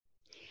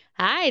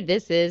Hi,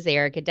 this is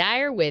Erica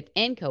Dyer with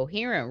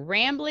Incoherent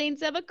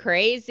Ramblings of a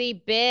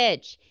Crazy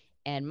Bitch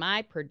and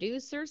my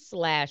producer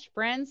slash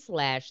friend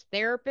slash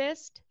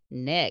therapist,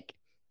 Nick.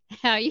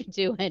 How you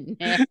doing,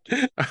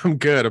 Nick? I'm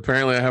good.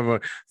 Apparently, I have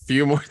a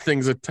few more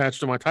things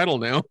attached to my title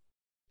now.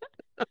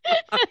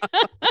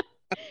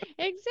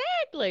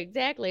 Exactly.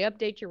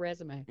 Update your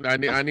resume. I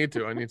need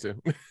to.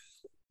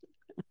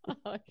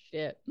 Oh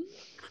shit.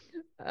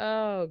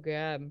 Oh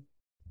god.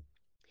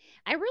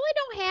 I really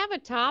don't have a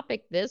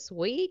topic this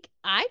week.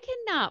 I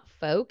cannot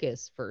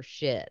focus for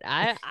shit.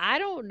 I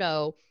don't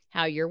know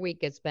how your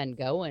week has been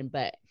going,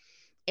 but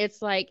it's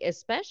like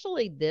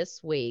especially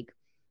this week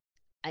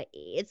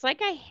it's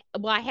like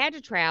I had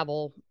to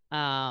travel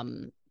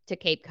to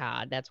Cape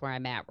Cod. That's where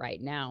I'm at right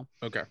now.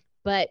 Okay.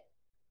 But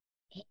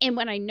and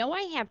when I know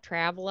I have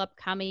travel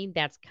upcoming,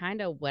 that's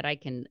kind of what I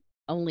can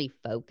only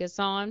focus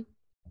on.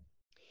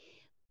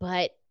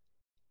 But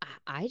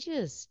I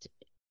just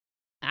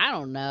I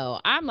don't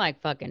know. I'm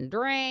like fucking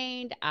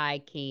drained.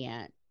 I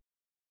can't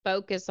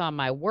focus on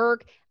my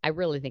work. I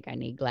really think I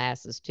need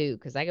glasses too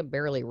cuz I can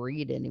barely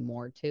read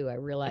anymore too. I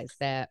realize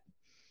that.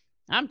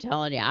 I'm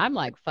telling you, I'm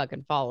like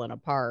fucking falling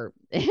apart.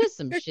 It's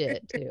some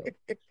shit too.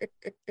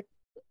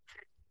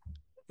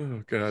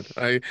 Oh God.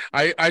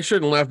 I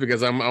shouldn't laugh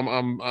because I'm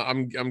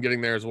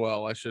getting there as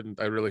well. I shouldn't.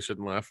 I really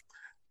shouldn't laugh.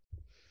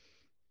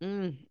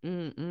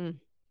 Mm.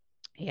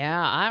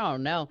 Yeah, I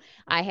don't know.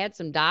 I had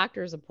some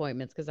doctor's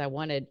appointments because I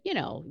wanted,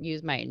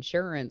 use my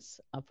insurance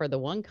for the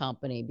one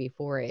company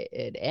before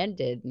it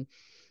ended. And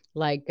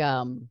like,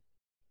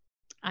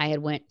 I had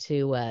went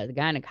to the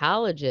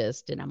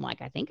gynecologist and I'm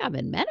like, I think I'm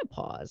in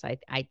menopause.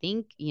 I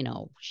think,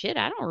 shit,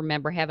 I don't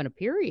remember having a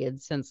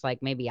period since like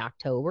maybe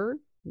October,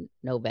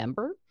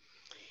 November.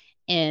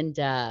 And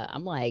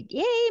I'm like,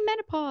 yay,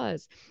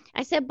 menopause.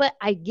 I said, but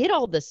I get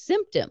all the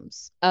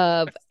symptoms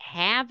of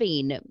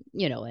having,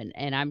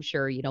 and I'm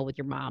sure, with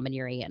your mom and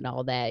your aunt and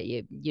all that,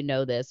 you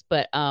know this,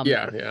 but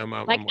Yeah. I'm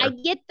like aware.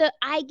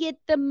 I get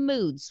the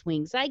mood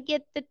swings, I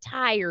get the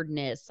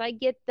tiredness, I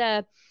get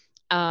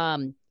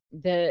um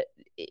the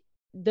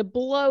the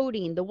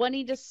bloating, the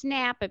wanting to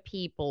snap at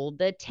people,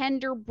 the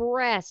tender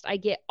breast. I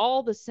get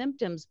all the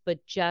symptoms,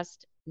 but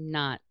just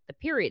not the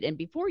period. And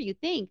before you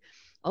think,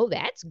 oh,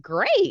 that's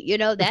great,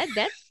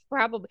 that's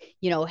probably,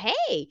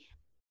 hey,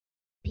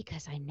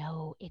 because I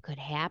know it could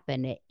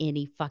happen at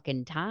any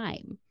fucking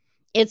time.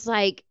 It's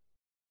like,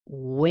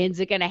 when's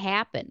it going to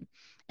happen?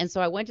 And so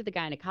I went to the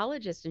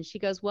gynecologist and she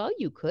goes, well,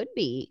 you could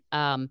be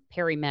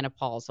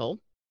perimenopausal.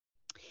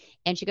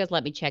 And she goes,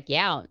 let me check you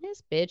out. And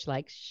this bitch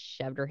like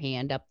shoved her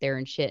hand up there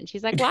and shit. And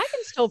she's like, well, I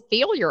can still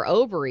feel your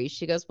ovaries.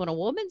 She goes, when a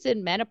woman's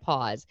in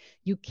menopause,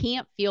 you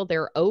can't feel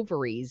their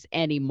ovaries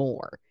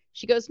anymore.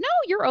 She goes, no,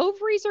 your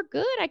ovaries are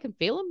good. I can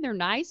feel them. They're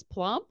nice,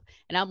 plump.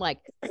 And I'm like,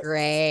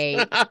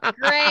 great.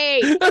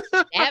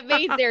 That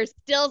means there's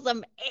still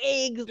some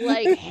eggs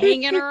like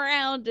hanging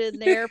around in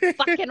there,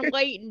 fucking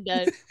waiting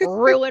to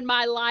ruin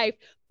my life.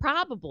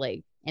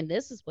 Probably. And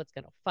this is what's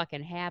going to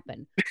fucking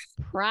happen.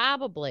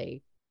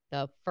 Probably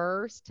the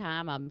first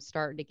time I'm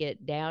starting to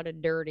get down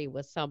and dirty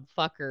with some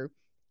fucker,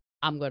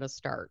 I'm going to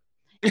start.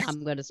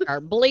 I'm going to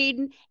start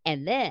bleeding.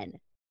 And then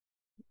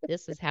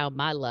this is how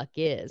my luck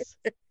is.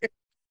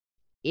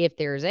 If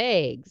there's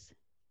eggs,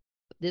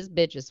 this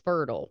bitch is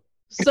fertile.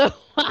 So,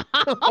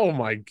 Oh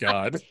my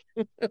God.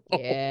 Oh my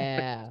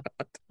yeah.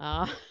 God.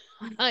 Uh,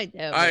 I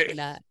know it's I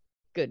not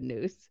good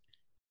news.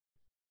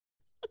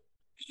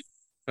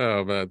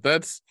 oh man,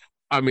 that's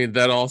I mean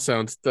that all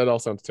sounds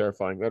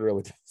terrifying. That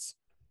really does.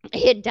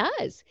 It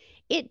does.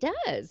 It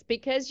does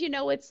because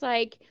it's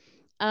like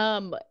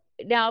um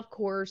now of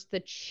course the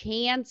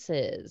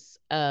chances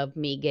of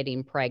me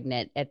getting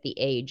pregnant at the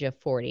age of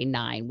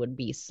 49 would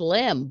be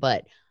slim,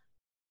 but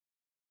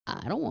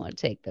I don't want to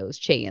take those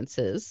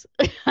chances.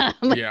 I'm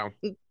like, Yeah.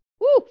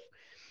 woo.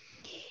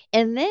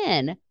 And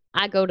then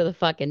I go to the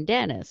fucking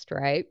dentist,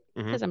 right?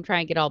 Hmm. Because I'm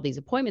trying to get all these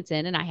appointments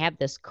in and I have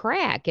this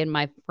crack in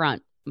my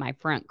front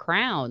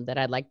crown that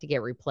I'd like to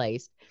get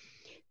replaced.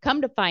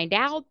 Come to find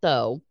out,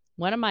 though,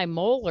 one of my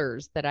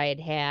molars that I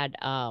had,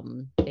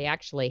 they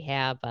actually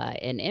have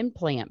an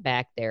implant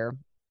back there,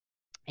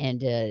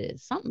 and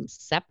something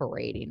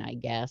separating, I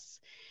guess,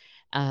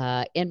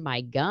 in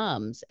my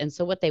gums. And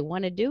so what they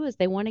want to do is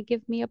they want to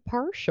give me a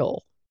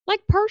partial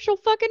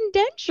fucking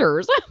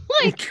dentures. I'm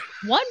like,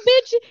 one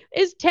bitch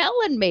is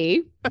telling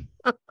me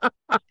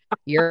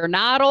you're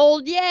not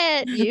old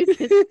yet. You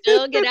can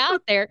still get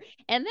out there.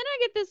 And then I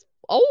get this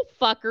old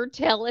fucker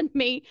telling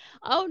me,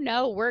 oh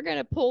no, we're going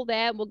to pull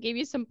that. We'll give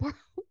you some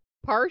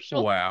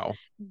partial Wow.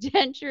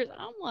 dentures.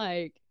 I'm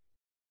like,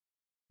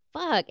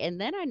 fuck. And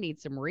then I need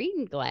some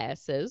reading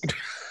glasses.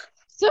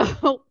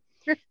 So,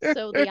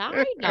 so the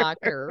eye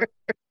doctor,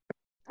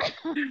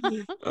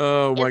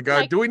 Oh my it's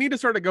God. like, Do we need to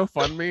start a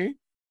GoFundMe?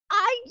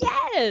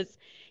 yes,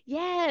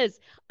 yes,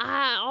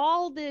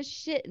 all this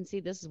shit. And see,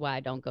 this is why I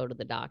don't go to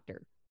the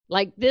doctor.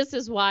 Like, this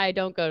is why I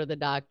don't go to the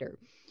doctor.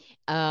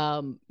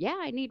 Yeah,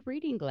 I need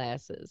reading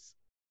glasses,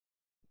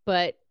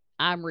 but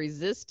I'm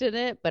resisting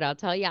it, but I'll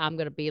tell you, I'm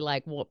gonna be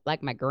like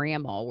my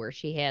grandma, where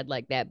she had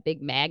like that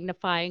big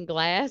magnifying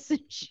glass, and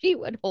she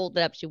would hold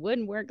it up. She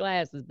wouldn't wear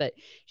glasses, but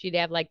she'd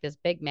have like this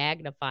big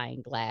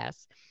magnifying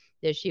glass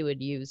that she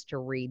would use to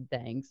read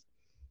things.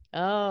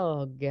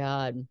 Oh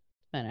God,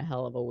 it's been a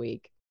hell of a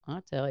week.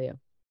 I'll tell you.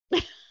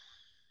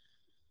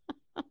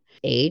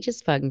 Age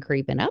is fucking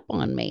creeping up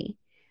on me.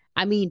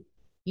 I mean,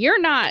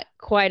 you're not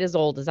quite as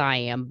old as I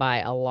am by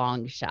a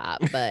long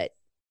shot, but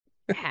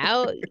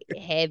how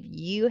have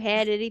you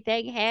had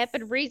anything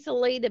happen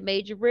recently that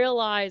made you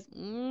realize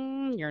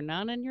you're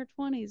not in your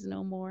 20s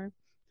no more?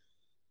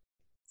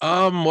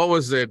 What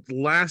was it?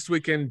 Last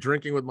weekend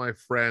drinking with my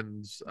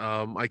friends.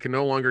 I can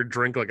no longer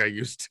drink like I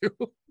used to.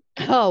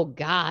 Oh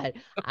God,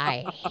 I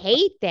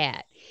hate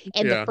that.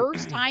 And the Yeah.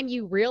 first time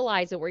you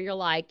realize it, where you're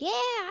like, yeah,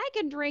 I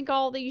can drink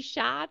all these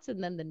shots.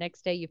 And then the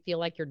next day you feel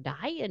like you're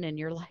dying and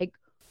you're like,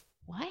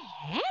 what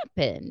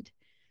happened?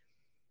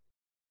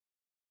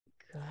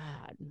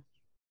 God.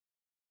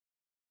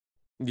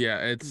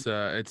 Yeah,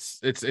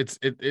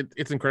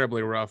 it's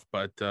incredibly rough,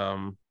 but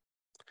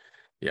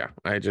yeah,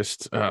 I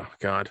just oh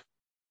God.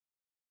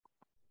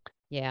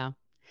 Yeah.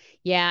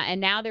 Yeah, and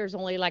now there's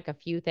only like a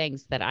few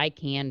things that I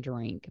can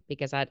drink,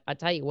 because I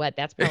tell you what,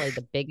 that's probably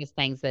the biggest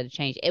things that have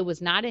changed. It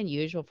was not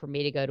unusual for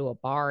me to go to a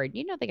bar, and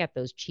they got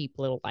those cheap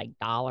little like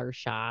dollar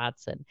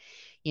shots, and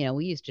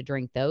we used to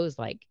drink those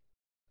like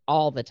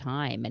all the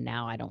time, and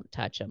now I don't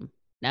touch them.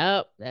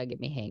 Nope, that'll give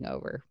me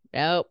hangover.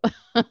 Nope.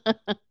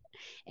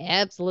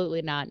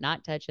 Absolutely not.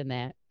 Not touching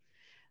that.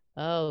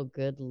 Oh,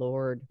 good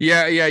Lord.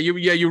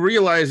 You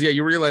realize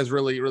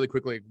really really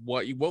quickly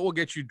what will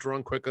get you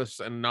drunk quickest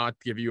and not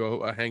give you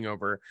a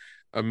hangover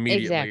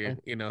immediately,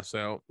 Exactly.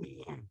 so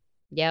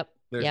Yep.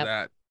 there's Yep.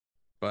 that.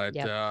 But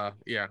Yep. yeah,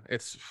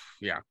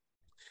 yeah.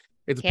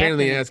 It's a pain in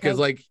the Caffeine and ass because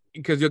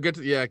Coke. you'll get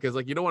to because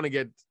you don't want to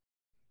get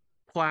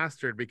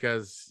plastered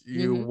because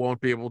you Mhm.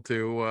 won't be able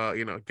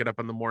to get up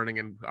in the morning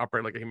and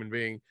operate like a human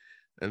being.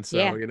 And so,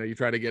 Yeah. you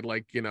try to get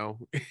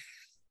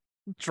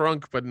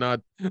drunk but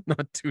not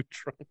too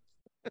drunk.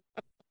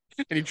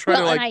 And you try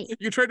to Well, and I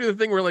do the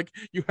thing where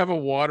you have a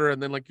water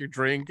and then you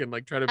drink and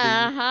try to be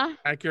uh-huh.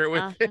 accurate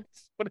with Uh-huh. it,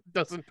 but it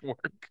doesn't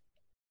work.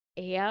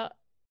 Yep.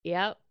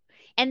 Yep.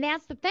 And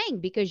that's the thing,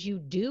 because you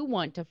do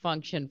want to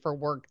function for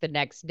work the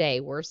next day,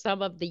 where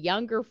some of the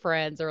younger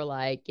friends are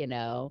like,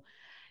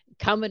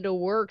 coming to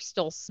work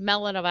still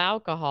smelling of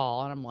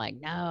alcohol. And I'm like,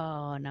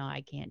 no, no,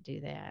 I can't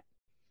do that.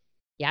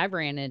 Yeah, I've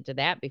ran into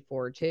that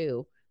before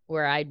too,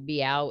 where I'd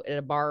be out at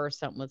a bar or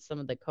something with some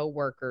of the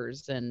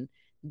coworkers, and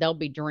they'll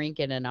be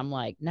drinking, and I'm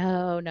like,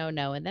 no, no,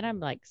 no. And then I'm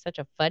like such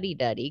a fuddy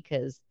duddy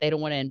because they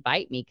don't want to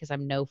invite me because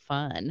I'm no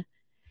fun.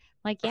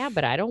 Like, yeah,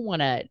 but I don't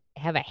want to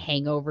have a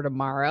hangover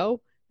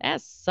tomorrow.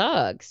 That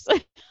sucks.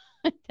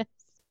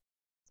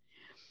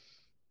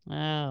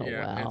 Oh,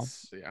 Yeah, well.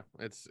 We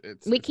it's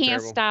can't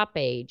terrible. stop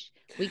age.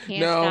 We can't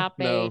No, stop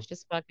no. age.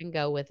 Just fucking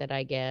go with it,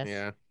 I guess.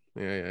 Yeah.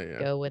 Yeah.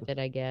 Go with it,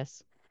 I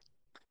guess.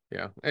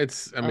 Yeah,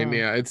 it's. I mean, Oh,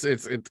 yeah,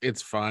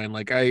 it's fine.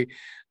 Like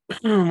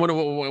one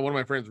of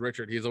my friends,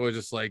 Richard, he's always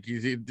just like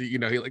he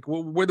like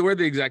we're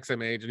the exact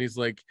same age, and he's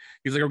like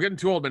I'm getting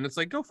too old, man. It's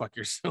like go fuck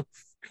yourself.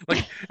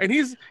 And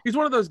he's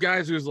one of those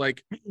guys who's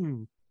like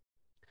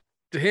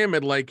to him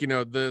it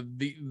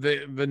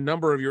the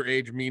number of your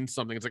age means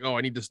something. It's like oh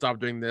I need to stop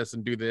doing this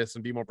and do this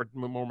and be more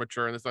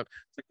mature and this stuff.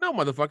 It's like no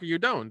motherfucker you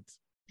don't.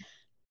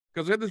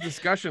 Because we had this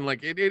discussion,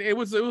 it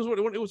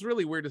was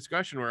really weird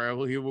discussion where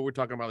we were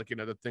talking about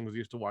the things we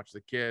used to watch as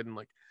a kid and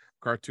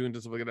cartoons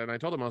and stuff like that. And I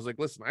told him I was like,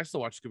 listen, I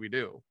still watch Scooby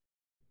Doo.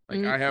 Like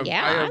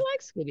yeah, I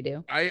like Scooby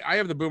Doo. I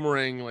have the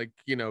Boomerang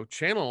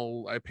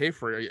channel I pay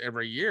for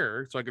every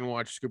year so I can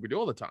watch Scooby Doo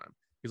all the time.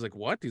 He's like,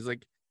 what? He's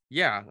like,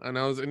 yeah. And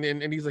I was and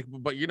he's like,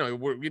 but you're in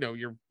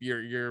your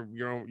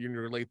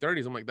late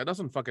 30s. I'm like, that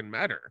doesn't fucking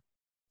matter.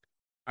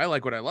 I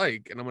like what I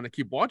like, and I'm gonna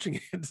keep watching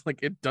it. It's like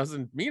it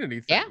doesn't mean Yeah,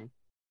 anything.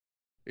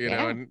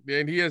 yeah.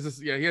 And he has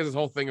this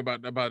whole thing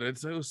about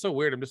it. It was so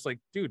weird. I'm just like,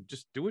 dude,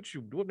 just do what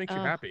makes you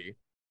Oh, happy.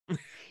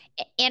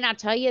 and I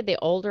tell you, the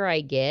older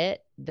I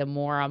get, the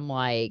more I'm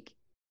like,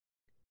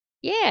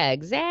 yeah,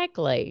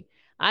 exactly.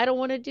 I don't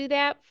want to do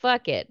that.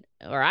 Fuck it.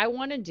 Or I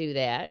want to do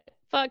that.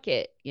 Fuck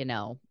it.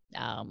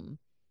 Um,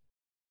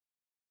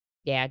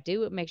 yeah,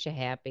 do what makes you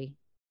happy,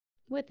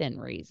 within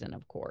reason,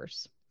 of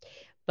course.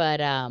 But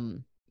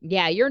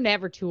yeah, you're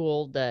never too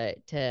old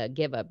to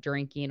give up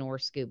drinking or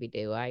Scooby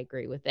Doo. I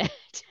agree with that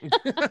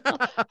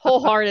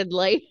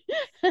wholeheartedly.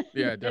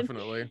 Yeah,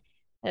 definitely.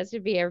 That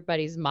should be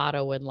everybody's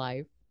motto in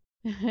life.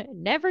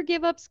 Never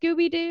give up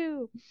Scooby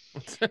Doo.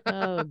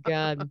 Oh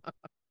God.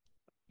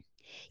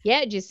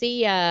 Yeah, did you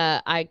see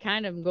I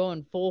kind of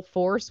going full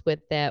force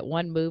with that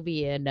one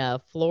movie in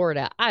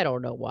Florida. I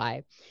don't know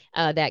why.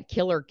 That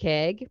Killer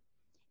Keg.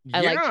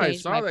 I Yeah, like I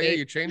changed saw my that. Yeah, face.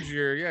 you changed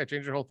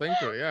your whole thing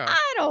to it. Yeah.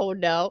 I don't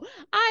know.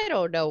 I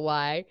don't know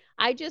why.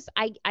 I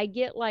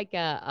get like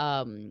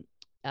uh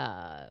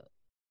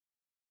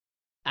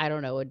I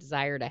don't know, a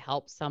desire to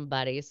help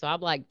somebody. So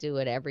I'm like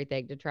doing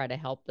everything to try to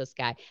help this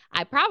guy.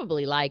 I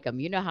probably like him.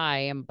 You know how I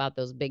am about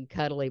those big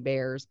cuddly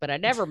bears, but I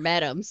never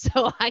met him.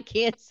 So I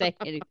can't say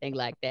anything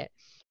like that.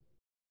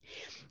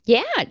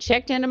 Yeah,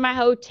 checked into my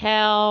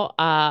hotel.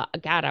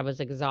 God, I was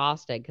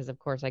exhausted because, of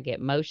course, I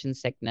get motion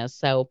sickness.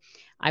 So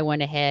I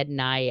went ahead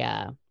and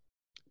I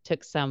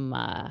took some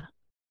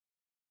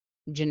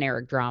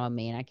generic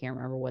Dramamine. I can't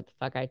remember what the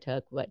fuck I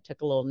took, but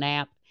took a little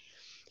nap.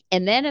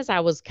 And then as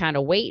I was kind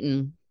of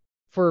waiting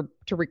for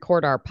to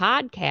record our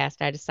podcast,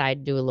 I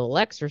decided to do a little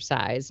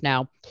exercise.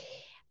 Now,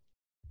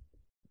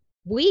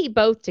 we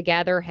both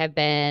together have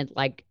been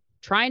like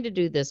trying to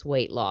do this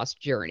weight loss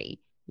journey.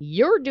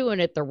 You're doing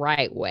it the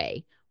right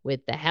way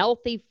with the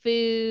healthy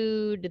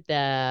food,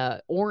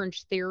 the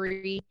orange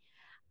theory.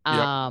 Yep.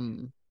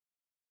 Um,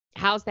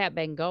 how's that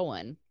been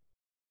going?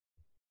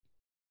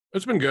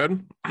 It's been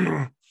good.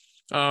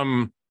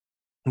 um,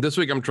 this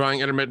week I'm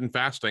trying intermittent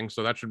fasting,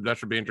 so that should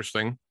be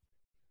interesting.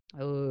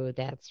 Oh,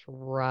 that's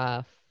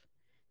rough.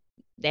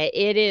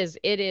 It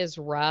is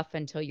rough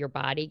until your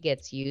body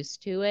gets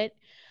used to it.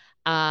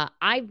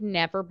 I've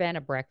never been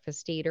a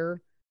breakfast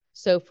eater,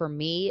 so for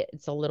me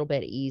it's a little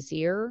bit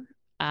easier.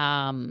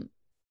 Um,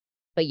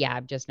 but yeah,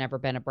 I've just never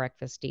been a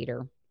breakfast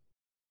eater.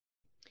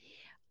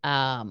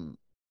 Um,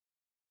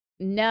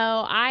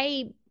 no,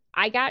 I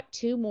got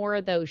two more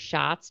of those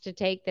shots to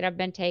take that I've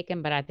been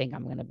taking, but I think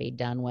I'm going to be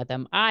done with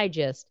them. I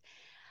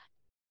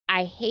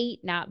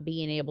hate not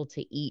being able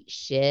to eat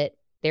shit.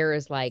 There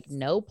is like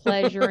no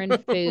pleasure in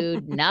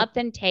food.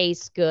 Nothing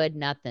tastes good.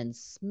 Nothing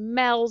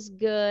smells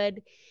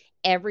good.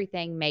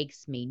 Everything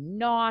makes me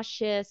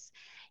nauseous.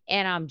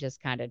 And I'm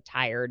just kind of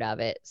tired of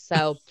it.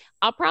 So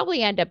I'll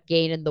probably end up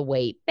gaining the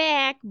weight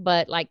back.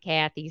 But like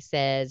Kathy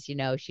says,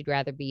 she'd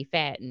rather be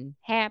fat and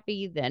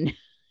happy than,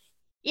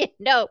 you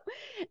know,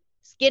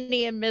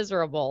 skinny and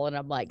miserable. And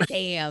I'm like,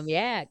 damn,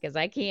 yeah, because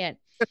I can't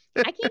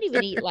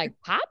even eat like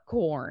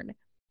popcorn.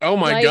 Oh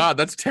my Like, god,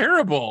 that's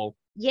terrible.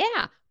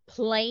 yeah,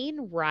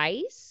 plain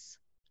rice.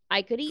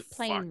 I could eat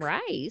plain Fuck.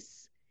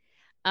 rice,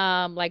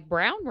 like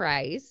brown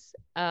rice.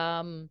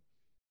 Um,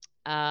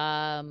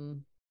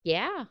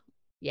 yeah,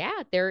 yeah.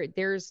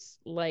 There's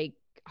like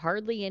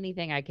hardly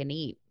anything I can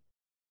eat.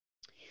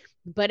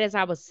 But as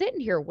I was sitting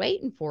here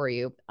waiting for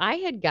you, I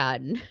had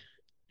gotten.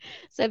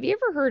 So, have you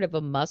ever heard of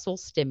a muscle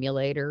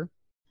stimulator?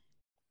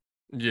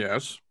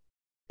 Yes.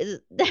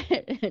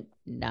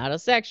 Not a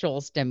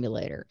sexual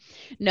stimulator.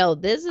 No,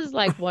 this is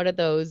like one of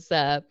those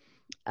Erica,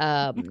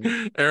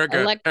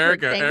 electric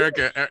Erica, things.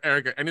 Erica,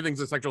 Erica. Anything's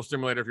a sexual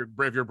stimulator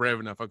if you're brave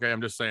enough. Okay,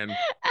 I'm just saying.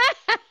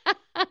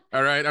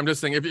 All right, I'm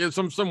just saying. If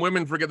some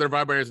women forget their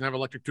vibrators and have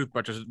electric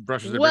toothbrushes they bring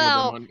with them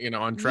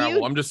Well, on travel.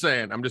 you I'm just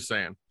saying. I'm just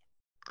saying.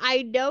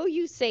 I know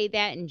you say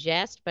that in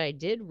jest, but I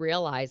did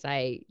realize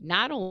I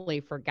not only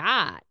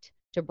forgot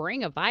to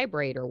bring a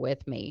vibrator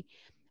with me,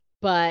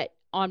 but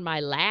on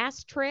my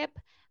last trip,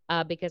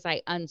 because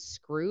I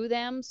unscrew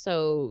them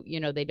so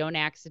they don't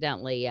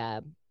accidentally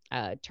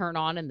turn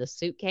on in the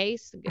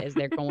suitcase as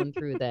they're going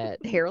through the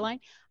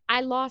hairline.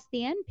 I lost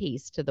the end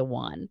piece to the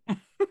one,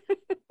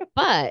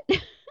 but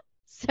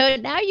so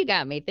now you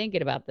got me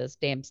thinking about this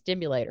damn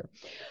stimulator.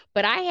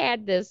 But I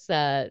had this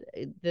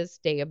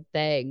damn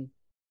thing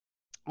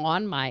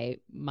on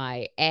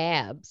my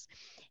abs,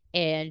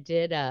 and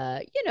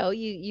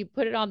you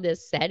put it on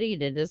this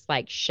setting and it's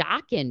like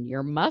shocking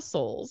your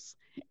muscles.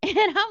 And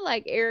I'm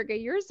like, Erica,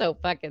 you're so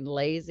fucking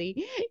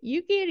lazy.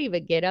 You can't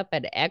even get up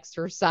and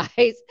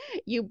exercise.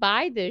 You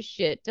buy this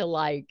shit to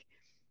like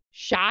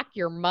shock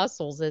your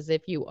muscles as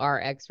if you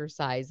are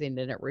exercising.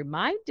 And it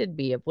reminded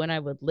me of when I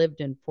would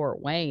lived in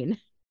Fort Wayne.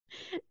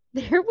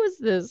 There was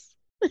this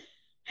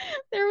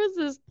there was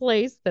this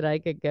place that I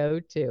could go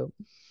to.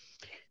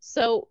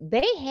 So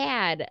they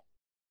had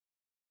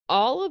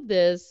all of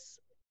this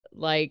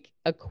like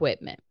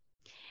equipment,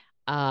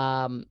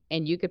 and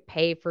you could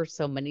pay for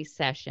so many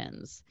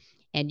sessions,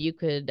 and you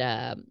could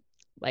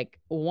like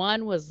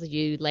one was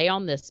you lay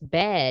on this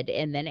bed,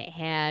 and then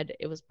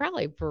it was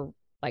probably for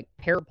like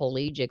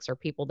paraplegics or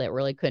people that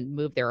really couldn't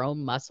move their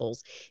own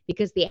muscles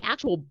because the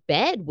actual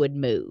bed would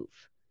move.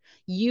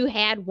 You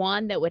had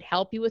one that would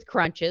help you with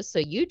crunches, so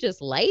you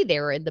just lay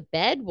there and the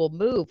bed will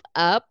move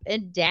up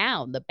and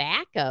down the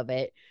back of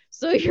it,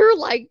 so you're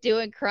like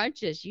doing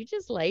crunches. You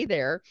just lay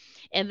there.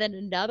 And then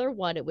another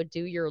one, it would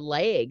do your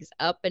legs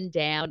up and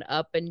down,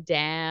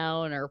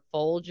 or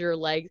fold your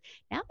legs.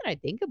 Now that I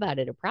think about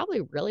it, it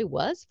probably really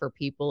was for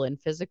people in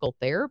physical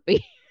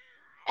therapy.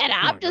 And Oh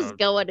I'm my just god.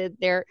 going in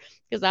there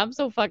because I'm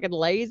so fucking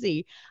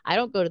lazy. I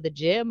don't go to the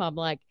gym. I'm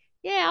like,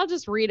 yeah, I'll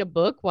just read a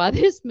book while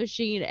this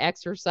machine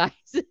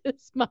exercises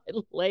my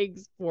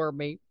legs for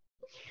me.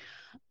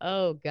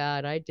 Oh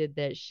God, I did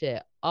that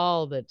shit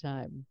all the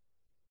time.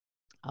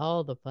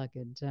 All the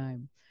fucking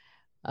time.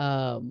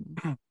 While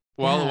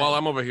God.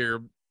 I'm over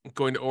here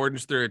going to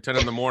Orange Theory at 10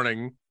 in the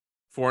morning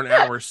for an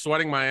hour,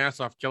 sweating my ass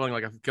off, killing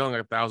like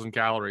 1,000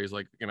 calories,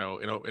 like in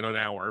an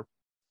hour.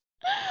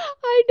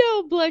 I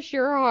know, bless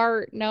your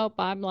heart. Nope.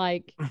 I'm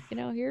like,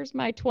 here's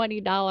my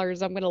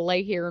 $20. I'm gonna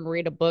lay here and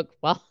read a book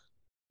while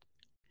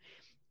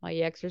while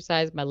you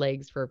exercise my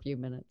legs for a few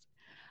minutes.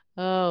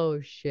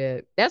 Oh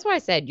shit. That's why I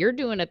said you're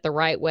doing it the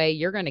right way.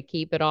 You're going to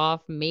keep it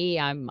off. Me,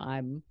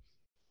 I'll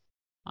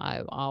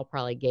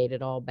probably gate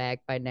it all back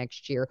by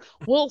next year.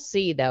 We'll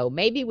see though.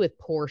 Maybe with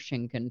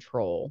portion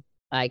control,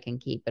 I can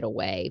keep it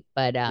away.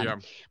 But Yeah.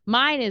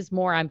 mine is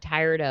more I'm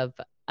tired of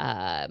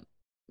uh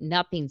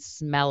nothing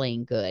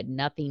smelling good,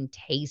 nothing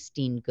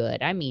tasting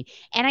good. I mean,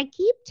 and I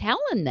keep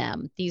telling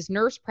them, these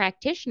nurse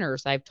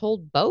practitioners, I've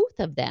told both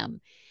of them,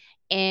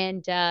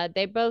 and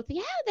they both,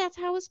 yeah, that's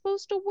how it's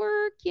supposed to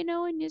work,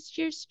 and it's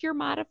just you're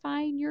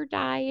modifying your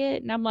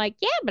diet. And I'm like,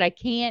 yeah, but I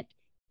can't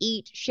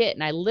eat shit.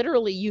 And I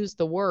literally use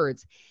the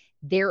words,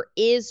 there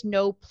is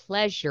no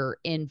pleasure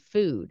in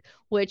food,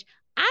 which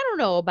I don't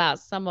know about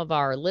some of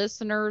our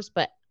listeners,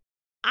 but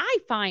I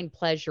find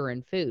pleasure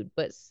in food.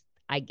 But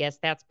I guess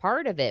that's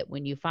part of it.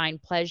 When you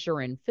find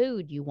pleasure in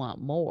food, you want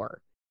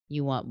more.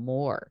 You want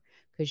more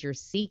because you're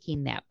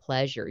seeking that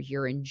pleasure.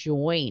 You're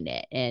enjoying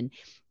it and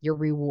you're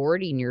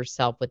rewarding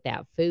yourself with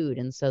that food.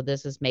 And so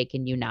this is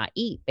making you not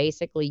eat.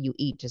 Basically, you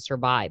eat to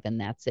survive and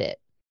that's it.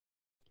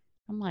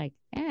 I'm like,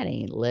 that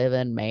ain't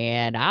living,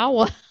 man. I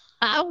want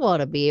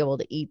to be able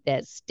to eat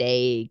that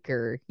steak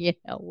or,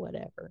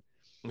 whatever.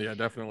 Yeah,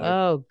 definitely.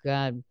 Oh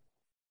God.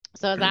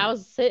 So as I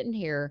was sitting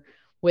here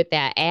with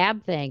that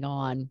ab thing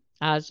on,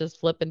 I was just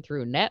flipping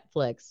through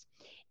Netflix,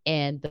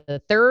 and the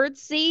third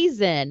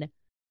season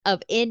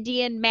of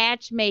Indian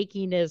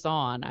matchmaking is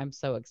on. I'm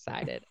so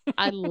excited.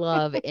 I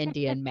love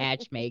Indian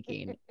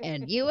matchmaking.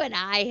 And you and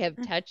I have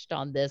touched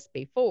on this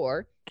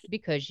before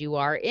because you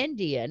are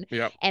Indian.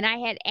 Yep. And I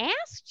had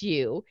asked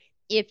you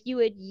if you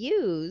had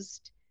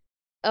used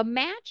a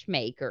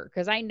matchmaker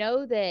because I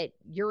know that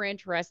you're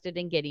interested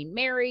in getting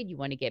married. You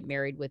want to get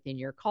married within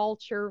your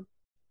culture.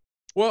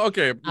 Well,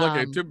 okay.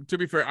 Okay. Um, To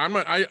be fair,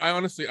 I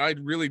honestly, I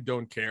really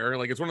don't care.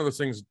 Like, it's one of those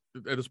things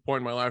at this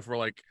point in my life where,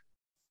 like,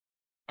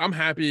 I'm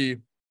happy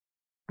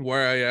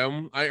where I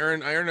am. I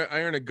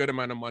earn a good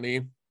amount of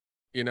money.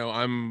 You know,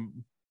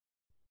 I'm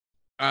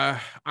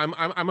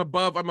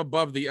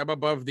above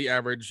the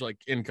average, like,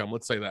 income.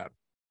 Let's say that.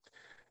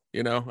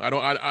 You know, I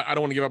don't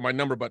want to give up my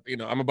number, but,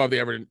 I'm above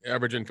the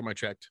average income I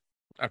checked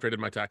after I did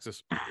my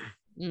taxes.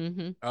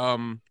 mhm.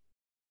 Um,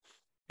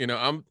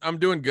 I'm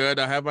doing good.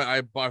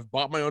 I've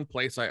bought my own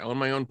place. I own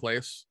my own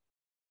place.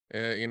 I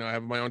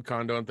have my own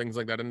condo and things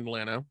like that in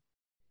Atlanta.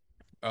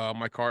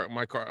 My car,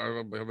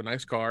 I have a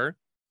nice car.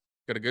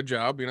 Got a good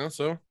job.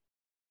 So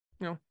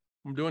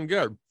I'm doing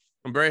good.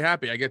 I'm very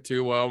happy. I get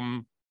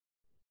to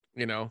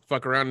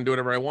fuck around and do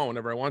whatever I want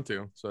whenever I want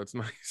to. So it's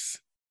nice.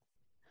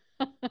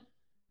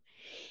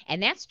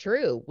 And that's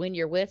true. When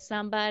you're with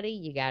somebody,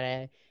 you got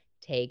to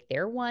take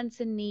their wants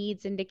and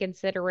needs into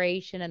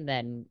consideration. And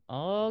then,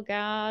 oh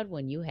God,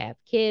 when you have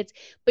kids,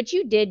 but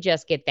you did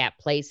just get that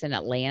place in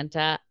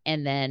Atlanta.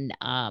 And then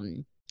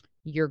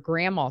your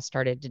grandma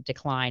started to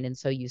decline. And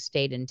so you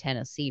stayed in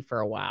Tennessee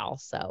for a while.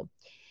 So,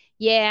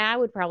 yeah, I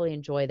would probably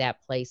enjoy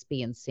that place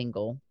being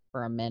single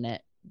for a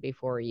minute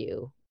before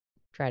you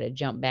try to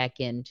jump back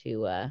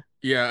into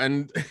Yeah,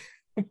 and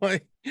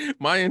my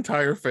my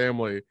entire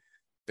family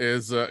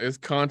is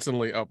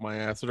constantly up my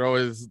ass. They're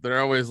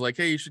always like,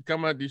 "Hey, you should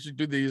come out. You should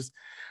do these."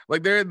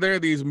 Like, there are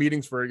these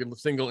meetings for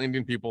single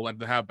Indian people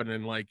that happen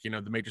in, like,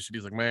 the major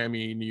cities like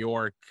Miami, New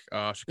York,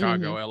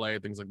 Chicago, mhm. LA,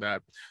 things like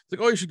that. It's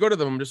like, oh, you should go to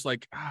them. I'm just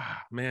like,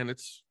 man,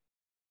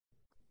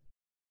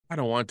 I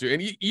don't want to.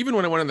 And even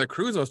when I went on the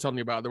cruise I was telling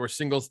you about, there were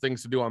singles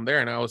things to do on there,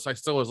 and I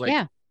still was like,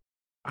 Yeah.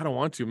 I don't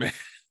want to, man,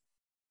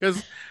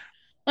 because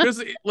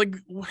like,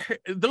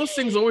 those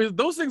things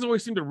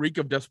always seem to reek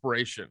of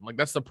desperation. Like,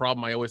 that's the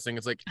problem I always think.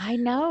 It's like, I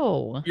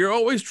know. you're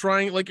always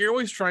trying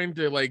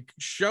to, like,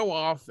 show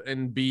off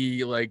and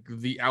be like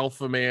the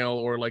alpha male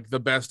or like the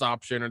best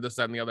option or this,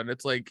 that, and the other. And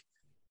it's like,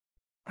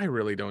 I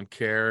really don't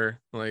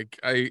care. Like,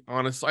 I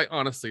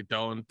honestly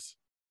don't.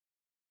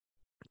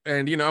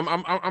 And,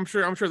 I'm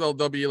sure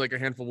there'll be like a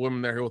handful of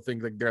women there who will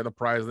think like they're the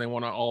prize and they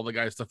want all the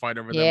guys to fight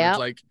over them. And it's Yep.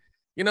 like,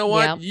 you know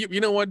what? Yep. You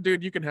know what,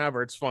 dude? You can have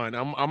her. It's fine.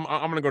 I'm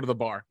gonna go to the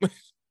bar.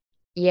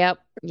 Yep.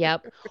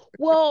 Yep.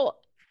 Well,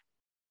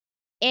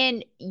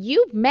 and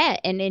you've met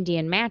an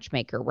Indian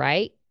matchmaker,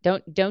 right?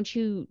 Don't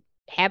you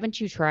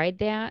haven't you tried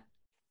that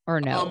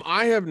or no?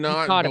 I have You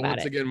not, thought but about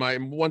once it. again,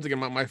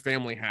 my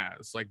family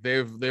has. Like,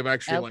 they've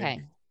actually, like,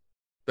 Okay.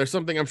 there's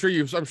something, I'm sure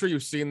you've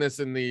seen this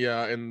in the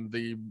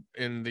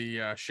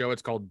show.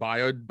 It's called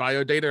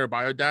biodata or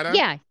biodata.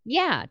 Yeah.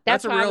 Yeah. That's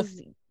That's a why I real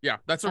was Yeah,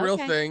 that's a real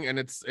okay. thing, and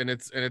it's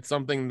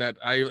something that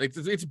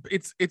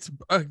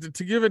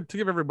to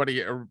give everybody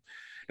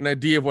an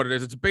idea of what it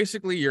is. It's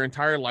basically your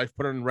entire life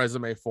put in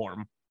resume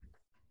form.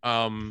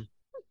 Um,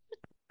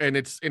 and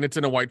it's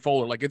in a white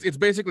folder. Like, it's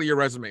basically your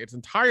resume. It's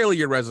entirely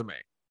your resume.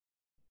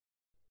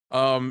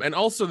 And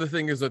also the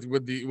thing is that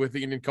with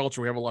the Indian culture,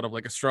 we have a lot of,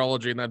 like,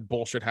 astrology and that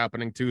bullshit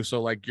happening too.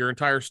 So, like, your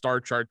entire star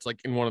chart's like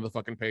in one of the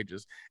fucking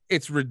pages.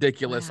 It's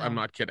ridiculous. I'm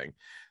Wow. not kidding.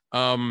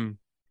 Um,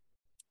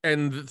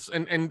 and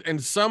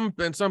some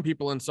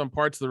people in some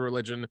parts of the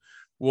religion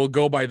will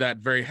go by that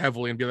very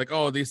heavily and be like,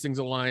 oh, these things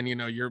align.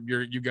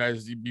 You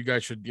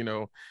guys should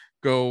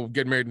go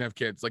get married and have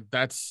kids. Like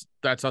that's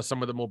how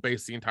some of them will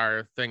base the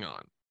entire thing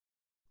on.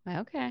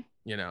 Okay.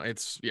 You know,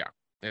 it's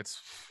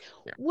it's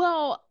yeah.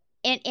 Well,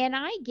 and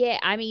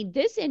I mean,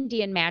 this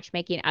Indian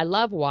matchmaking, I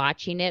love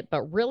watching it,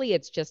 but really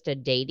it's just a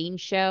dating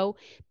show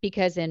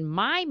because in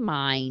my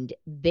mind,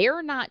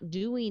 they're not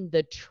doing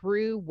the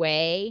true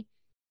way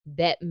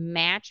that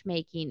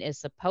matchmaking is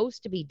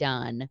supposed to be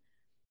done.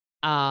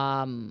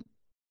 Um,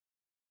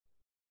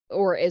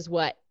 or is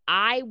what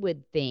I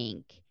would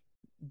think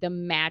the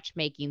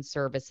matchmaking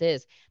service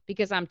is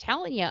because I'm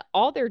telling you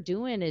all they're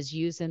doing is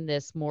using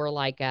this more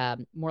like a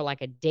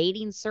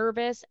dating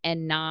service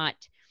and not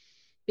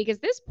because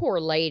this poor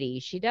lady,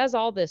 she does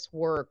all this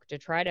work to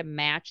try to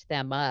match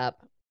them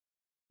up.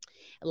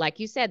 Like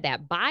you said,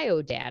 that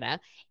bio data,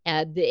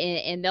 and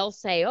they'll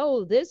say,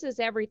 "Oh, this is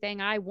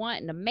everything I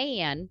want in a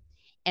man."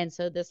 And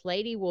so this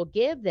lady will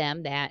give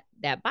them that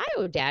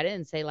bio data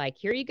and say, like,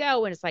 "Here you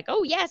go." And it's like,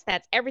 "Oh, yes,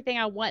 that's everything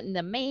I want in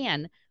the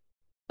man."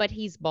 But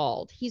he's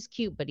bald. He's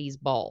cute, but he's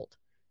bald.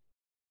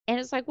 And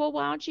it's like, well,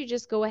 why don't you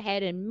just go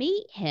ahead and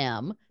meet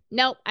him?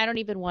 Nope, I don't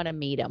even want to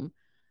meet him.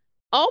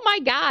 Oh my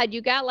God,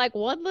 you got like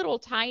one little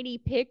tiny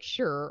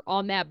picture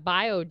on that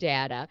bio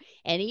data.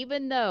 And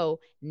even though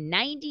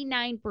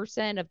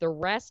 99% of the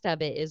rest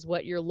of it is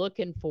what you're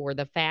looking for,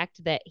 the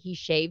fact that he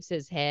shaves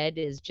his head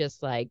is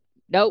just like,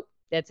 nope,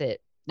 that's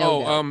it.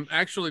 No Oh, go.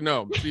 actually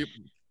no. See,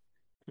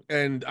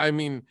 and I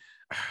mean,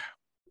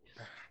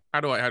 how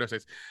do I say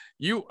this?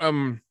 You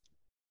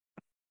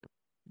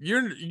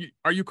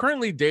are you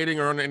currently dating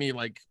or on any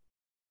like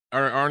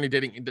are any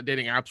dating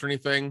apps or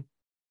anything?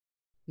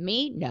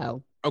 Me?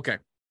 No. Okay.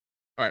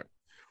 All right.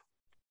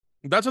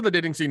 That's what the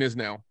dating scene is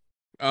now.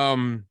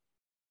 Um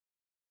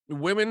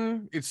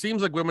Women, it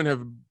seems like women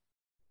have,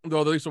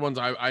 though at least the ones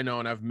I know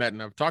and I've met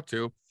and I've talked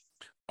to,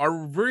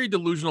 are very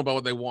delusional about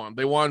what they want.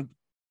 They want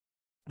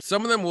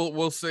some of them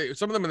will say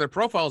some of them in their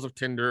profiles of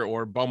Tinder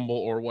or Bumble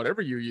or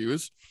whatever you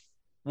use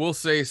will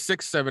say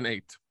 6, 7,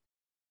 8.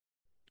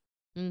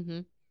 Mm-hmm.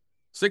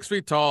 6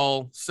 feet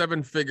tall,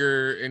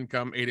 7-figure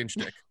income, 8-inch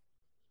dick.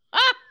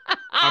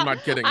 I'm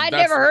not kidding. I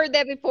never heard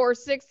that before.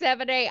 6,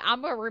 7, 8.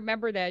 I'm gonna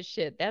remember that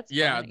shit. That's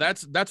Yeah, funny.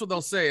 that's what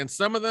they'll say. And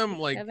some of them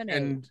Six, like seven, eight.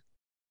 and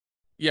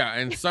yeah,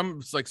 and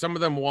some of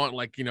them want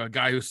like, you know, a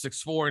guy who's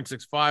 6'4" and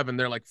 6'5", and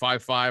they're like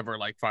 5'5" or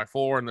like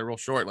 5'4", and they're real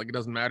short. Like it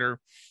doesn't matter.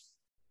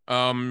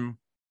 Um,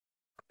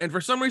 and for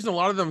some reason, a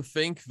lot of them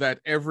think that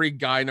every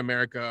guy in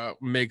America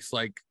makes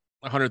like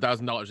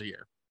 $100,000 a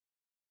year.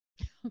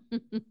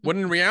 When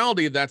in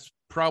reality, that's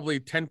probably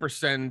 10%.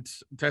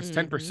 That's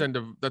Mm-hmm. 10%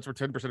 of that's for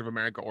 10% of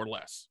America or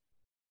less.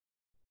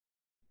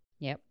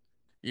 Yep.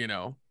 You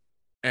know,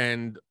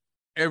 and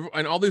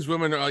and all these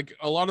women are like,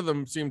 a lot of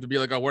them seem to be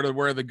like, oh, where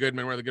are the good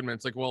men? Where are the good men?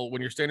 It's like, well,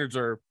 when your standards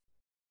are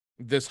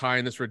this high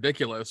and this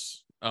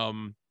ridiculous,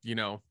 you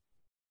know,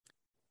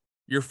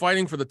 you're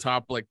fighting for the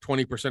top like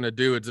 20% of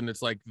dudes, and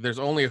it's like there's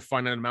only a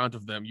finite amount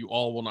of them. You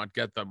all will not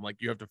get them. Like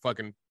you have to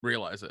fucking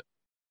realize it.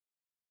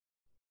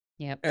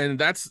 Yep.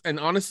 And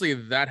honestly,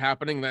 that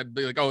happening, that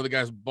like, oh, the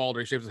guy's bald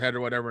or he shaves his head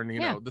or whatever, and you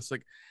Yeah. know, this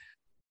like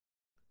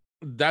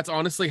that's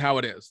honestly how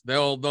it is.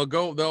 They'll That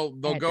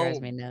drives go,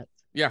 me nuts.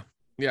 yeah,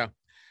 yeah.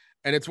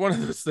 And it's one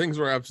of those things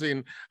where I've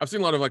seen a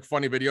lot of like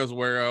funny videos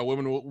where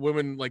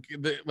women like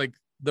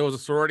there was a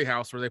sorority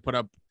house where they put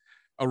up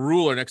a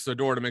ruler next to the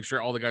door to make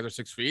sure all the guys are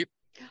 6 feet.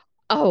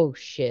 Oh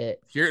shit.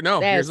 Here,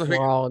 no, here's That's the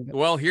wrong.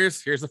 well,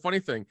 here's the funny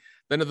thing.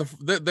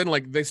 Then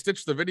like they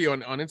stitched the video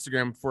on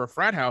Instagram for a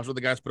frat house where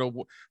the guys put a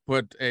weight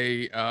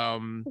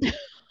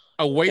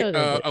Don't do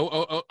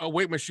it. a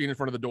weight machine in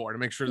front of the door to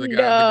make sure the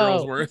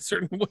girls No. were a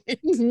certain weight.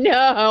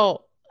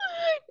 No.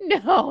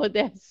 No,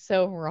 that's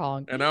so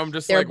wrong. And I'm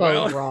just They're like,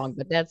 both well, wrong,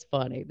 but that's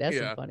funny. That's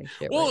some yeah. funny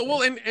shit right Well,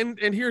 there.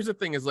 and here's the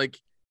thing is like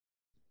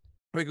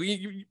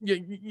you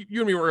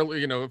and me were earlier,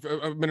 you know,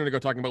 a minute ago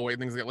talking about weight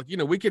and things like that. Like, you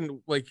know, we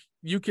can like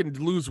you can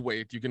lose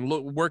weight, you can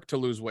work to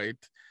lose weight,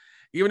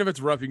 even if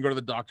it's rough. You can go to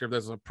the doctor if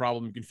there's a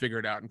problem, you can figure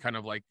it out and kind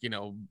of like, you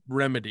know,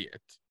 remedy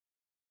it.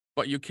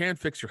 But you can't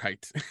fix your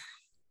height.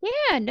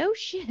 Yeah, no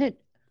shit.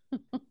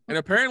 And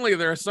apparently,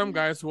 there are some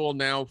guys who will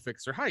now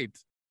fix their height.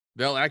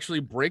 They'll actually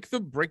break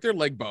their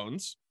leg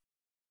bones,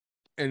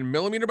 and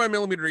millimeter by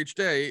millimeter each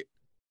day,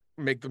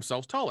 make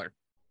themselves taller.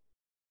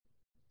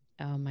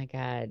 Oh my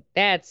God.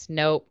 That's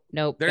nope,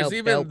 nope, There's nope,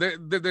 even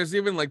nope. there's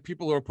even like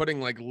people who are putting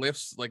like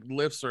lifts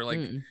or like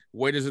Mm-mm.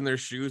 wedges in their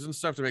shoes and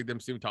stuff to make them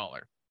seem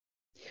taller.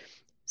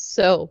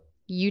 So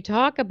you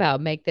talk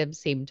about make them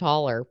seem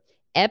taller.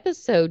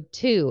 Episode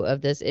 2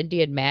 of this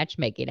Indian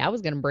matchmaking. I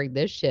was going to bring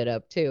this shit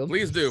up too.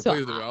 Please do, So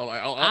please do. I'm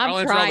I'll answer all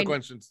the trying.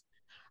 questions.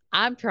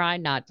 I'm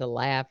trying not to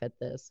laugh at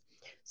this.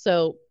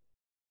 So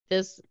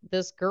this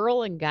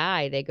girl and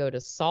guy, they go to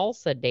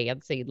salsa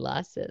dancing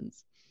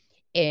lessons.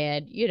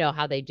 And you know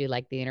how they do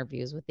like the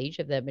interviews with each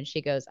of them. And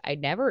she goes, I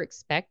never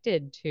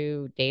expected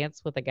to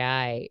dance with a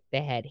guy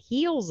that had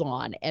heels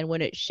on. And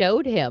when it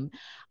showed him,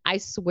 I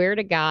swear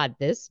to God,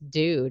 this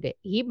dude,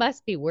 he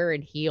must be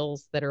wearing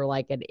heels that are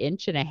like an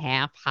inch and a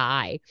half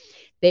high.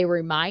 They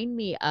remind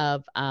me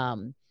of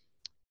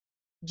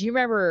Do you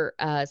remember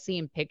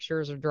seeing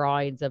pictures or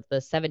drawings of the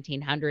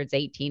 1700s,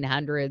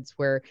 1800s,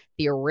 where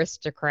the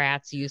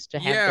aristocrats used to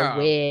have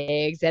the Yeah,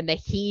 wigs and the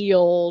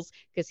heels,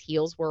 because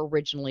heels were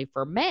originally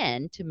for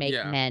men to make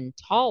yeah. men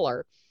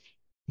taller?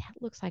 That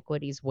looks like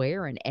what he's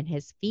wearing, and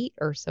his feet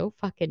are so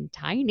fucking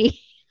tiny.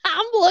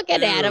 I'm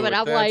looking at him and Dude,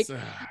 I'm that's like,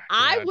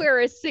 I God.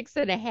 wear a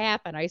 6.5,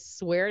 and I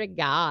swear to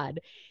God,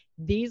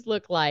 these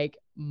look like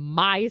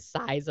my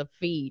size of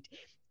feet.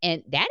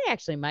 And that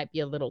actually might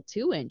be a little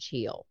 2-inch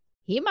heel.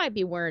 He might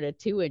be wearing a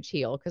 2-inch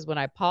heel, because when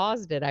I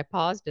paused it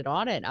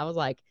on it, and I was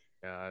like,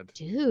 God.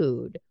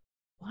 dude,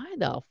 why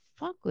the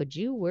fuck would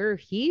you wear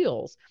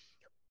heels?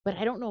 But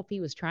I don't know if he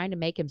was trying to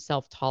make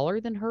himself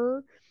taller than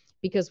her,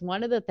 because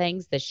one of the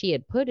things that she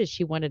had put is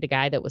she wanted a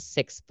guy that was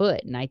 6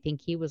 foot. And I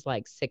think he was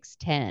like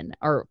 6'10"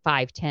 or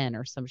 5'10"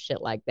 or some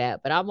shit like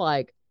that. But I'm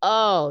like,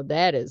 oh,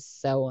 that is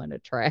so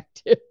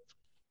unattractive.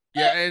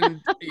 Yeah,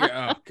 and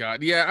yeah, oh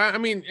God, yeah. I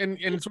mean, and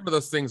it's one of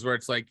those things where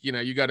it's like,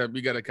 you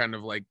gotta kind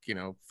of like,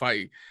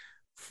 fight,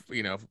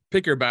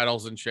 pick your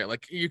battles and shit.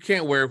 Like you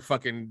can't wear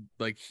fucking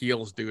like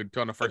heels, dude,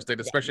 on a first date,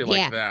 especially like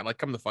Yeah. that. Like,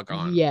 come the fuck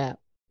on. Yeah.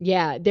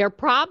 Yeah. They're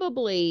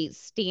probably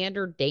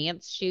standard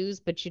dance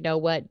shoes, but you know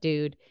what,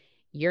 dude?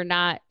 You're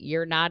not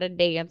a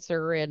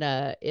dancer in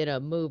a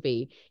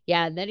movie.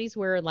 Yeah, and then he's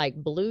wearing like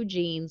blue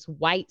jeans,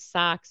 white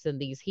socks, and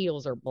these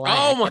heels are Oh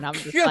black. my And I'm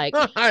just like,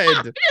 I'm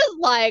God. just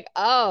like,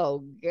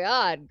 oh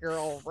God,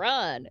 girl,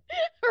 run.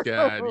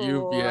 God,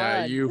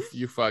 Run.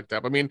 you fucked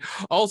up. I mean,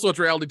 also it's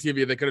reality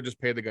TV. They could have just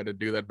paid the guy to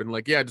do that. Been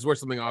like, yeah, just wear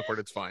something awkward.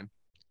 It's fine.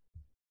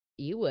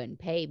 You wouldn't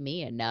pay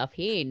me enough.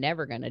 He ain't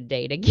never gonna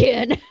date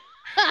again.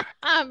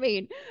 I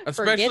mean,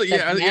 forget Especially, the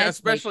yeah,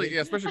 especially, matchmaking.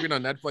 yeah, especially being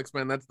on Netflix,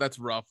 man. That's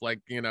rough. Like,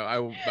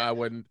 I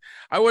wouldn't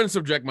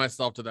subject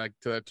myself to that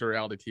to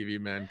reality TV,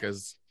 man,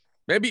 because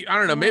maybe I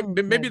don't know, Oh,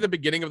 maybe God. the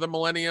beginning of the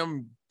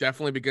millennium,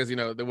 definitely because they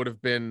would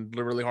have been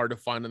really hard to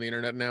find on the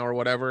internet now or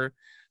whatever.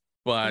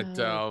 But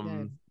Oh,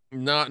 God.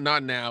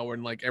 not now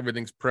when like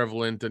everything's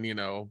prevalent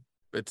and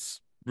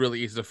it's really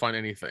easy to find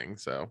anything.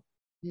 So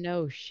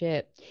No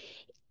shit.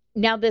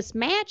 Now, this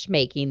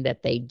matchmaking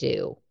that they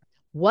do,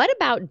 what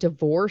about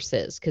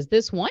divorces? Because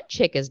this one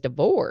chick is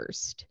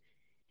divorced,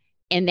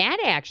 and that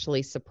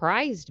actually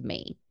surprised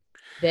me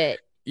that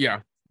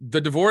yeah,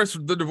 the divorce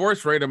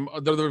rate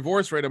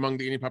among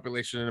the Indian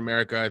population in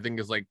America, I think,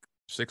 is like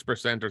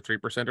 6% or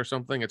 3% or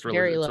something. It's really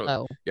very it's so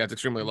low. yeah, it's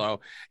extremely low.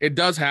 It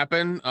does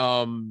happen.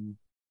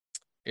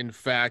 In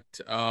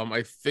fact,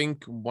 I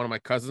think one of my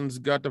cousins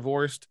got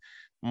divorced.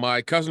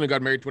 My cousin who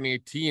got married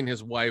 2018,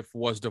 his wife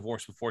was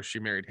divorced before she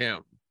married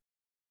him.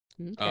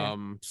 Okay.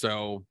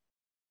 So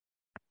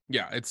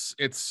yeah,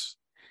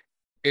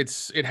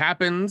 it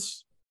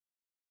happens.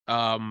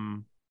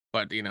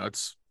 But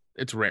it's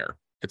rare.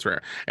 It's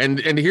rare. And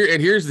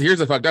here's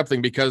the fucked up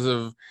thing because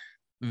of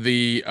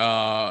the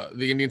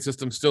Indian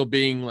system still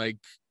being like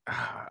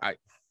I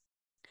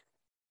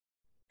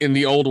in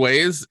the old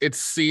ways,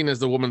 it's seen as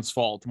the woman's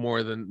fault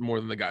more than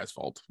the guy's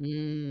fault.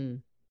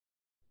 Mm,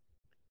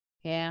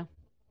 yeah,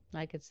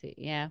 I could see.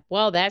 Yeah.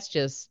 Well, that's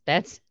just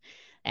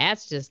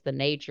the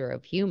nature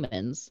of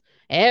humans.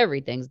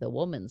 Everything's the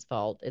woman's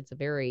fault. It's a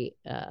very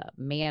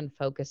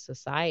man-focused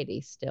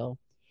society still.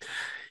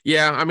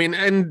 Yeah, I mean,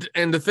 and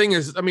the thing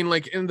is, I mean,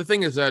 like, and the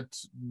thing is that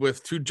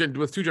with two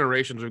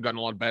generations, we've gotten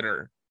a lot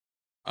better.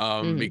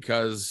 Hmm.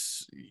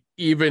 Because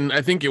even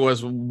I think it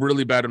was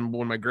really bad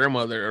when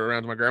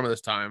around my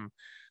grandmother's time,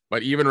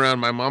 but even around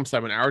my mom's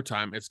time and our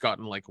time, it's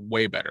gotten like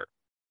way better.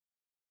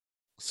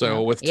 So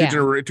Okay. with Yeah.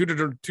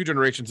 two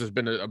generations has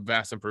been a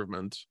vast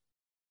improvement.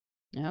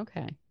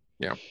 Okay.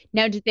 Yeah.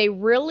 Now, did they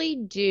really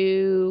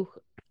do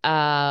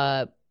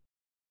uh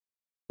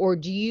or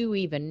do you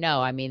even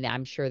know? I mean,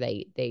 I'm sure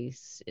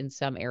in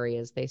some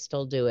areas they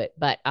still do it,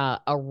 but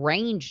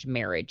arranged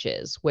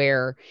marriages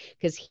where,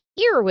 because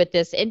here with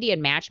this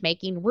Indian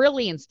matchmaking,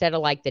 really instead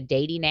of like the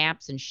dating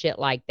apps and shit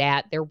like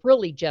that, they're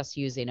really just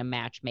using a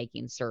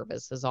matchmaking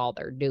service is all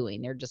they're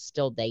doing. They're just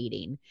still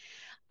dating.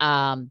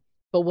 Um,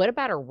 but what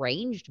about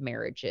arranged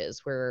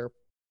marriages where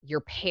your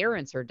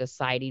parents are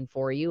deciding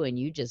for you and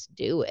you just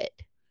do it?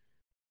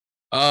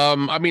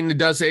 I mean,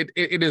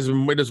 it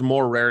is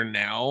more rare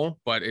now,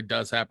 but it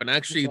does happen. That's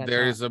Actually, what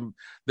I thought.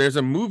 there's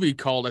a movie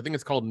called, I think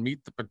it's called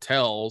Meet the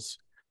Patels,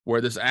 where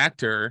this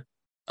actor,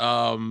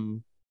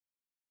 um,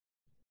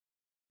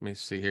 let me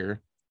see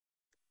here,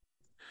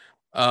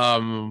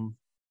 um,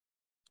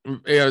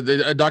 yeah,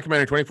 a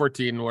documentary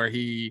 2014 where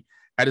he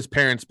had his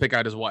parents pick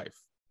out his wife.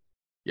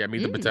 Yeah, Meet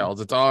the Mm.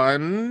 Patels. It's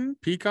on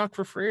Peacock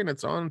for free and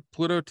it's on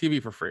Pluto TV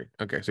for free.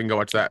 Okay, so you can go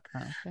watch that.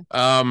 Okay.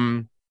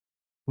 Um,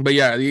 but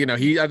yeah, I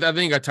think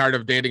he got tired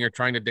of dating or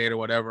trying to date or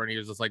whatever, and he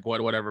was just like,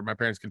 whatever. My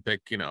parents can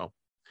pick,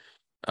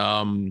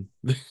 um,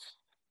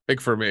 pick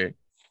for me.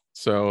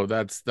 So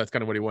that's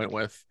kind of what he went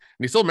with,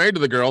 and he's still married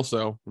to the girl.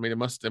 So I mean, it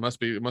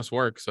must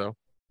work. So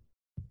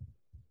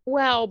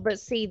Well, but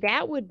see,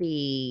 that would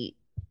be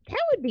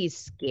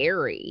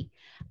scary.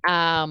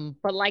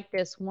 But like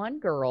this one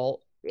girl,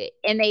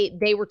 and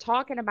they were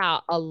talking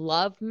about a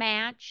love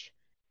match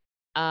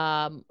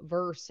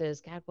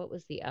versus God, what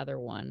was the other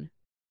one?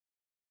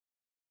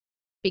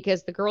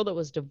 because the girl that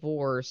was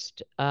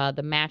divorced,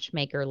 the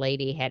matchmaker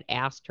lady had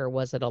asked her,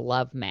 was it a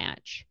love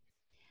match?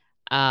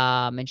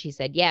 And she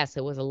said, yes,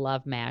 it was a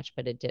love match,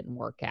 but it didn't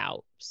work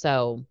out.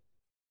 So,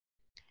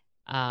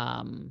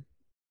 um,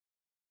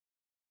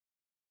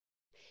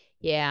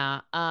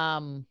 yeah, yeah,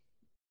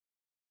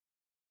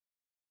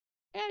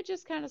 it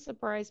just kind of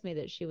surprised me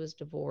that she was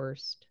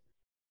divorced.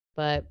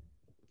 But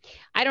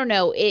I don't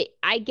know.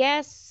 I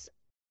guess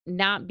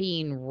not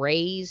being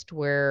raised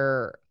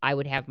where I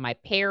would have my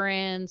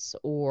parents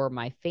or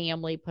my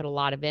family put a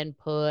lot of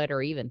input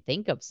or even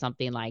think of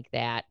something like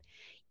that.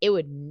 It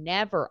would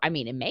never, I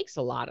mean, it makes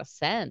a lot of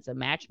sense, a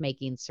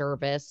matchmaking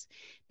service,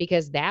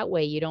 because that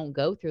way you don't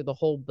go through the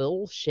whole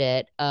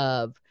bullshit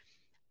of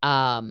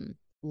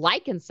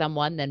liking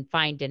someone, then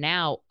finding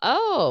out,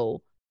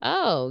 oh,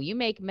 you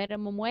make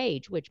minimum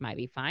wage, which might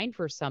be fine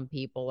for some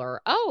people,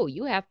 or oh,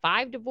 you have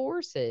 5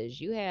 divorces,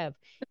 you have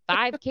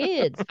 5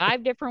 kids,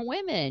 5 different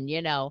women,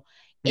 Yeah,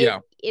 it's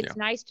yeah,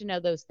 nice to know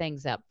those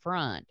things up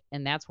front,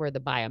 and that's where the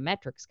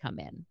biometrics come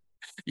in.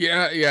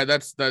 yeah.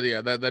 That's that.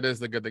 Yeah, that is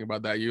the good thing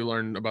about that. You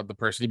learn about the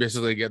person. You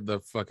basically get the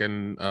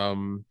fucking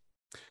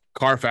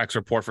Carfax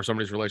report for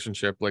somebody's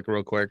relationship, like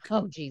real quick.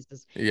 Oh,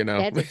 Jesus. You know.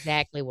 That's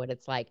exactly what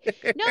it's like.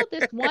 No,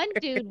 this one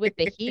dude with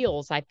the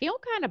heels, I feel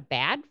kind of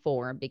bad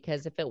for him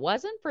because if it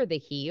wasn't for the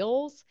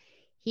heels,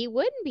 he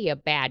wouldn't be a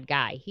bad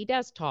guy. He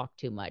does talk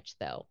too much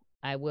though.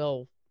 I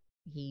will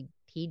he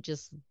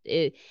just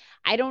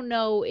I don't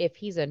know if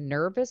he's a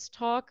nervous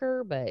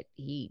talker, but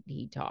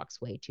he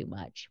talks way too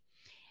much.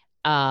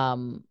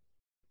 Um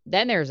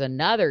then there's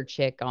another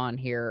chick on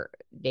here.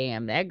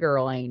 Damn, that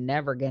girl ain't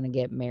never gonna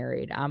get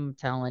married. I'm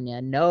telling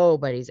you,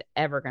 nobody's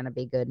ever gonna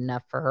be good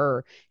enough for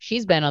her.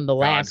 She's been on the God.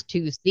 last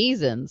 2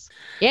 seasons.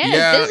 Yes,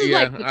 Yeah, this is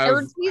yeah. like the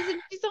third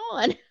season she's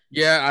on.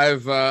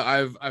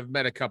 I've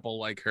met a couple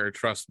like her,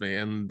 trust me,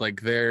 and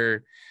like they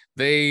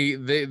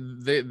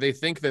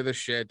think they're the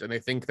shit, and they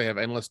think they have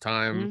endless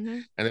time, Mm-hmm.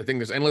 and they think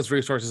there's endless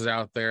resources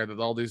out there that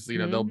all these, they'll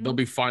Mm-hmm.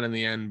 be fine in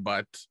the end,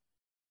 but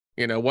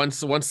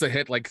once they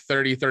hit like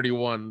 30,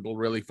 31, will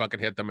really fucking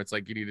hit them. It's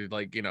like you need to,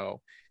 like,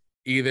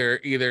 either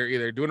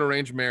do an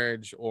arranged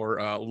marriage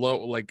or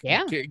low, like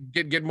Yeah.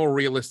 get more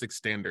realistic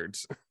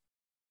standards.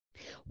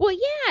 Well,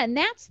 yeah, and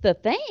that's the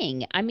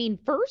thing. I mean,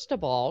 first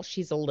of all,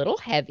 she's a little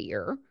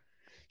heavier.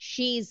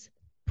 She's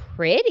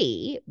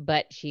pretty,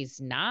 but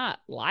she's not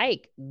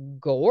like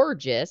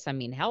gorgeous. I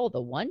mean, hell, the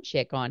one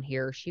chick on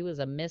here, she was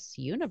a Miss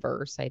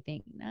Universe, I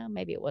think. No,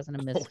 maybe it wasn't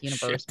a Miss Holy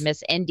Universe. shit.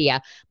 Miss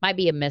India might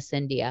be a Miss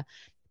India.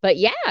 But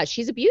yeah,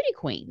 she's a beauty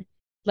queen.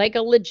 Like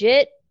a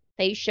legit,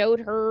 they showed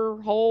her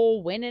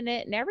whole winning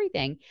it and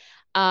everything.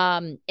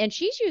 And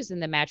she's using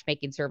the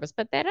matchmaking service.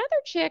 But that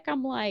other chick,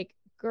 I'm like,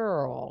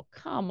 girl,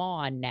 come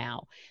on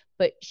now,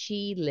 but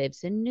she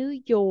lives in New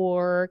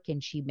York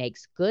and she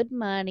makes good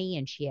money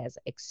and she has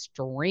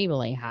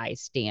extremely high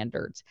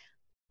standards.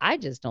 I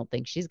just don't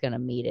think she's going to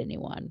meet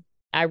anyone.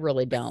 I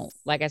really don't.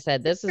 Like I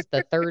said, this is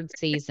the third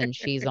season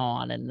she's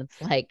on, and it's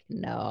like,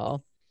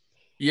 no.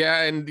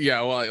 Yeah, and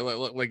yeah,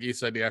 well, like you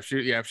said, if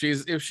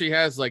she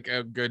has like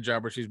a good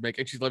job where she's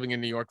living in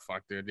New York,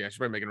 fuck, dude, yeah, she's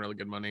probably making really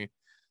good money.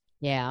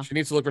 Yeah. She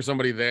needs to look for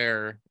somebody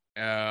there,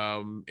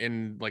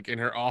 in like in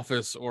her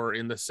office or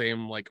in the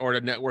same, like, or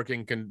a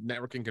networking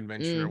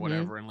convention or Mm-hmm.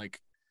 whatever, and like,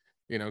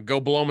 go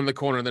blow him in the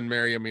corner, then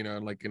marry him,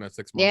 in like, 6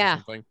 months or Yeah.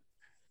 something.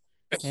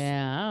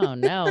 Yeah. I don't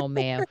know,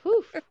 man.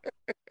 Whew.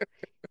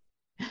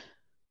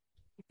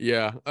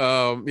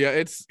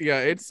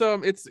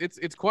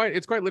 It's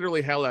quite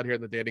literally hell out here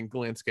in the dating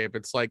landscape.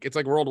 It's like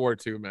World War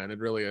II, man. It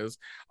really is.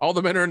 All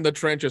the men are in the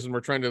trenches, and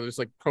we're trying to just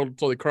like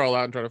totally crawl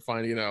out and try to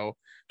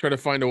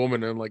find a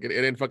woman, and like it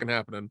ain't fucking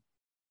happening.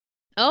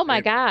 Oh my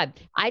It, God.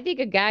 I think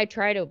a guy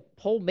tried to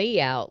pull me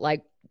out.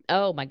 Like,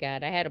 oh my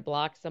God, I had to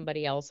block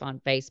somebody else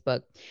on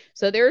Facebook.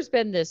 So there's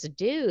been this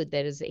dude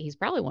he's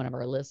probably one of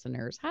our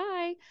listeners.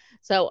 Hi.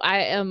 So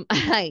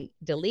I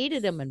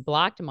deleted him and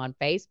blocked him on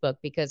Facebook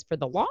because for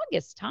the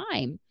longest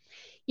time,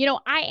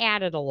 I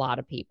added a lot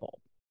of people.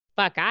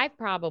 Fuck, I've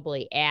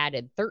probably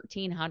added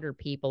 1,300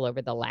 people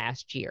over the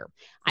last year.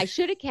 I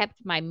should have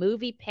kept my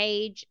movie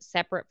page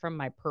separate from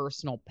my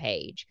personal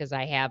page because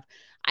I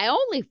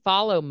only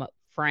follow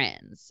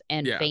friends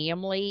and yeah.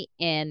 family.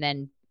 And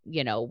then,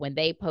 when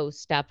they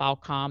post stuff, I'll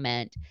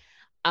comment.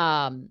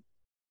 Um,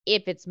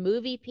 if it's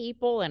movie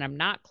people and I'm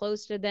not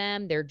close to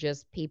them, they're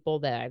just people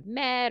that I've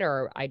met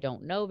or I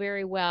don't know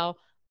very well,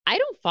 I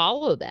don't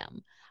follow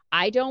them.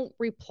 I don't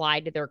reply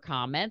to their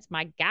comments.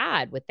 My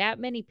God, with that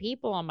many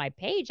people on my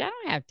page, I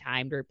don't have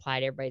time to reply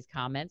to everybody's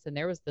comments. And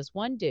there was this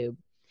one dude,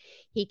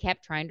 he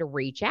kept trying to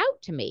reach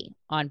out to me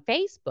on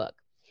Facebook.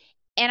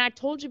 And I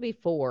told you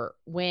before,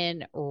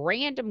 when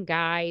random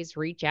guys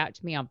reach out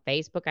to me on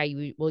Facebook,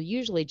 will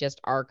usually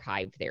just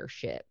archive their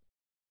shit.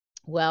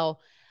 Well,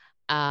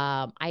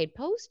 I had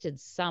posted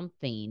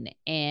something,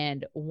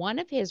 and one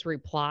of his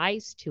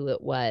replies to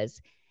it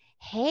was,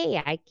 hey,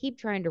 I keep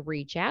trying to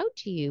reach out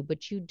to you,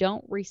 but you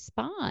don't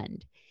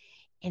respond.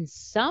 And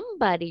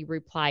somebody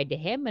replied to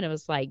him, and it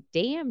was like,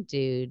 damn,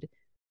 dude,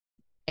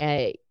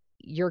 uh,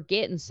 you're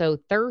getting so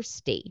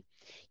thirsty.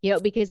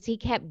 because he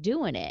kept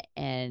doing it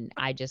and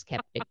I just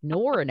kept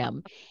ignoring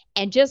him.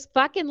 And just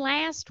fucking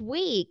last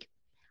week,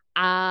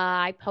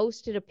 I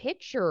posted a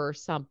picture or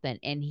something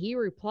and he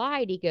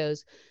replied, he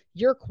goes,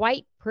 "You're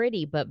quite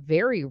pretty, but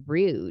very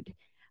rude.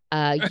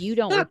 You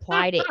don't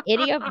reply to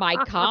any of my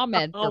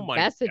comments Oh or my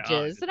God.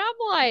 messages." And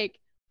I'm like,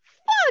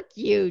 fuck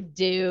you,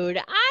 dude.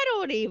 I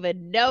don't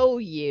even know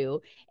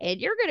you. And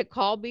you're going to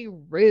call me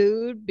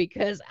rude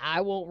because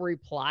I won't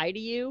reply to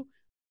you?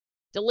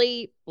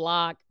 Delete,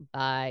 block,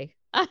 bye.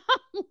 Oh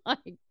my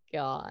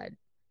God.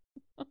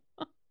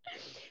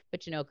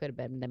 But could have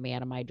been the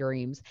man of my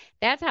dreams.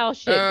 That's how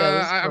shit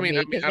goes I for mean,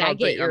 me because I I don't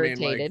get think. I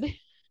mean, like, irritated.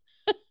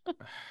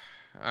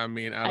 I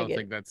I don't get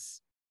think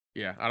that's.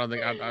 Yeah, I don't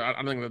think.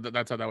 I don't think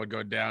that's how that would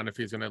go down if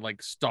he's gonna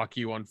like stalk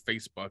you on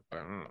Facebook.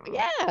 But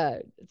Yeah,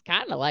 it's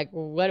kind of like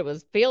what it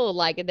was feeling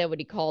like. And then when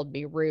he called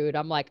me rude,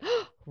 I'm like,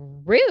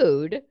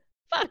 rude?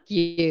 Fuck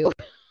you.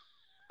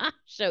 I'll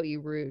show you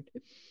rude.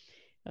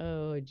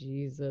 Oh,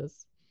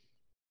 Jesus.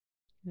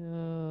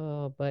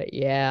 Oh, but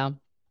yeah,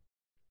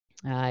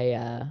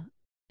 I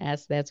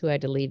that's who I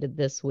deleted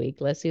this week.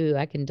 Let's see who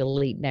I can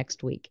delete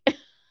next week.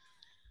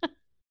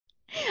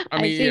 I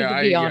I mean, seem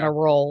to be on a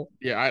roll.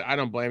 yeah. I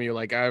don't blame you.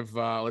 Like I've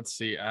let's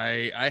see.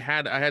 I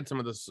had some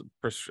of the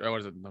what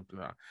is it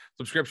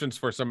subscriptions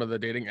for some of the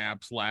dating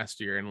apps last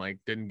year and like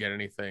didn't get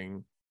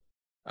anything.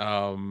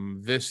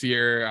 This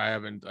year I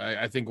haven't.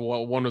 I think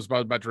one was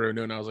about to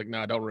renew and I was like,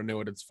 no, don't renew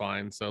it. It's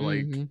fine. So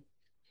like, Hmm.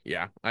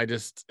 yeah, I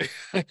just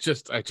I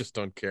just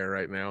don't care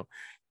right now.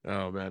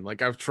 Oh man,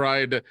 like I think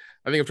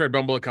I've tried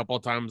Bumble a couple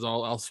of times.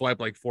 I'll swipe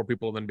like four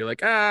people and then be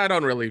like, I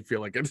don't really feel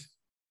like it.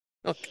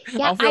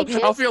 Yeah, I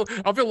I'll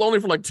feel lonely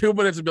for like 2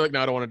 minutes and be like,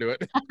 no, I don't want to do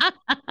it.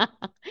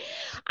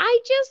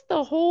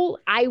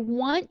 I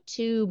want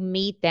to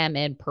meet them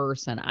in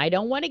person. I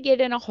don't want to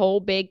get in a whole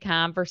big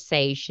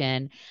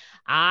conversation.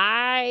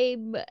 I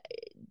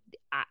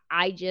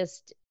I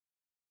just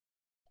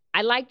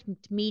I like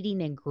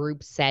meeting in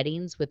group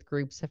settings with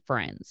groups of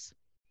friends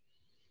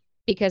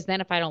because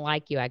then if I don't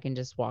like you, I can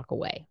just walk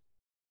away.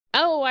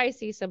 Oh, I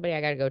see somebody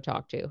I got to go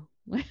talk to.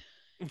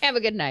 Have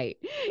a good night.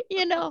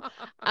 You know,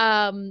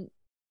 um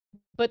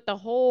But the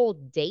whole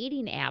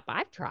dating app,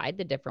 I've tried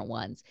the different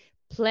ones.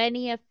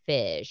 Plenty of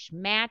Fish,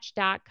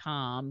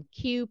 Match.com,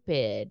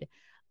 Cupid.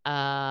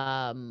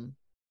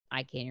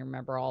 I can't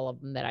remember all of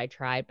them that I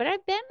tried, but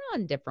I've been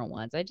on different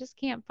ones. I just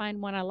can't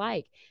find one I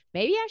like.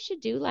 Maybe I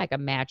should do like a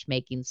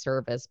matchmaking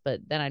service,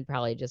 but then I'd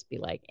probably just be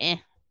like,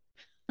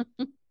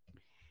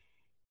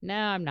 no,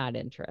 I'm not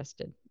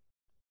interested.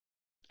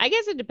 I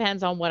guess it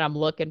depends on what I'm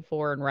looking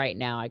for. And right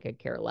now, I could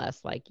care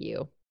less like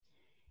you.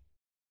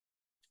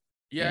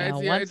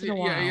 Once in a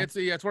while.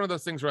 It's one of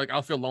those things where like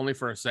I'll feel lonely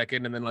for a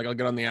second and then like I'll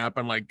get on the app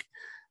and like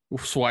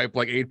swipe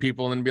like eight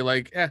people and then be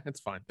like, it's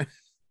fine.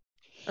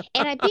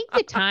 And I think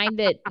the time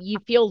that you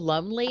feel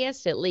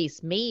loneliest, at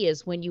least me,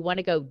 is when you want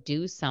to go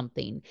do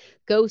something,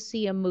 go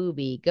see a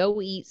movie,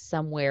 go eat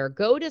somewhere,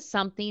 go to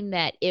something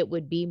that it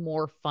would be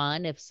more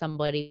fun if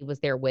somebody was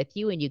there with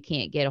you and you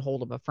can't get a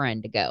hold of a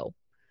friend to go.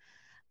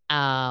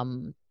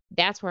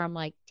 That's where I'm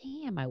like,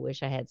 damn, I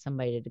wish I had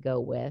somebody to go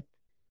with.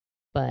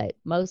 But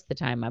most of the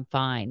time, I'm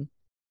fine.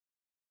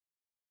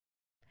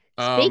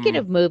 Speaking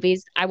um of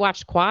movies, I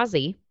watched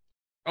Quasi.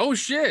 oh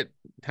shit.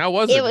 How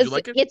was it? Did you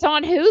like it? It's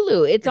on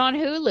Hulu. It's on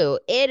Hulu.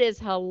 It is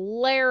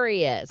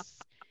hilarious.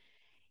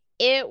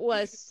 It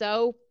was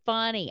so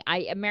funny.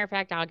 A matter of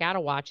fact, I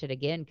gotta watch it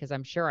again because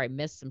I'm sure I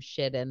missed some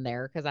shit in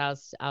there because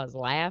I was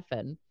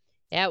laughing.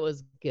 That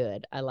was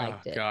good. I Oh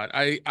liked it. god.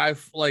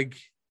 I've like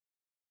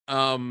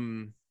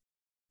um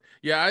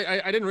yeah,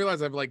 I didn't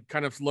realize I've like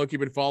kind of low key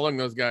been following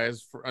those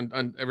guys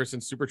ever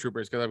since Super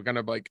Troopers because I've kind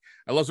of like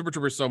I love Super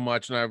Troopers so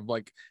much and I've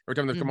like every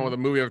time they've come out Hmm. with a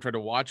movie I've tried to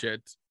watch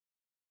it.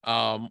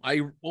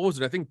 I what was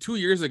it? I think 2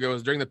 years ago, it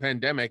was during the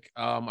pandemic.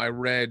 I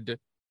read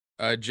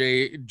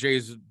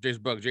Jay's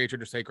book, Jay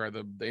Chandrasekhar,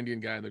 the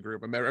Indian guy in the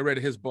group. I read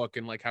his book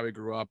and like how he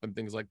grew up and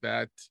things like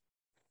that,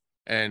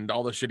 and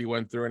all the shit he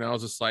went through. And I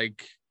was just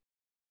like,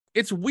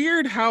 it's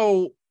weird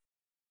how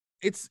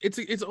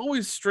it's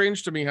always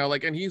strange to me how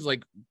like, and he's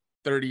like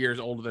 30 years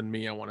older than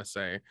me, I want to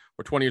say,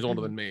 or 20 years older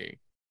Hmm. than me.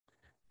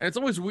 And it's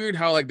always weird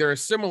how like there are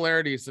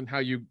similarities in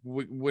how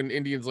when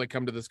Indians like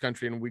come to this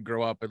country and we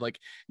grow up, and like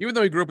even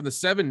though he grew up in the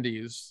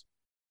 70s,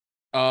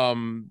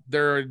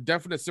 there are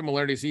definite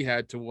similarities he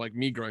had to like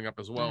me growing up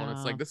as well, and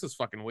it's like this is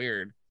fucking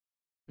weird.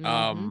 Hmm.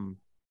 um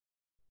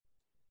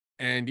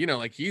and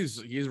like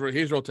he's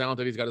real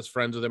talented. He's got his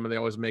friends with him and they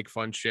always make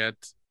fun shit,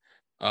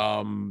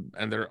 and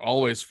they're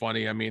always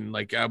funny. I mean,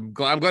 like I'm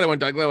glad I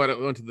went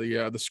to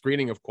the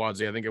screening of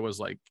Quadzi. I think it was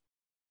like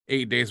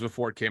 8 days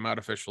before it came out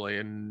officially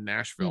in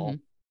Nashville. Hmm.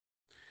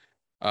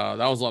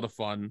 That was a lot of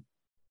fun.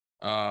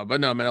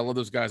 But no, man, I love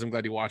those guys. I'm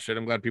glad you watched it.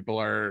 I'm glad people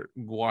are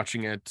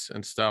watching it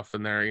and stuff,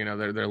 and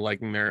they're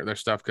liking their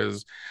stuff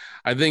because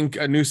I think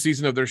a new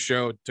season of their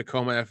show,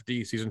 Tacoma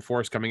FD season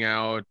 4, is coming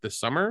out this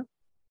summer.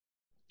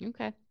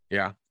 Okay.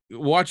 Yeah,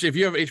 watch if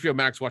you have HBO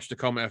Max. Watch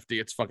Tacoma FD.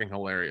 It's fucking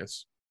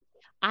hilarious.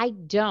 I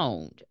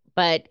don't,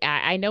 But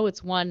I know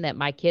it's one that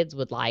my kids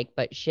would like,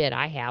 but shit,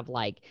 I have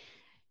like,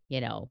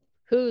 you know,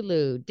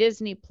 Hulu,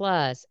 Disney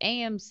Plus,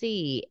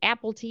 AMC,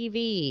 Apple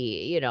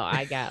TV.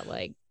 I got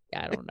like,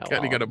 I don't know You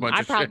all got of a them.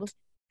 bunch of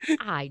shit.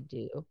 I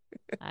do.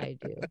 I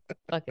do.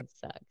 Fucking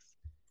sucks.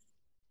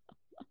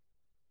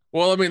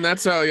 Well, I mean,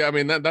 that's how, yeah, I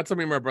mean, that's how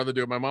me and my brother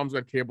do it. My mom's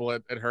got cable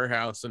at her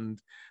house, and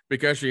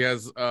because she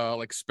has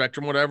like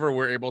Spectrum, whatever,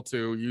 we're able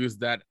to use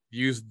that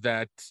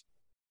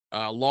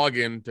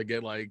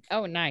login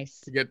Oh, nice.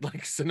 to get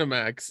like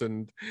Cinemax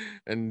and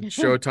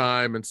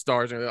Showtime and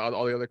Stars and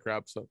all the other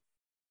crap. So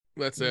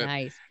that's it.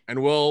 Nice.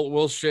 And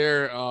we'll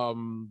share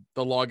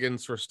the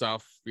logins for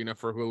stuff,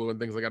 for Hulu and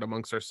things like that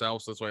amongst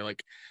ourselves. This way,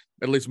 like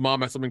at least mom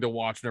has something to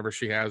watch whenever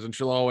she has, and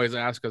she'll always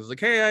ask us like,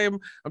 "Hey, I'm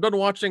done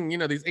watching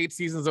these 8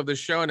 seasons of this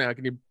show now.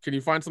 Can you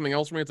find something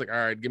else for me?" It's like, all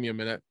right, give me a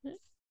minute,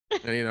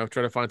 and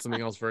try to find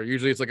something else for her.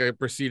 Usually, it's like a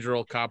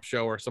procedural cop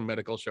show or some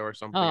medical show or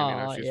something,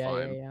 and Oh, she's yeah,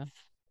 fine. yeah,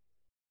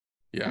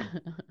 Yeah,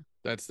 yeah.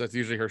 that's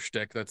usually her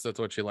shtick. That's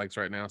what she likes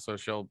right now, so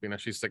she'll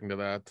she's sticking to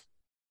that.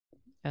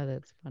 Oh,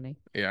 that's funny.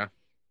 Yeah.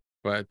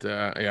 But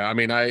yeah, I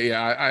mean, I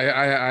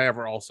have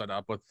her all set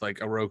up with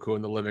like a Roku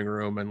in the living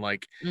room and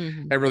like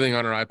Mhm. everything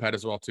on her iPad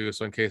as well too.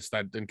 So in case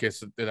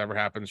it ever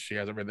happens, she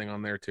has everything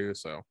on there too.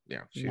 So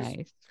yeah,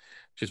 Nice.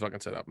 she's fucking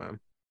set up, man.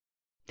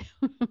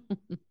 Yeah,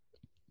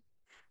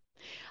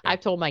 I've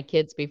told my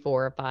kids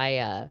before if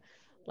I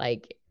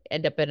like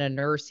end up in a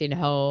nursing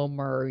home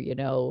or, in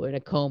a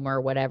coma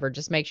or whatever,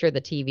 just make sure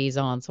the TV's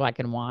on so I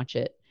can watch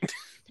it.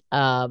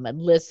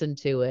 And listen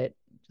to it.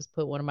 Just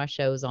put one of my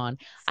shows on.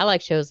 I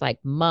like shows like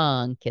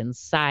Monk and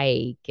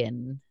Psych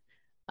and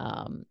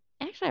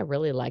actually I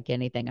really like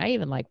anything. I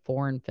even like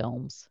foreign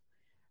films.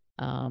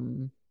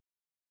 Um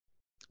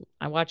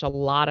I watch a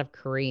lot of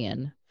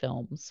Korean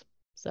films.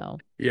 So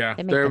yeah,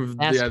 they make the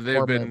best they've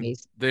war been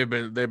movies.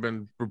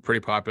 pretty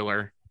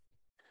popular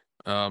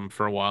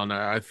for a while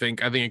now. I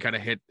think it kind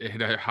of hit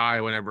a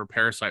high whenever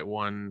Parasite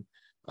won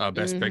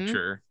Best Mhm.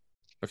 Picture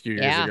a few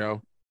years Yeah.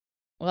 ago.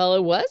 Well,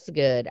 it was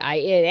good.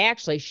 It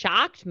actually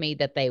shocked me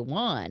that they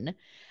won,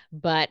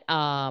 but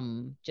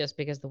just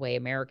because the way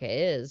America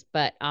is,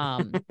 but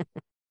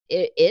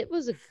it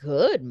was a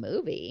good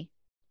movie.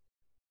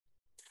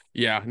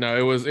 Yeah, no,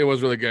 it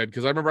was really good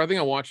because I think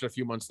I watched it a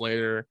few months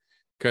later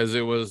because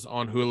it was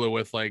on Hulu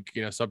with like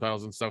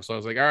subtitles and stuff. So I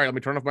was like, all right, let me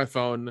turn off my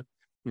phone, let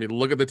me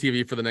look at the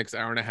TV for the next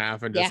hour and a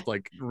half and Yeah. just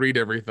like read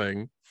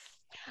everything.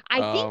 I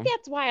think Um,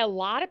 that's why a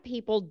lot of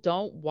people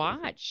don't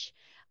watch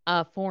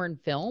foreign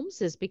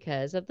films is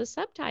because of the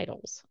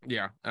subtitles.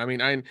 yeah, I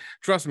mean, I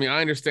trust me,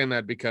 I understand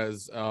that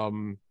because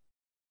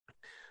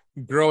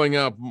growing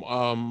up,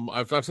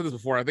 I've said this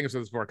before. I think I've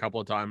said this before a couple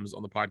of times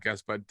on the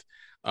podcast, but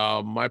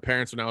my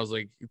parents, when I was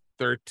like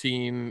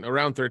 13,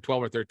 around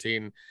 12 or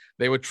 13,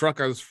 they would truck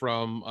us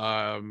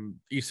from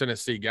East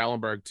Tennessee,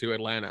 Gallenberg to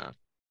Atlanta,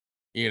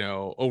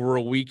 over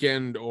a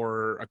weekend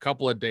or a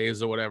couple of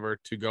days or whatever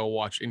to go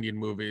watch Indian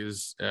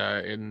movies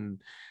in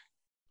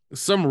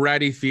some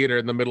ratty theater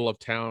in the middle of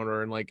town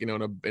or in like, in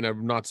a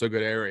not so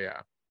good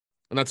area.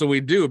 And that's what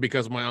we do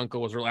because my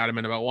uncle was real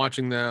adamant about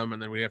watching them.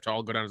 And then we have to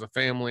all go down as a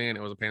family and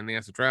it was a pain in the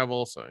ass to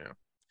travel. So, yeah.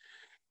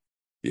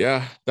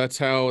 Yeah, that's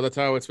how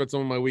I spent some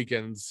of my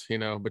weekends,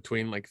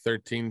 between like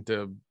 13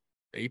 to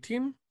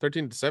 18,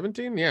 13 to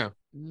 17. Yeah.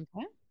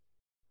 Okay.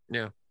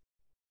 Yeah.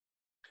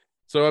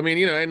 So I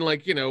mean, and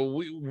like,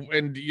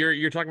 and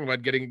you're talking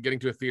about getting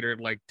to a theater at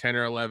like 10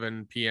 or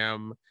 11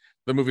 p.m.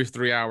 The movie's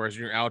 3 hours,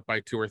 and you're out by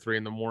 2 or 3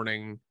 in the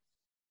morning.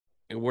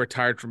 And we're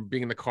tired from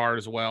being in the car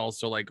as well.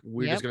 So like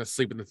we're just Yep. gonna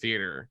sleep in the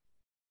theater.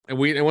 And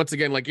once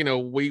again, like,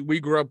 we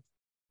grew up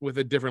with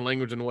a different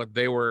language than what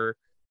they were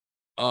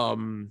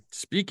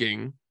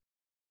speaking.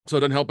 So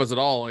it didn't help us at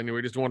all. And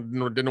we just didn't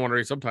want to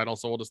read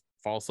subtitles, so we'll just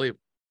fall asleep,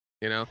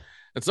 you know.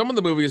 And some of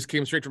the movies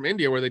came straight from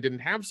India where they didn't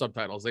have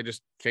subtitles; they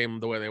just came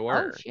the way they Oh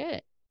were.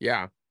 shit.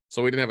 Yeah,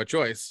 so we didn't have a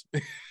choice.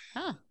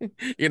 Huh. I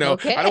don't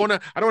Okay. want to.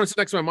 I don't want to sit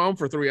next to my mom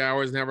for 3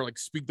 hours and have her like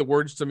speak the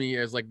words to me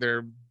as like I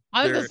was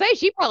gonna they're. say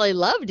she probably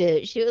loved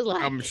it. She was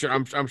like, I'm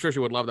sure she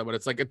would love that, but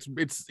it's like it's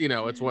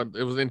what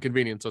it was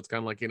inconvenient. So it's kind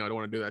of like I don't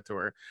want to do that to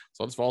her,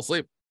 so I'll just fall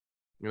asleep.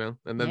 And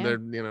then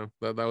yeah.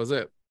 that was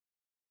it.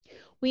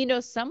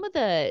 Well, some of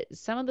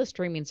the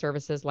streaming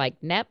services like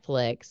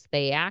Netflix,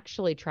 they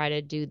actually try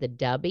to do the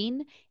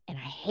dubbing, and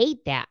I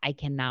hate that. I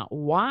cannot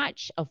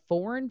watch a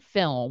foreign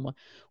film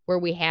where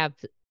we have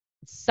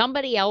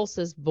somebody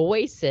else's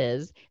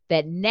voices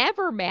that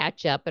never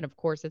match up, and of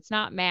course, it's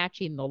not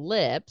matching the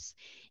lips,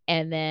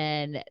 and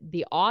then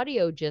the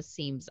audio just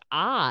seems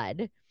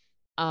odd.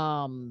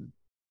 Um,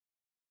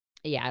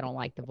 yeah, I don't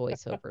like the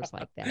voiceovers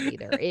like that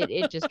either.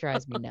 It just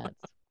drives me nuts.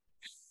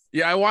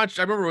 Yeah, I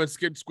remember when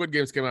Squid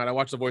Games came out. I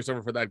watched the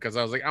voiceover for that because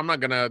I was like, I'm not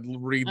gonna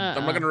read. Uh-uh.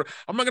 I'm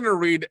not gonna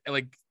read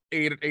like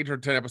eight or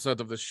 10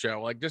 episodes of this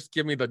show. Like, just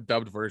give me the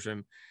dubbed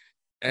version.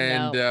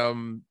 And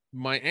No.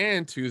 my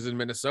aunt, who's in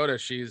Minnesota,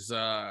 she's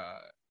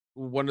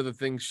one of the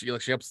things she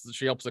helps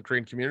the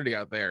Korean community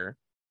out there,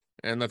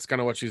 and that's kind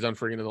of what she's done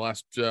for the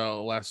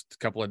last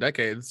couple of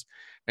decades.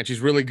 And she's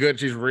really good.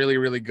 She's really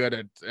really good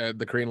at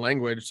the Korean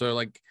language. So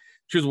like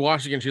she was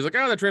watching and she's like,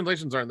 oh, the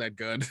translations aren't that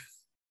good.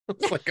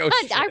 It's like, oh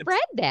I shit. read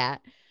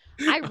that.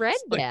 I I read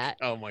was like, that.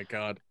 oh my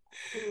god.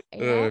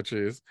 Oh Yep.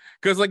 jeez.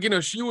 Because like, you know,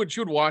 she would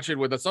watch it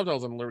with the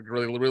subtitles and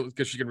really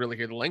because she could really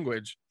hear the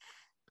language.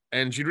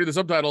 And she'd read the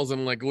subtitles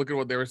and like look at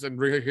what they were saying,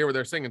 really hear what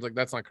they're saying. It's like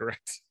that's not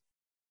correct.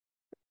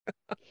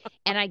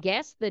 And I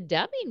guess the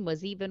dubbing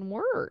was even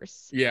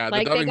worse. Yeah, the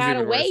Like dubbing's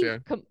even worse. Yeah.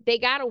 they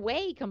got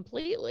away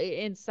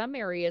completely in some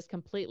areas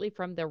completely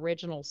from the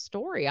original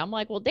story. I'm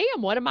like, well,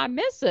 damn, what am I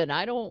missing?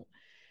 I don't.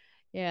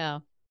 Yeah.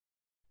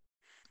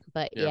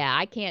 But Yeah. yeah,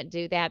 I can't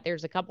do that.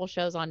 There's a couple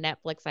shows on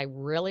Netflix I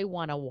really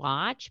want to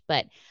watch,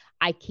 but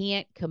I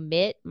can't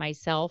commit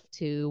myself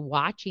to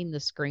watching the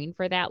screen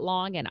for that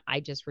long, and I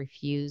just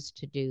refuse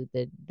to do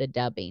the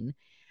dubbing.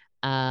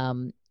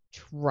 Um,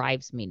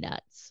 drives me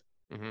nuts.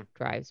 Hmm.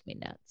 Drives me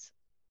nuts.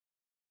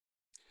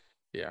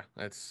 Yeah.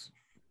 That's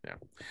yeah.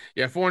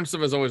 Yeah. Foreign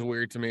stuff is always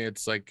weird to me.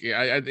 It's like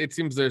yeah, it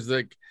seems there's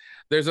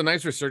a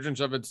nice resurgence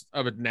of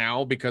it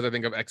now because I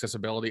think of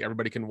accessibility.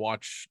 Everybody can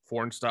watch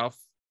foreign stuff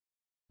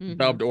Hmm.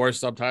 dubbed or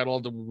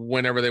subtitled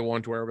whenever they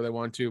want to, wherever they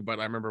want to. But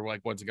I remember like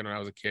once again when I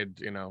was a kid,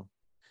 you know,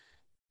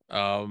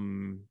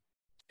 um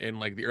in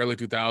like the early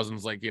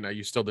 2000s, like you know,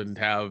 you still didn't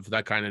have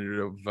that kind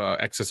of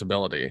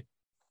accessibility.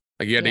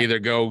 Like you had to Yep. either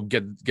go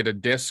get a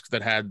disc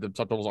that had the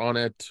subtitles on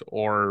it,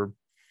 or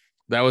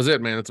that was it,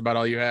 man. That's about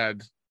all you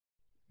had.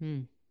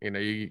 Hmm. You know,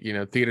 you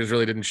know, theaters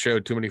really didn't show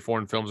too many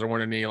foreign films. There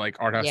weren't any like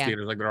art house Yeah.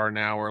 theaters like there are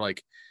now, where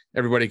like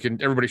everybody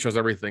shows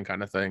everything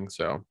kind of thing.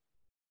 So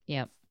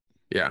Yep.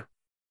 yeah,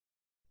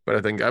 but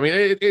I think I mean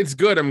it's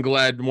good. I'm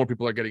glad more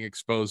people are getting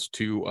exposed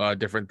to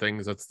different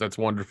things. That's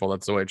wonderful.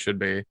 That's the way it should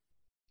be.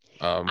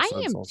 I So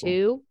that's am awesome.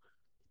 too.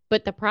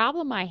 But the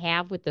problem I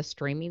have with the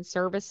streaming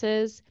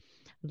services,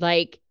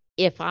 like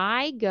if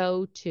I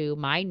go to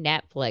my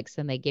Netflix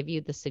and they give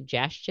you the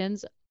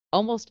suggestions,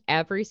 almost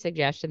every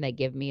suggestion they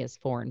give me is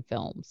foreign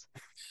films.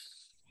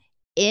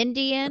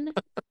 Indian,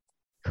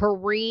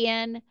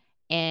 Korean,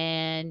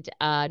 and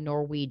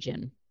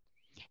Norwegian.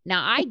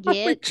 Now I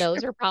get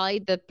those are probably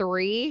the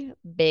three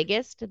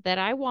biggest that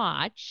I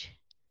watch.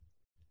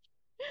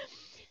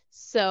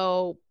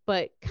 So,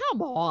 but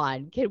come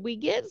on, can we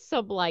get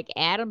some like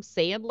Adam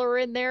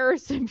Sandler in there or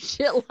some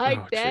shit like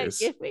Oh that? jeez.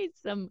 Give me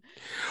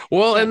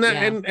Well, some,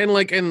 yeah. and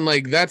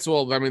like that's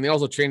well. I mean, they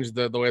also changed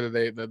the way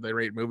that they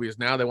rate movies.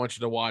 Now they want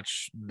you to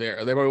watch they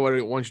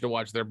want you to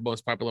watch their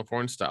most popular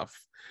foreign stuff,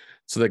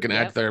 so they can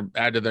Yep.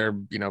 add to their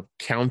you know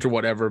count or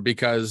whatever.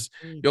 Because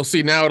Mm. you'll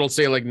see now it'll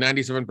say like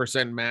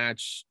 97%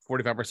 match,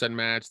 45%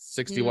 match,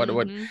 60 what,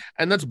 Mhm.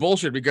 and that's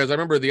bullshit. Because I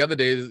remember the other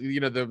days, you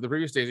know, the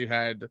previous days you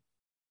had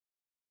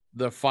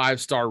the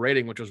 5-star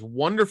rating, which was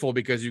wonderful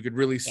because you could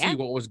really see Yeah.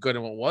 what was good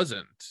and what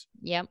wasn't,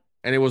 Yep.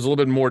 and it was a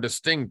little bit more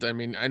distinct. I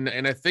mean, and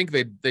I think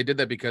they did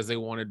that because they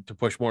wanted to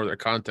push more of their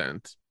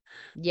content.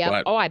 Yep.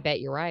 But Oh, I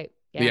bet you're right.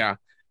 Yeah. yeah,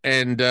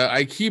 and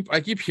I keep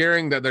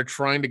hearing that they're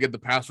trying to get the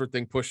password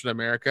thing pushed in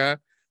America,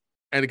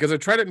 and because they've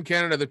tried it in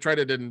Canada, they've tried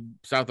it in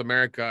South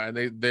America, and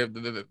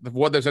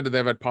what they've said that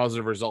they've had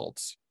positive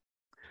results.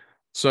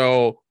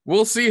 So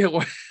we'll see.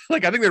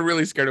 Like I think they're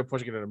really scared of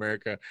pushing it in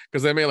America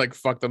because they may like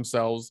fuck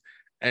themselves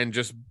and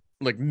just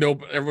like no,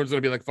 everyone's gonna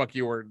be like fuck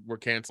you, we're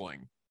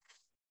canceling.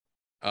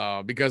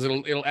 Because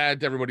it'll add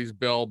to everybody's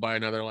bill by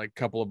another like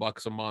couple of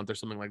bucks a month or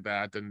something like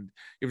that, and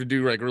you have to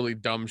do like really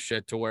dumb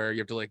shit to where you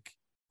have to like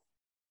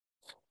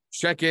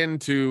check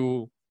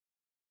into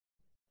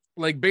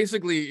like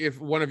basically if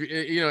one of you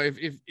you know if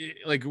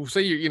like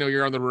say you know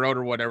you're on the road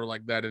or whatever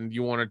like that and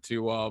you wanted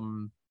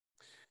to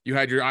you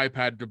had your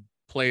iPad to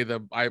play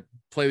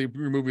your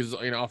movies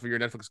you know off of your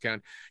Netflix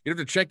account, you have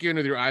to check in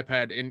with your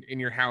iPad in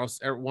your house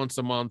once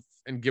a month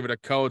and give it a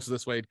code so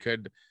this way it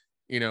could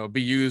you know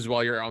be used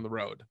while you're on the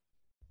road.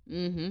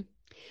 Mhm.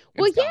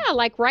 Well, It's dumb. yeah,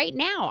 like right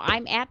now,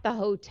 I'm at the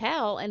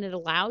hotel and it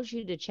allows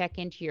you to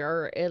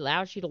it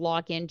allows you to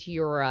log into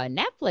your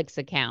Netflix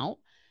account.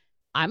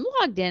 I'm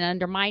logged in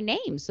under my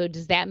name. So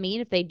does that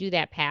mean if they do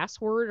that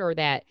password or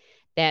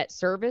that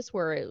service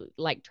where it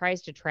like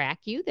tries to track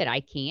you that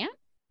I can't?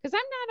 Because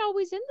I'm not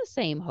always in the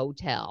same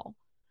hotel.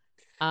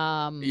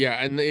 Um,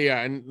 Yeah,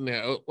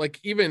 like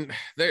even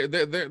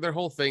their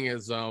whole thing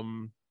is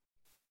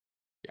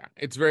yeah,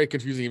 it's very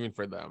confusing even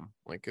for them.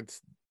 Like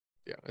it's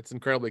yeah, it's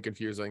incredibly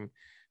confusing,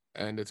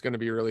 and it's going to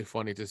be really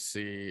funny to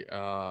see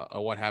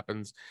what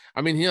happens.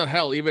 I mean, you know,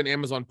 hell, even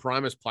Amazon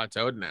Prime is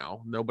plateaued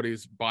now.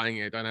 Nobody's buying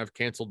it, and I've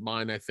canceled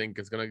mine. I think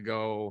it's going to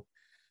go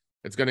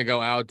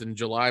out in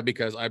July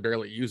because I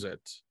barely use it.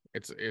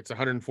 It's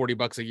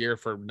 $140 a year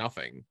for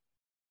nothing.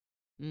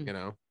 mm. You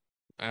know,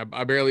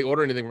 I barely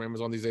order anything from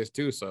Amazon these days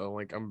too, so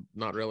like I'm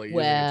not really using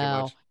it too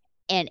Well, much.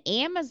 and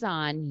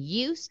Amazon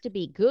used to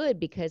be good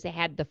because it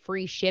had the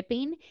free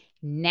shipping.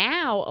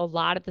 Now a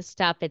lot of the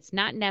stuff it's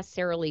not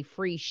necessarily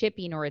free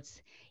shipping or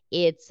it's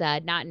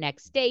not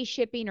next day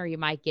shipping or you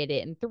might get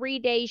it in 3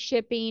 days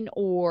shipping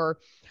or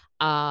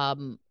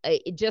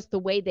just the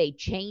way they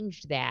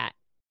changed that.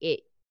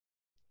 It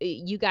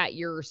you got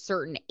your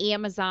certain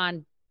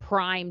Amazon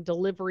Prime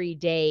delivery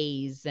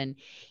days and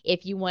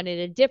if you wanted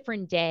a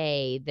different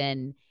day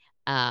then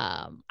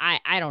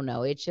I don't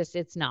know.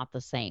 It's not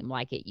the same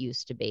like it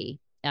used to be.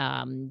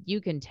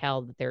 You can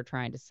tell that they're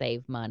trying to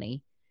save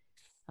money.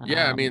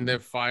 Yeah, I mean Um,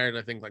 they've fired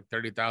I think like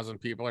 30,000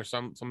 people or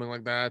something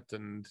like that,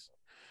 and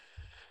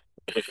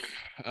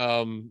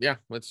yeah,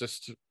 it's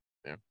just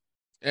yeah,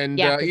 and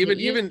yeah, because it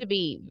used even to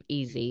be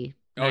easy,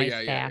 oh nice, yeah,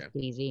 yeah, fast,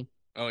 yeah. easy.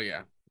 Oh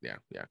yeah, yeah,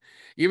 yeah.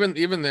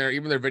 Even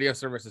their video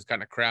service is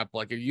kind of crap.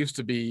 Like it used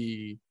to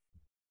be,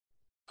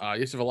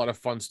 used to have a lot of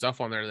fun stuff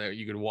on there that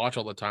you could watch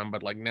all the time.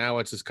 But like now,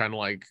 it's just kind of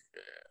like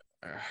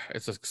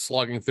it's just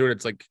slugging through it.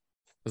 It's like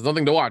there's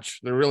nothing to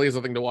watch. There really is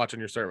nothing to watch on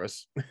your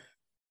service.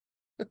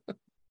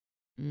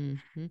 Hmm.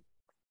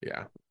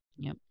 Yeah,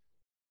 Yep.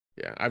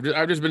 yeah.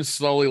 I've just been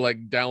slowly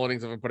like downloading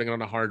stuff and putting it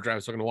on a hard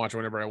drive so I can watch it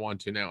whenever I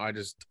want to. Now I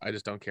just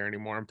don't care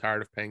anymore. I'm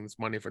tired of paying this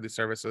money for these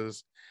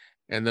services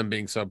and them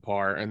being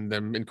subpar and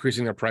them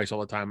increasing their price all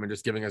the time and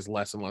just giving us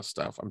less and less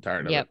stuff. I'm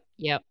tired of it. Yep.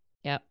 Yep.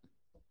 Yep.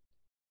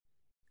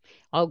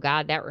 Oh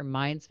God, that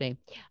reminds me.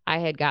 I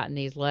had gotten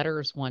these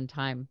letters one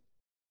time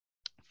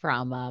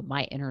from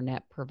my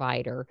internet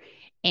provider,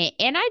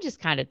 and I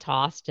just kind of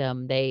tossed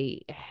them.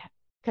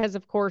 Because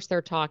of course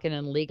they're talking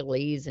in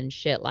legalese and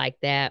shit like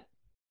that,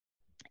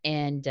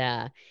 and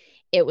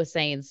it was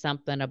saying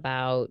something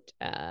about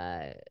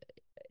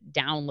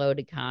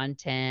downloaded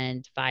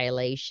content,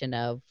 violation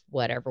of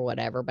whatever,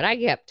 whatever. But I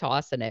kept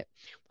tossing it.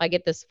 I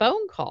get this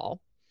phone call,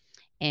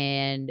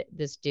 and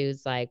this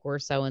dude's like, "We're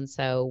so and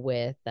so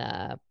with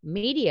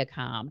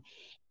MediaCom,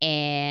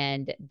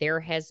 and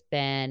there has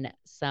been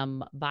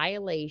some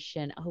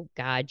violation." Oh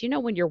God, you know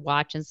when you're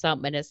watching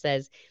something and it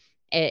says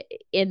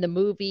in the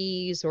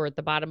movies or at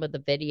the bottom of the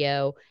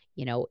video,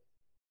 you know,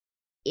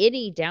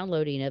 any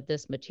downloading of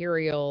this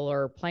material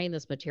or playing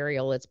this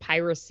material, it's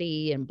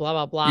piracy and blah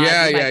blah blah. And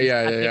Yeah, you might yeah, be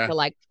yeah, yeah, subject yeah. to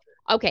like,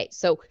 okay,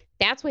 so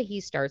that's what he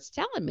starts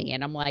telling me,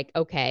 and I'm like,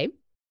 okay.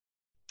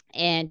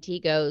 And he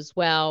goes,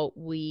 well,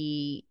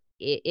 it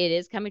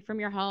is coming from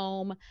your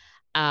home.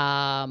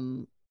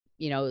 Um,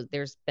 you know,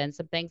 there's been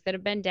some things that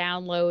have been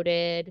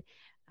downloaded.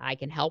 I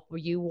can help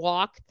you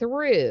walk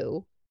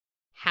through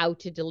how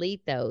to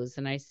delete those.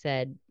 And I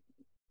said,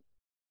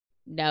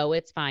 no,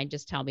 it's fine.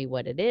 Just tell me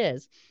what it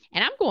is.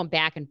 And I'm going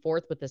back and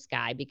forth with this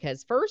guy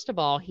because, first of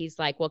all, he's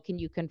like, well, can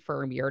you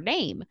confirm your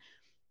name?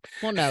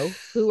 Well, no.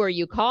 Who are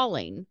you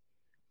calling?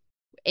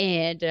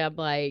 And I'm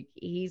like,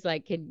 he's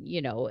like, can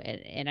you know?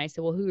 And I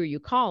said, well, who are you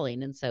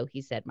calling? And so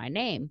he said my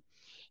name.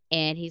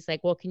 And he's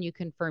like, well, can you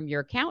confirm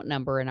your account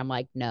number? And I'm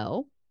like,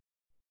 no.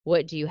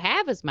 What do you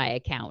have as my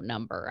account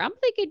number? I'm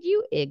thinking,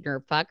 you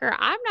ignorant fucker.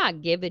 I'm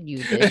not giving you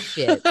this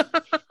shit.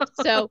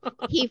 So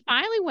he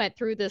finally went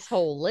through this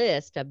whole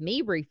list of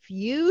me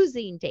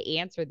refusing to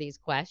answer these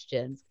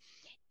questions.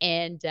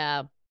 And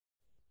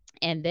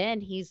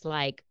then he's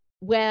like,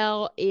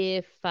 well,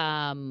 if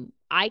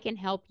I can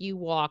help you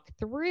walk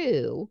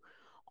through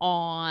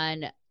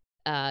on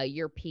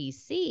your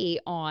PC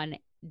on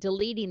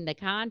deleting the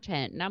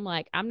content. And I'm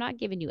like, I'm not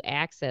giving you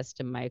access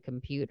to my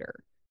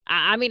computer.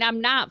 I mean,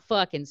 I'm not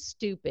fucking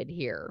stupid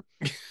here.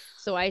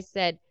 So I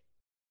said,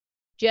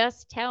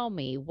 just tell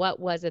me what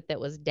was it that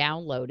was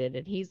downloaded.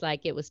 And he's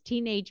like, it was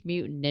Teenage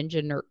Mutant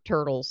Ninja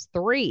Turtles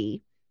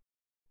 3.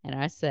 And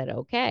I said,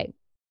 okay.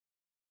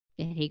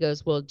 And he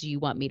goes, well, do you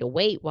want me to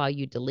wait while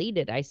you delete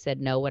it? I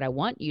said, no, what I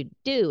want you to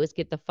do is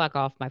get the fuck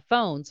off my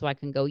phone so I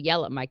can go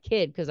yell at my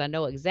kid because I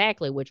know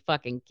exactly which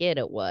fucking kid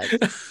it was.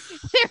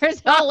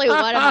 There's only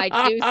one of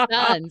my two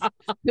sons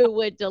who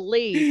would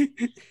delete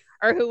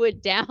or who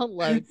would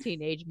download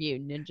Teenage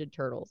Mutant Ninja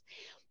Turtles.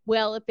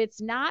 Well, if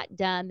it's not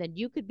done, then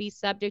you could be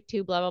subject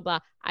to blah, blah, blah.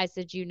 I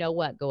said, you know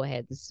what? Go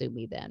ahead and sue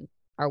me then.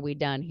 Are we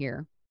done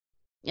here?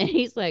 And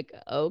he's like,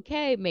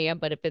 okay, ma'am,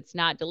 but if it's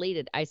not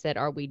deleted, I said,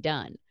 are we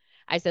done?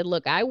 I said,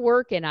 look, I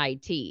work in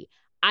IT.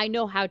 I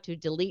know how to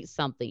delete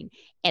something.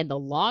 And the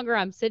longer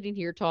I'm sitting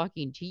here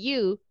talking to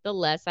you, the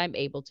less I'm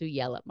able to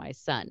yell at my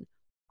son.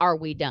 Are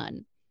we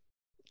done?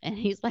 And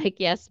he's like,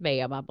 yes,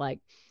 ma'am. I'm like,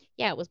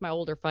 yeah, it was my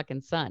older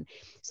fucking son.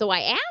 So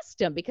I asked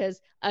him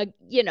because,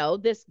 you know,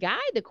 this guy,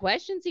 the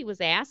questions he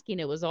was asking,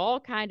 it was all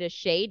kind of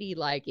shady.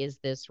 Like, is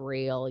this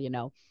real? You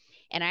know,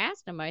 and I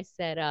asked him, I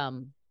said,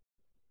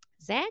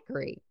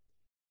 Zachary,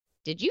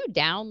 did you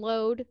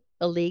download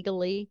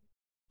illegally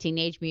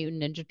Teenage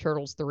Mutant Ninja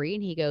Turtles 3?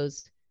 And he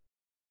goes,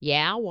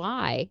 yeah,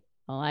 why?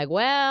 I'm like,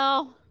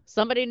 well,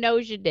 somebody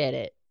knows you did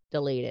it.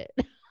 Delete it.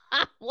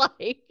 I'm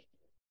like,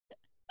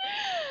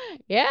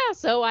 yeah,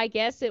 so I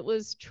guess it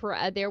was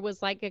there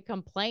was like a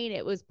complaint.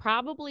 It was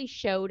probably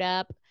showed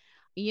up.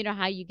 You know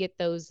how you get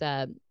those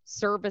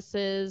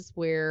services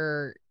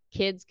where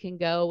kids can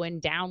go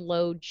and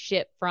download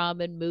shit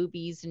from and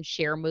movies and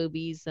share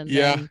movies and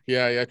Yeah, then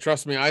yeah, yeah.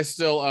 Trust me, I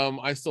still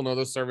know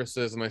those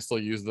services and I still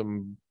use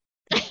them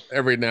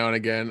every now and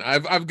again.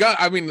 I've got.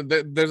 I mean,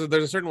 there's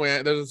a certain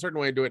way. There's a certain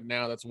way to do it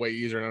now. That's way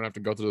easier. And I don't have to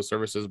go through those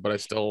services. But I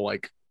still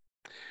like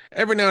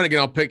every now and again.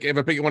 I'll pick if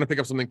want to pick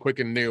up something quick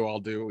and new. I'll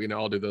do. You know,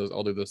 I'll do those.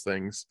 I'll do those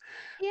things.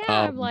 yeah,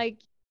 I'm Um, like,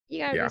 you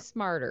got to be yeah,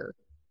 smarter.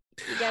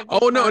 You got to be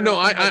Oh no, smart no,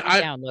 on what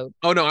you download.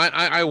 oh no,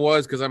 I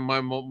was because I'm my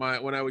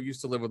when I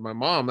used to live with my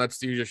mom. That's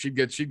the usual.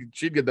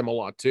 She'd get them a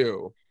lot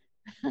too.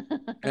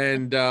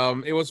 And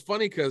it was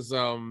funny because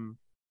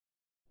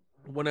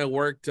when I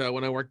worked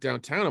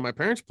downtown at my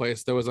parents'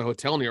 place, there was a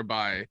hotel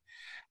nearby,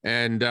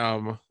 and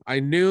I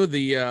knew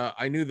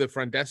the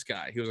front desk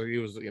guy. He was he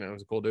was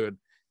a cool dude,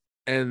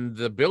 and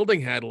the building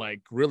had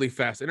like really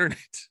fast internet.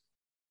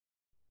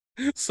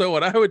 So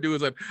what I would do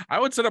is I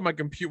would set up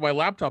my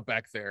laptop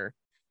back there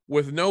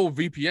with no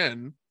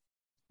VPN,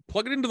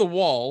 plug it into the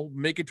wall,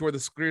 make it to where the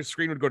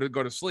screen would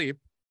go to sleep,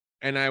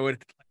 and I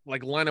would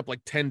like line up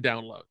like 10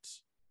 downloads.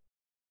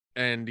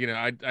 And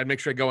I'd make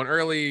sure I go in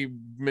early,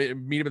 meet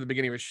him at the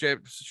beginning of his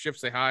shift,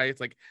 say hi.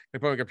 It's like I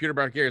put my computer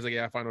back here. He's like,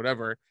 yeah, fine,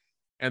 whatever.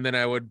 And then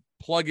I would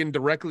plug in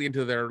directly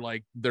into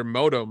their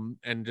modem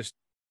and just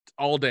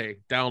all day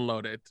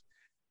download it.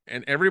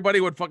 And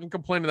everybody would fucking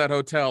complain to that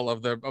hotel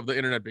of the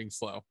internet being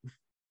slow.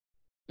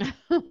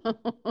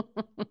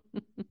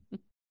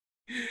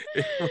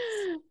 It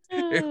was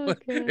Oh,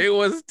 God. it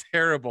was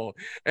terrible.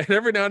 And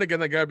every now and again,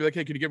 that guy would be like,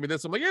 "Hey, can you give me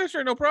this?" I'm like, "Yeah,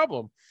 sure, no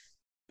problem."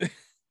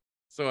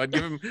 So I'd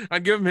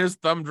give him his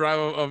thumb drive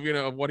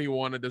of what he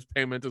wanted, his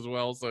payment as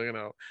well.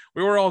 So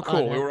we were all Oh,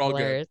 cool. We that's were all good.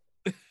 hilarious.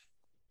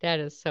 That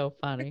is so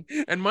funny.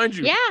 And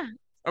Yeah.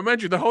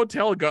 mind you, the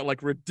hotel got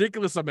like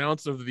ridiculous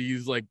amounts of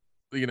these of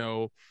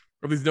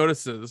these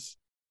notices.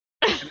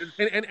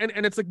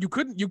 And it's like you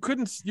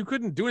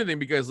couldn't do anything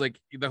because like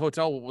the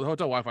hotel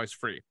Wi-Fi is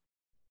free. It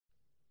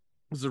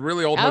was a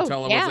really old Oh,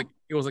 hotel. yeah.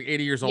 It was like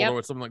 80 years old Yep.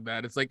 or something like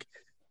that. It's like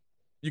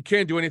you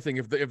can't do anything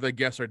if the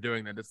guests are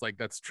doing that. It's like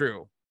that's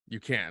true. You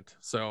can't.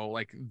 So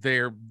like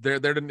they're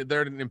at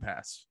an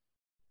impasse.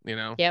 You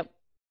know. Yep.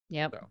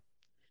 Yep. So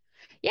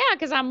Yeah,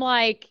 because I'm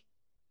like,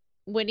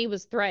 when he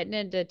was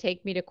threatening to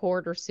take me to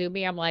court or sue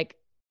me, I'm like,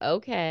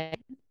 okay.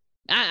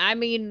 I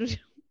mean,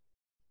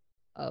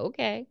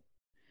 okay.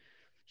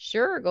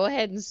 Sure, go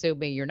ahead and sue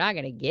me. You're not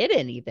going to get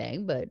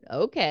anything, but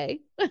okay.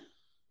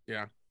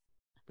 yeah,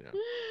 yeah,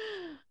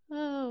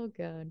 Oh,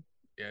 God.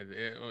 That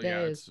yeah.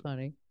 is It's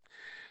funny.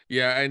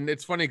 yeah, and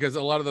it's funny because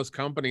a lot of those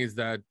companies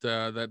that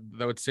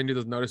would send you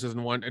those notices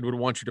and would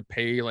want you to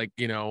pay like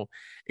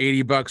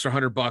 $80 or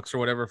 $100 or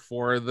whatever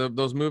for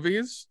those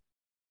movies.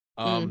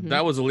 Hmm.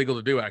 That was illegal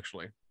to do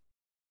actually.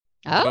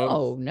 Those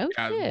Oh, no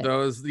shit.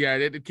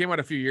 it came out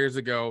a few years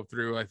ago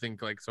through I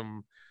think like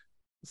some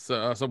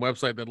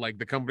website that like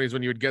the companies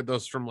when you would get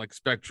those from like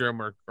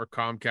Spectrum or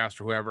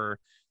Comcast or whoever,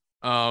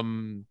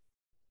 um,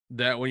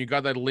 that when you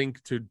got that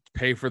link to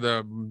pay for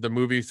the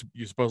movies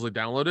you supposedly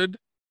downloaded,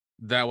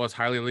 that was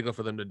highly illegal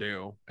for them to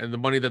do, and the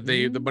money that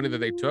they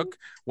Mm. took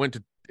went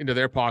into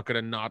their pocket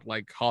and not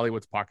like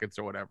Hollywood's pockets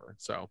or whatever.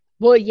 So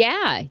Well,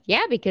 yeah.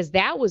 Yeah, because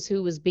that was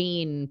who was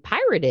being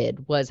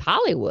pirated was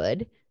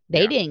Hollywood.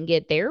 They yeah, didn't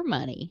get their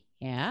money.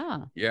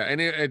 Yeah. yeah, and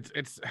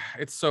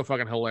it's so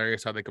fucking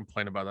hilarious how they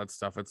complain about that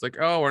stuff. It's like,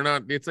 oh, we're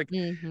not. It's like,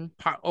 Hmm.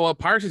 well,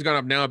 piracy's gone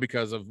up now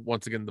because of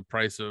once again the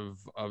price of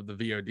the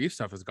VOD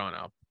stuff has gone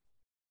up.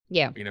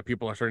 Yeah.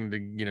 People are starting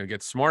to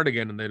get smart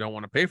again and they don't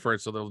want to pay for it,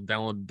 so they'll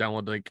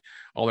download like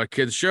all their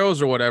kids shows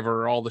or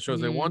whatever, or all the shows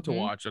they want to Hmm.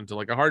 watch onto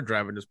like a hard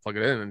drive and just plug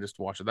it in and just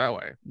watch it that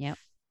way. Yep.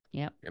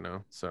 Yep.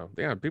 So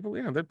yeah, people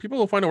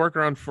will find a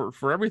workaround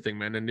for everything,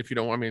 man. And if you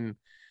don't, I mean,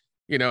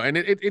 and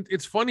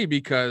it's funny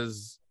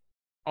because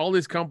all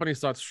these companies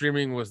thought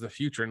streaming was the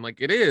future, and like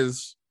it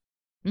is,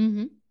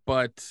 Hmm.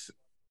 but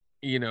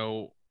you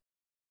know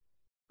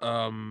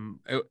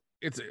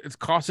it's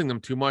costing them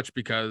too much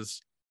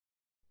because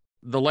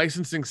the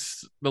licensing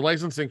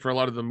for a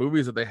lot of the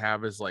movies that they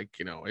have is like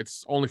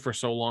it's only for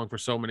so long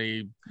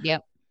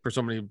Yep. for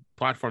so many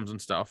platforms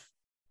and stuff.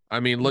 I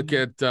mean look Hmm.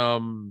 at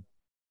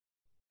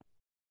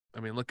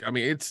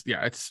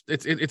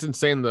it's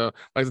insane, the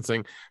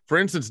licensing. For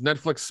instance,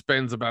 Netflix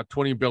spends about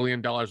 $20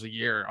 billion a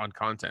year on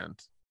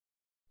content,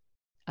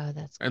 Oh,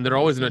 that's and they're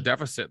always in a crazy.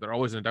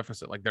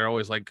 deficit. Like they're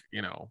always like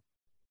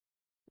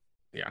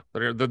yeah,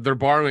 they're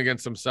borrowing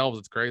against themselves.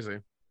 It's crazy.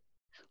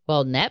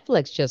 Well,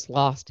 Netflix just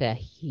lost a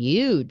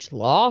huge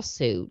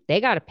lawsuit. They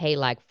got to pay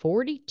like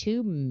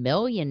 $42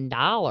 million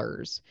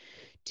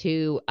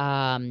to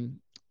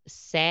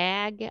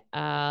SAG, the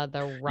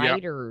Yep.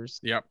 writers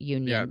Yep. Yeah.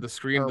 union The or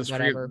screen.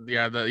 whatever.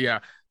 Yeah.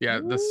 The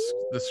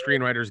Ooh.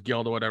 Screenwriters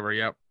Guild or whatever.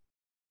 Yep.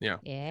 Yeah.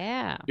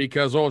 Yeah.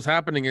 Because what was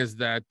happening is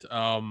that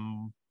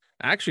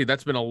actually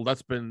that's been a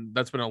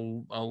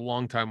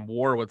long time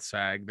war with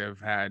SAG. They've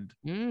had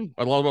Mm,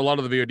 a lot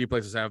of the VOD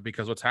places have,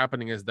 because what's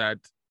happening is that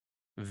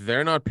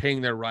they're not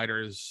paying their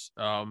writers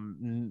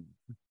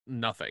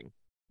nothing.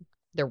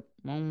 they're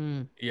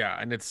mm,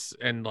 Yeah,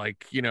 and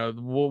like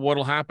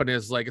what'll happen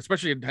is like,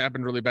 especially it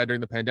happened really bad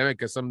during the pandemic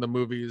because some of the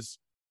movies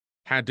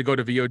had to go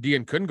to VOD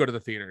and couldn't go to the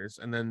theaters,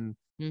 and then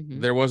hmm.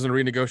 there wasn't a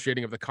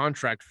renegotiating of the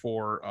contract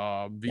for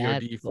That's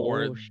VOD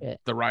for bullshit.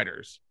 the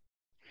writers.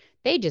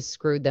 They just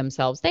screwed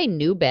themselves. They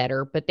knew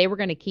better, but they were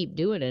going to keep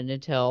doing it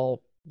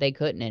until they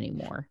couldn't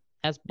anymore.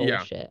 That's Yeah,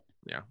 bullshit.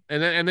 yeah,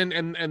 and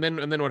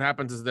then what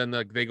happens is then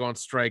like they go on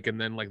strike,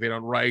 and then like they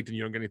don't write, and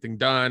you don't get anything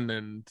done,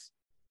 and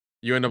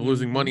You end up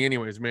losing Mm-hmm. money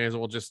anyways. May as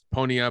well just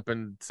pony up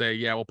and say,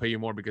 yeah, we'll pay you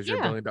more because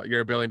Yeah.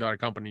 you're $1 billion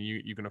company.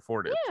 You can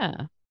afford it. Yeah.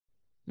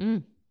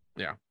 Mm,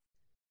 Yeah.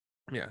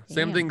 Yeah,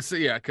 same damn. thing. So,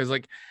 yeah, because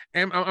like,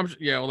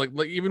 yeah, like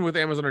even with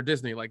Amazon or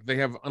Disney, like they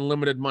have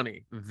unlimited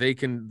money. They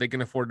can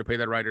afford to pay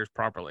their writers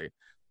properly,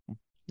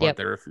 but Yep.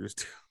 they refuse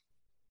to.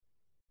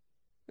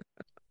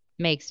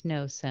 Makes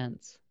no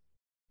sense.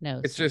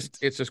 No sense.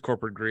 It's just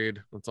corporate greed.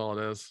 That's all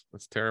it is.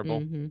 It's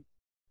terrible.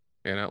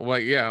 Mm-hmm. Well,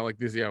 yeah, like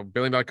these $1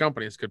 billion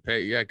companies could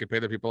pay their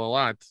people a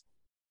lot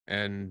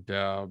and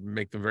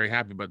make them very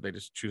happy, but they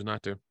just choose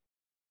not to.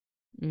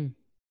 Mm.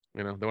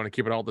 They want to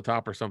keep it all at the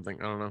top or something.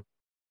 I don't know.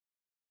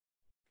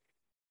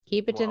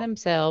 Keep it to Well,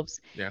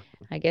 themselves. yeah,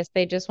 I guess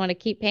they just want to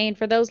keep paying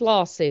for those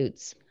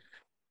lawsuits.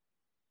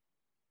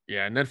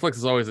 yeah. Netflix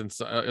is always in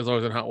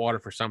hot water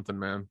for something,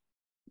 man.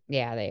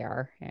 Yeah, they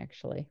are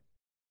actually.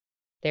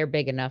 They're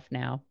big enough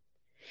now.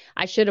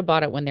 I should have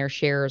bought it when their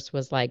shares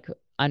was like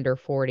under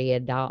 40 a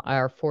dollar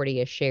or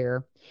 40 a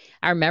share.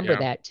 I remember Yeah,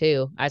 that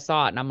too. I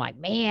saw it and I'm like,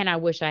 man, I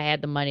wish I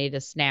had the money to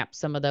snap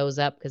some of those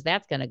up because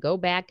that's going to go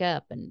back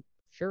up. And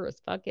sure as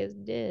fuck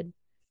it did.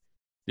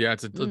 yeah. I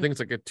Mm, think it's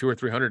like at 200 or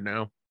 300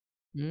 now.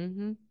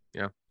 mm-hmm.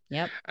 Yeah.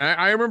 Yep.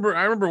 I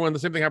remember when the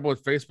same thing happened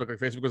with Facebook. Like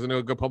Facebook was going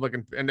to go public,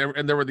 and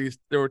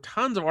there were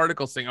tons of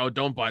articles saying, "Oh,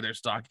 don't buy their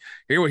stock.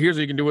 Here's what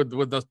you can do with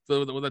the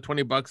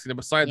 $20."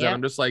 Besides that, I'm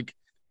Yep. just like,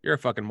 you're a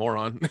fucking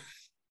moron.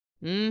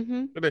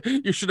 Mm-hmm.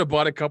 You should have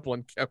bought a couple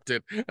and kept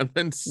it, and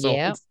then sold.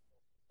 Yep.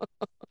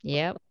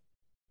 Yep.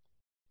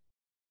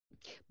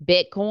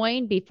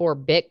 Bitcoin, before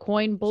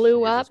Bitcoin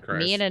blew Jesus up,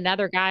 me and Christ.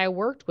 another guy I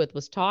worked with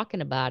was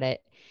talking about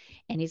it.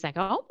 And he's like,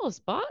 I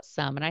almost bought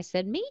some. And I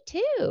said, me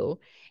too.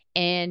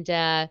 And,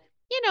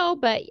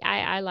 but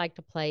I like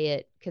to play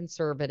it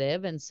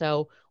conservative. And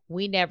so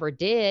we never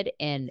did.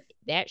 And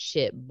that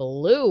shit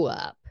blew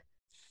up right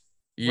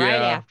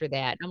Yeah, after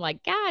that. And I'm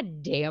like,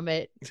 God damn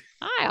it.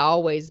 I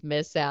always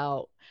miss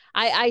out.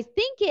 I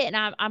think it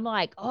and I'm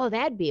like, oh,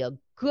 that'd be a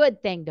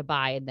good thing to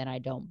buy. And then I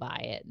don't buy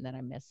it. And then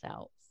I miss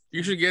out. So.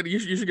 you should get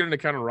an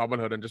account on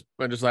Robinhood and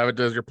just have it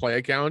as your play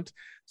account.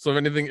 So if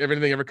anything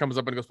ever comes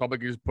up and goes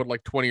public, you just put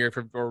like 20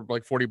 or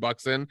like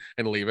 $40 in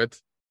and leave it.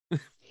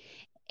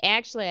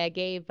 Actually, I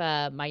gave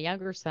my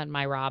younger son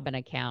my Robin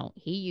account.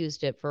 He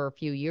used it for a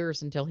few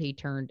years until he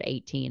turned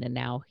 18 and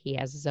now he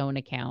has his own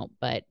account.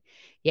 But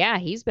yeah,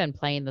 he's been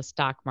playing the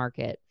stock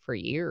market for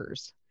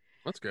years.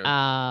 That's good.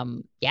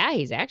 Yeah,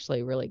 he's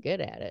actually really good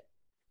at it.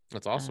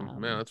 That's awesome,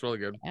 man. Um, That's really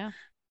good. yeah.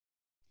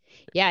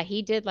 Yeah,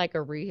 he did like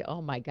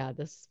oh my God,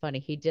 this is funny.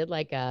 He did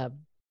like a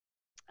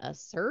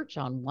search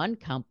on one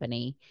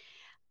company.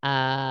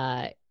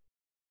 Uh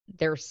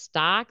their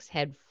stocks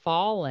had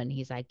fallen.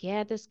 He's like,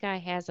 yeah, this guy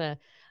has a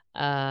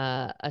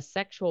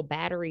sexual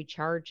battery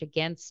charge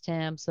against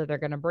him, so they're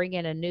going to bring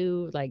in a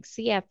new like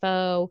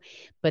CFO,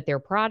 but their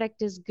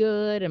product is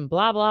good and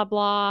blah blah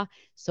blah.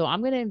 So I'm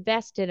going to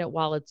invest in it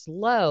while it's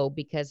low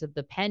because of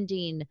the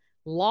pending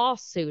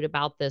lawsuit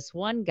about this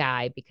one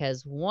guy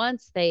because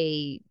once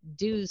they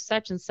do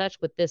such and such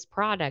with this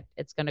product,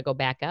 it's going to go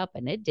back up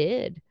and it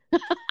did.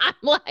 I'm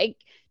like,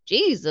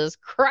 Jesus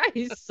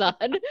Christ, son.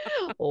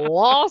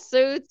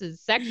 Lawsuits and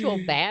sexual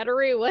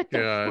battery. What the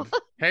God.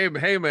 fuck?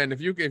 Hey man,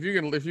 if you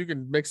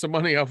can make some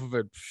money off of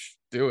it,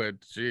 do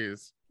it.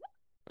 Jeez.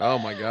 Oh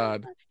my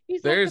God.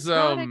 He's like, the There's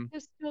product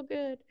is still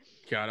good.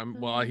 God,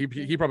 well, Oh,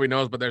 he probably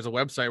knows, but there's a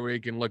website where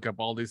you can look up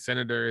all these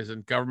senators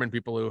and government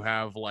people who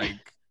have like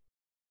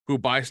who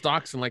buy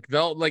stocks, and like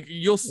they'll like ooh, yeah.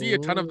 you'll see a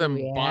ton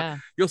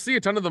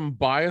of them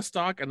buy a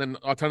stock and then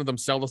a ton of them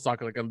sell the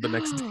stock like the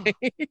next day.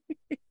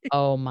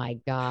 Oh my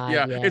God,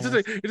 Yeah, yes.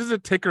 it's just a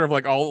ticker of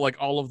like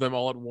all of them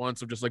all at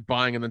once of just like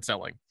buying and then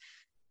selling,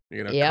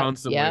 Yep,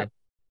 constantly. yep.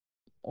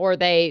 Or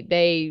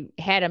they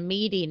had a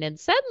meeting and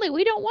suddenly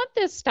we don't want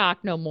this stock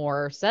no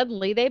more.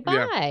 Suddenly they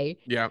Yeah. buy.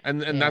 Yeah,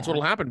 and that's Yeah.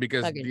 what'll happen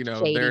because Fucking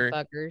shady they're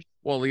fuckers.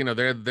 well,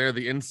 they're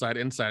the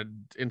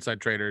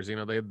inside traders. They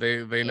know what's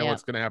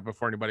Yep. going to happen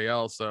before anybody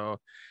else. So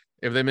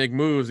if they make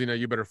moves,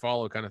 you better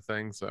follow, kind of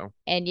thing. So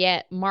And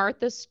yet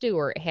Martha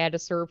Stewart had to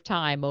serve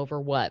time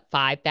over what,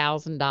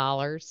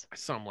 $5,000?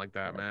 something like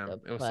that, What man. the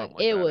It was fuck? something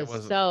like It that. It was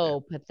wasn't. Yeah,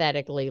 so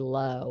pathetically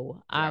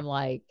low. yeah. I'm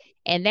like,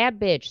 and that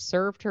bitch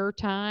served her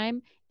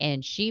time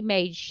and she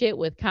made shit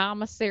with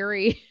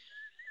commissary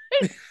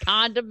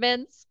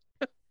condiments.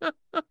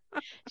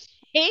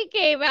 She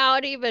came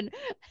out even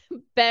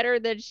better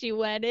than she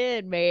went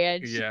in,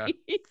 man. Yeah.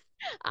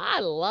 I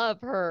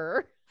love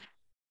her.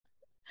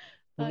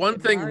 One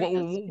Fucking thing,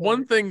 Martha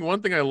Stewart.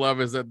 one thing I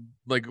love is that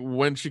like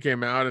when she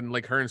came out and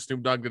like her and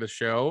Snoop Dogg did a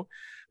show,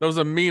 there was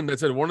a meme that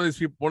said one of these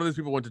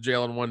people went to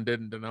jail and one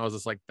didn't, and I was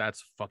just like,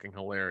 that's fucking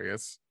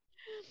hilarious.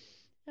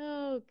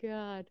 Oh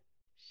God.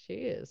 She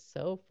is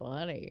so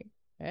funny.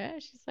 Yeah,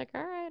 she's like,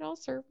 all right, I'll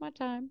serve my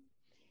time.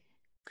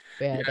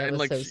 Yeah, Yeah, that and was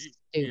like so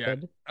yeah,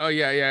 stupid. oh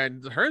yeah,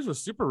 and hers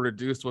was super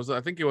reduced.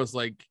 I think it was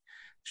like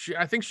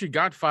I think she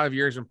got 5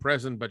 years in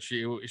prison, but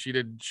she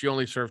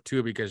only served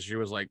 2 because she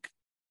was like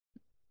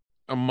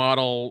a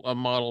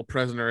model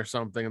prisoner or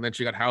something, and then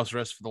she got house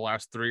arrest for the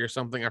last 3 or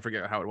something. I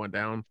forget how it went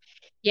down.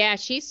 Yeah,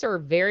 she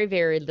served very,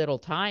 very little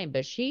time,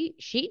 but she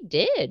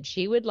did.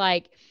 She would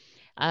like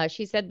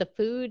she said the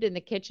food in the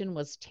kitchen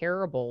was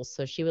terrible,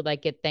 so she would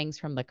like get things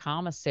from the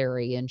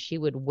commissary and she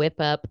would whip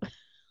up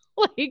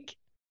like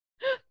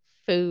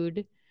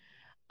food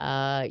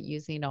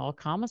using all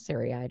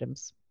commissary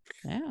items.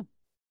 Yeah.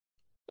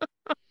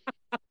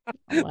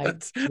 I'm like,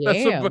 That's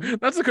damn,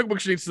 a cookbook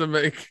she needs to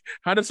make.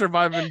 How to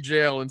survive in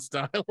jail in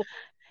style.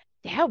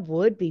 that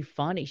would be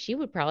funny. She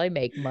would probably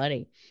make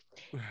money.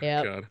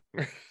 Yep.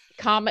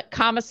 God.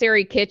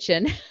 Commissary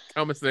kitchen.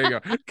 There you go.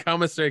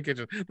 Commissary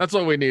kitchen. That's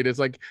what we need. It's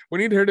like we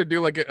need her to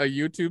do like a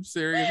YouTube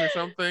series or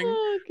something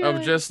Oh of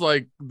god. just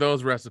like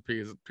those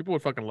recipes. People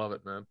would fucking love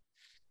it, man.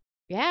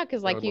 Yeah,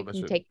 because They like would you love that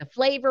can shit. take the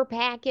flavor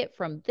packet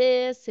from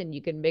this and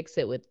you can mix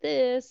it with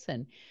this.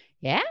 And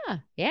yeah,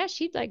 yeah,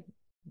 she'd like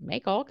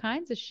make all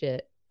kinds of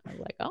shit. I was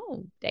like,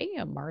 oh,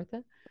 damn,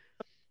 Martha.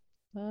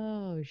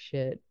 Oh,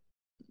 shit.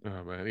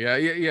 Oh man,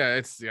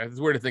 it's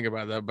weird to think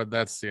about that, but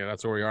that's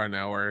where we are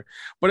now.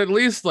 But at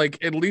least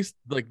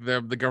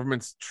the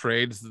government's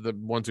trades, the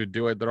ones who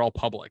do it, they're all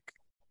public,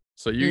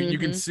 so you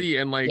can Mm-hmm. see.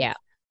 And like Yeah.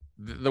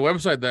 the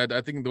website, that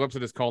I think the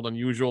website is called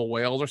Unusual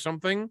Whales or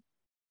something.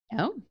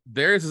 Oh,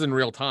 Theirs is in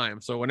real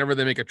time, so whenever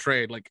they make a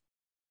trade, like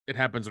it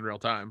happens in real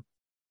time.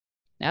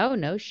 oh,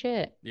 no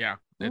shit. Yeah,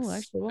 Oh, I it's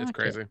should it's watch it.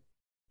 crazy.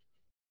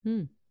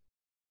 Hmm.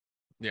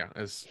 Yeah,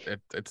 it's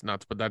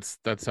nuts, but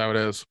that's how it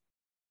is.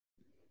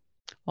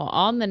 Well,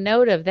 on the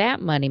note of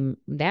that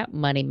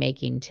money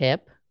making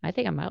tip, I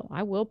think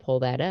I will pull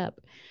that up.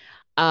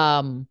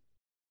 Um,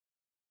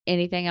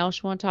 anything else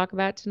you want to talk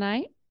about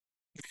tonight?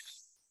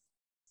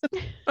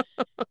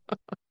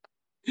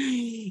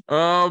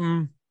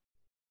 um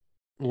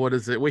what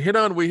is it? We hit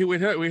on,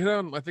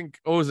 I think,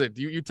 oh, is it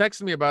you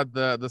texted me about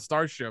the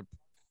Starship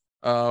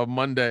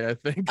Monday, I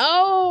think.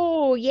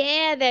 Oh,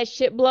 yeah, that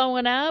shit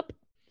blowing up.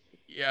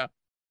 Yeah.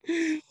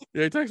 Yeah,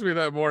 he texted me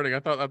that morning. I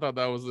thought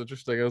that was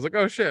interesting. I was like,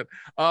 oh shit.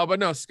 But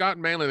no, Scott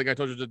Manley, the guy I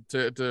told you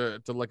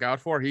to look out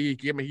for. He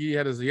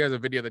has a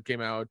video that came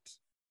out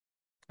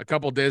a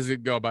couple days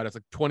ago about it. It's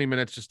like 20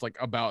 minutes just like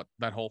about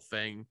that whole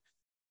thing.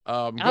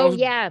 Oh, Goes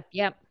yeah.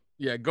 Yep.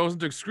 Yeah, goes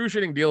into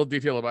excruciating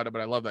detail about it,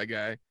 but I love that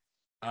guy.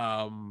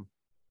 Um,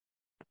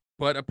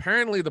 but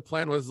apparently the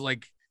plan was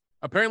like,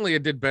 apparently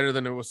it did better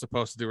than it was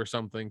supposed to do or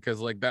something,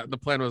 because like that the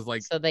plan was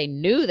like, So they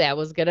knew that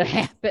was going to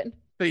happen.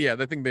 yeah,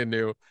 I think they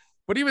knew.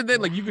 But even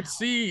then, like Wow. you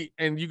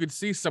could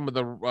see some of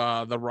the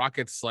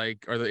rockets,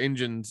 like, or the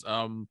engines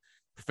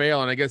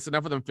fail, and I guess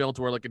enough of them failed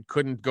to where like it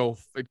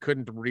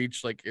couldn't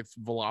reach like its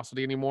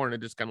velocity anymore, and it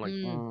just kind of like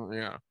Mm,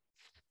 yeah.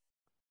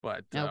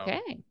 But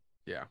okay.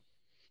 yeah,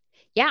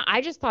 Yeah,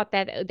 I just thought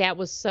that that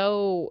was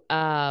so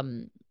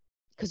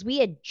because we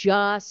had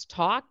just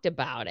talked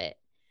about it.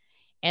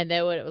 And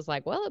then when it was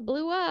like, well, it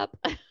blew up.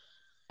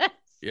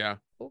 yeah.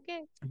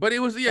 Okay. But it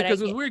was, yeah, But I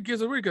because it was get weird.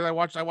 Because I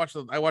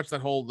watched that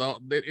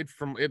whole it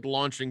from it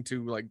launching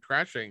to like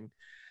crashing,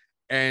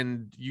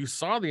 and you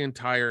saw the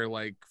entire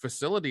like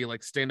facility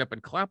like stand up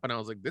and clap, and I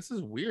was like, this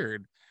is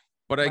weird.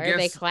 But I why are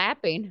they guess,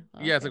 clapping?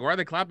 yeah, it's Okay. like, why are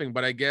they clapping?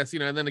 But I guess,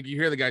 and then like you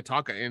hear the guy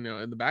talking in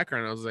the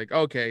background. I was like,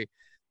 okay,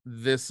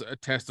 this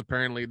test,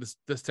 apparently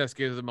this test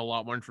gives them a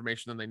lot more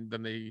information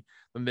than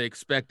they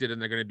expected, and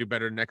they're gonna do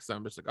better next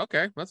time. It's like,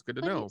 okay, that's good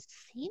to But it know.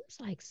 seems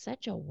like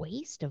such a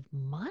waste of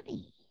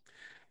money.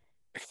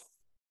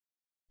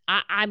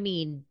 I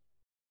mean,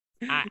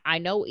 I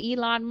know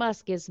Elon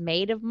Musk is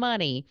made of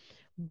money,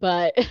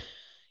 but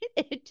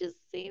it just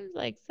seems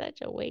like such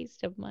a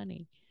waste of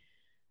money.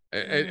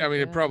 I Oh mean,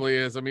 it God. probably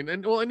is. I mean,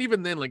 and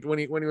even then, like when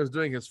he was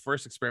doing his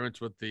first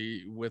experiments with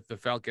the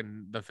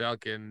Falcon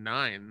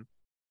 9,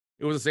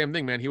 it was the same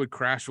thing, man. He would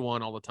crash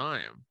one all the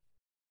time,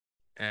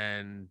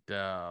 and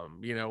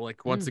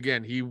like once Mm.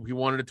 again, he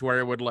wanted it to where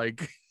it would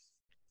like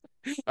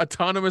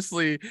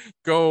autonomously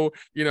go,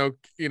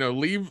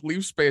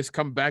 leave space,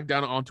 come back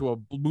down onto a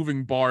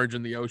moving barge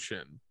in the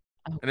ocean,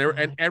 Oh and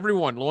God.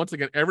 everyone, once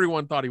again,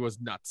 everyone thought he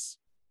was nuts,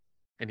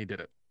 and he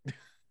did it.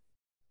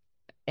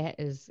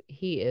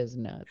 He is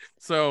nuts.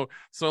 So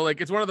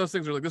like it's one of those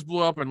things where like this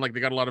blew up and like they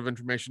got a lot of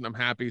information. I'm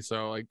happy.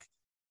 So like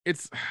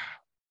it's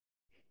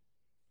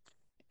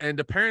and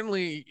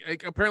apparently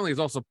he's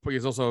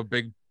also a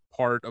big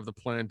part of the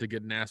plan to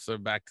get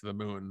NASA back to the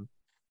moon.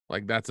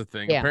 Like that's a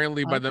thing. Yeah.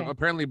 Apparently Okay.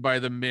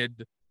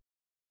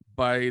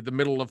 by the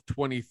middle of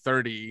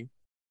 2030,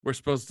 we're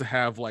supposed to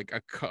have like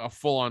a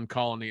full on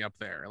colony up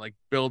there, like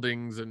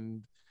buildings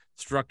and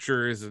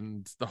structures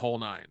and the whole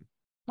nine.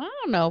 I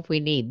don't know if we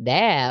need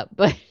that,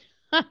 but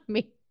I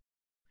mean,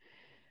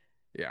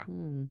 Yeah.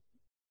 hmm.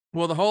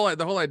 Well, the whole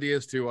idea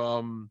is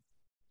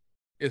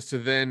to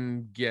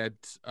then get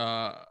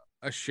a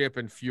ship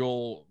and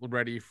fuel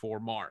ready for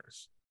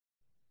Mars.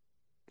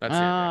 That's the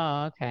idea.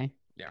 Oh, okay.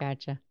 Yeah.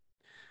 Gotcha.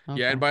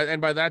 Yeah, and Okay.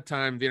 by that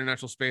time, the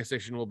International Space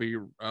Station will be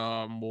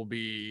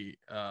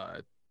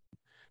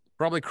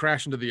probably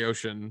crash into the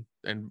ocean,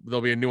 and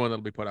there'll be a new one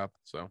that'll be put up.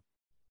 So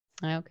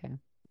Okay.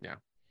 yeah,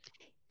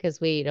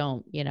 Because we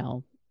don't,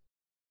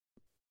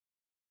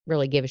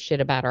 really give a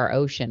shit about our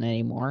ocean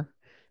anymore.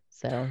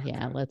 So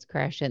yeah, let's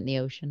crash it in the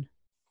ocean.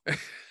 I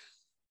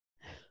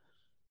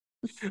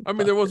mean,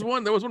 Fucker. there was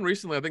one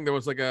recently. I think there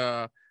was like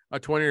a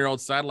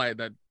 20-year-old satellite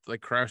that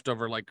like crashed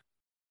over like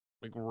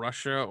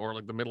Russia or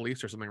like the Middle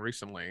East or something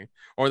recently,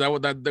 or that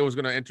was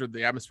going to enter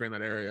the atmosphere in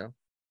that area,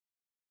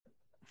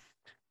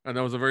 and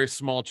there was a very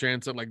small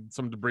chance that like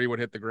some debris would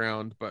hit the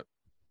ground. But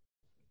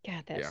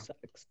God, that yeah,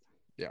 sucks.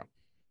 yeah,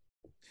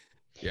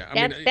 yeah.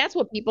 I mean, That's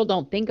what people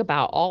don't think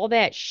about. All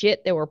that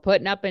shit that we're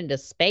putting up into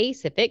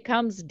space, if it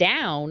comes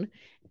down,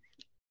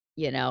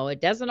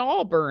 it doesn't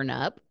all burn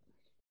up.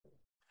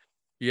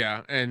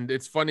 yeah, and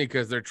it's funny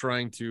because they're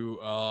trying to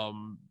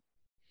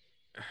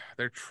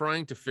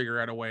figure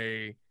out a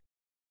way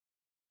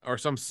or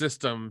some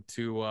system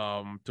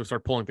to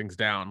start pulling things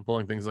down,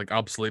 pulling things like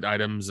obsolete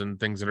items and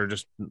things that are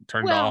just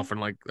turned off Well,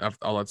 and like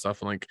all that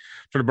stuff and like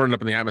try to burn it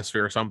up in the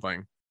atmosphere or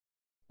something.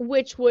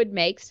 which would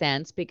make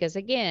sense because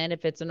again,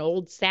 if it's an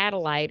old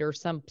satellite or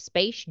some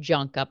space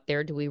junk up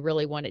there, do we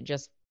really want it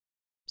just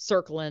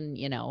circling,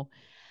 the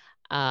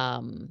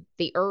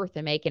earth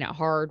and making it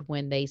hard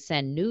when they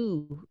send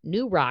new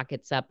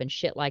rockets up and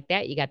shit like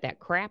that? You got that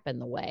crap in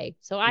the way.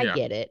 So I Yeah,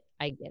 get it.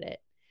 I get it.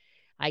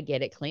 I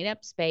get it. Clean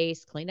up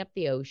space, clean up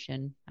the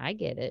ocean. I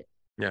get it.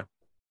 yeah,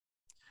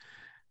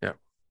 yeah.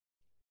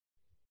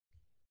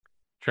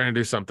 Trying to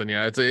do something.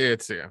 Yeah, it's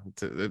the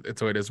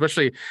way it is.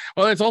 Especially,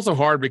 well, it's also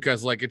hard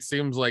because like it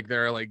seems like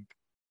there are like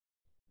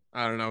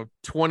I don't know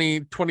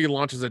 20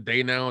 launches a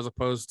day now as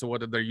opposed to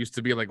what there used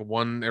to be like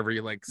one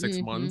every like six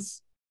Mhm.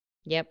 months.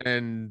 Yep.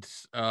 And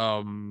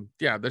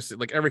yeah, there's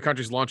like every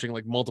country's launching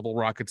like multiple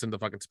rockets into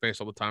fucking space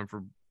all the time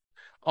for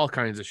all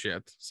kinds of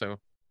shit. So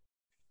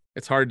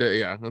it's hard to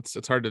yeah,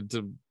 it's hard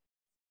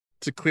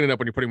to clean it up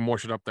when you're putting more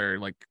shit up there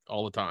like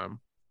all the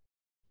time.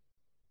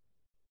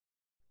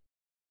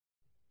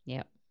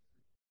 Yep.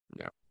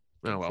 Yeah.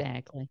 Oh well.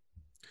 Exactly.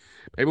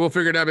 Maybe we'll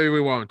figure it out. Maybe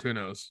we won't. Who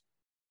knows?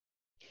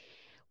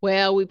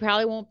 Well, we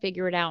probably won't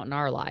figure it out in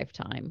our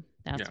lifetime.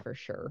 That's Yeah. for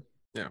sure.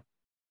 Yeah.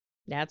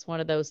 That's one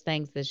of those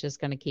things that's just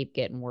going to keep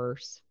getting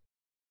worse.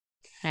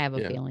 I have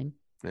a Yeah. feeling.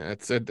 Yeah.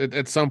 It's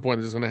at some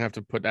point, there's going to have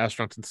to put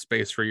astronauts in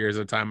space for years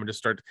at a time and just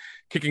start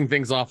kicking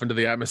things off into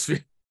the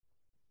atmosphere.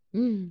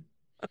 Mm.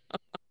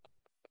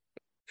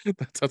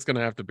 That's what's going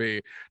to have to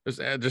be.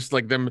 Just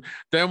like them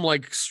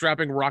like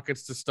strapping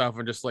rockets to stuff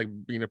and just like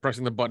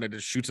pressing the button, it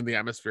just shoots in the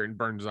atmosphere and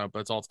burns up.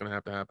 That's all it's going to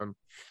have to happen.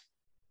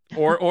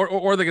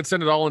 Or they could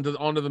send it all onto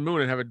the moon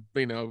and have it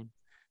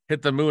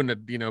hit the moon at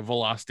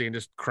velocity and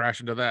just crash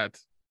into that.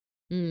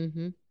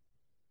 Mm-hmm.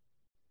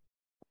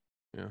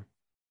 Yeah,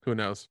 who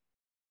knows?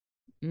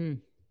 Mm.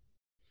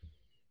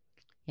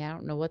 Yeah, I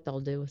don't know what they'll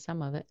do with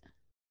some of it.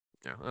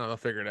 Yeah, they'll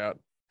figure it out.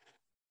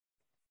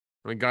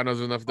 I mean, God knows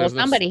there's enough. Well, There's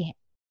enough. somebody,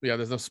 Yeah,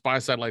 there's no spy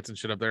satellites and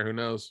shit up there. Who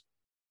knows?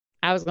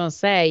 I was going to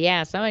say,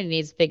 yeah, somebody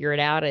needs to figure it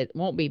out. It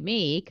won't be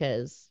me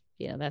because,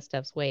 that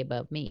stuff's way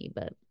above me,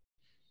 but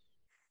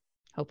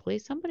hopefully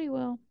somebody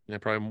will. Yeah,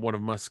 probably one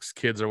of Musk's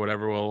kids or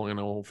whatever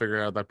will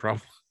figure out that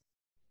problem.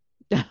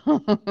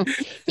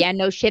 Yeah,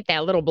 no shit,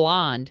 that little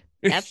blonde.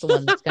 That's the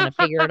one that's going to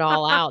figure it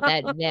all out.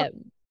 That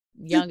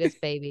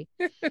youngest baby.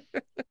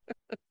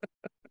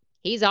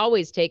 He's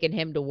always taking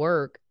him to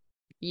work.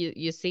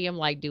 You see him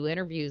like do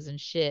interviews and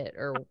shit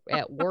or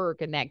at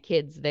work and that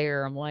kid's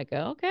there. I'm like,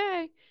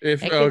 okay.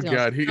 If That oh kid's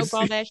gonna god,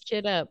 soak all that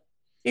shit up.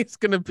 he's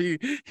gonna be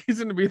he's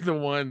gonna be the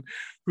one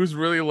who's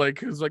really like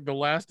who's like the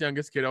last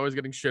youngest kid, always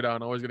getting shit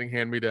on, always getting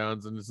hand me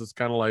downs, and it's just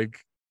kind of like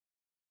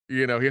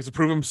he has to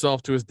prove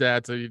himself to his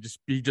dad, so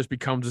he just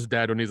becomes his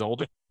dad when he's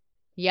older.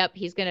 Yep,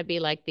 he's gonna be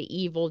like the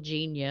evil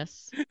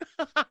genius.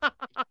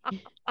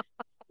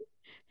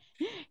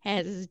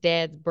 Has his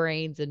dad's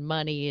brains and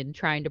money and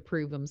trying to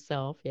prove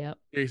himself. Yep.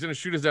 Yeah, he's gonna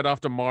shoot his dad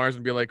off to Mars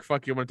and be like,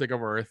 "Fuck you, I'm gonna take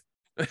over Earth."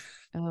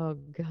 Oh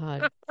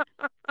God.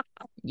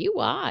 You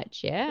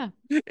watch, yeah.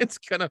 It's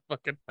gonna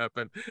fucking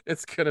happen.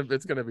 It's gonna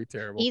be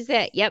terrible. He's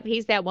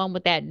that one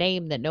with that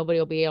name that nobody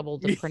will be able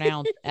to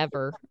pronounce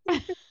ever.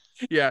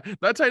 Yeah,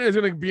 that titan is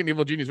gonna be an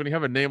evil genius when you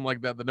have a name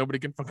like that nobody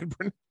can fucking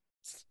pronounce.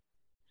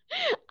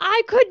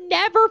 I could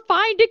never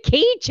find a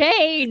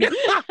keychain.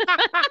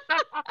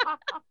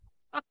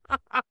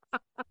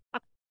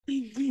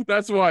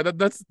 That's why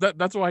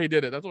that's why he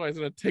did it. That's why he's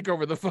gonna take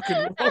over the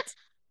fucking world.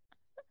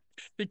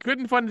 He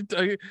couldn't find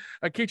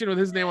a kitchen with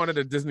his name on it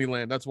at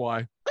Disneyland. That's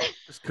why.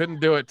 Just couldn't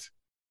do it.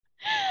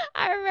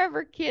 I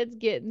remember kids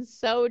getting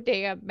so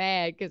damn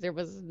mad because there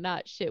was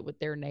not shit with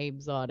their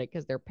names on it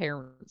because their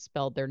parents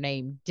spelled their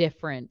name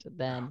different Oh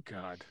than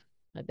God.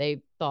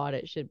 they thought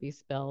it should be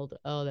spelled.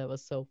 Oh, that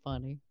was so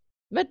funny.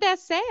 But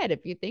that's sad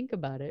if you think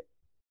about it.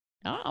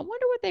 I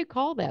wonder what they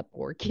call that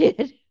poor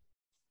kid.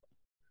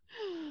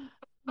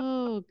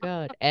 Oh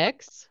God,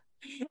 X.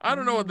 I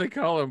don't know what Oh. they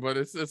call him, but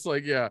it's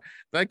like, yeah,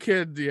 that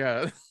kid,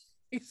 yeah,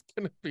 he's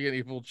gonna be an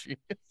evil genius.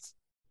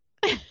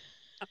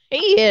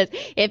 He is.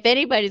 If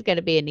anybody's going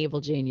to be an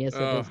evil genius,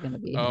 it Oh, is going to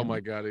be oh my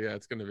him. God, yeah,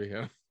 it's gonna be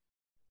him.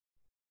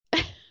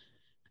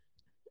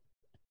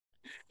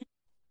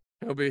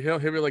 He'll be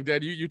like,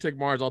 Dad, you take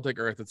Mars, I'll take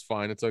Earth. It's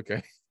fine. It's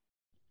okay.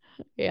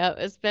 Yeah,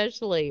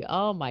 especially,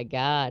 oh my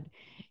God.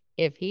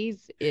 If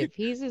he's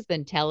as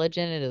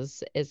intelligent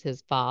as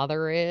his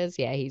father is,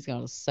 yeah, he's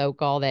gonna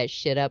soak all that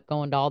shit up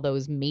going to all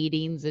those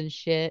meetings and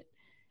shit,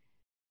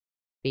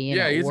 being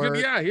Yeah, at he's gonna. work.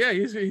 Yeah,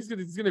 he's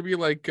gonna be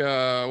like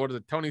what is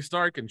it, Tony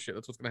Stark and shit.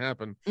 That's what's gonna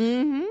happen.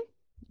 Mm-hmm.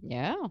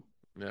 Yeah,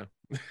 Yeah.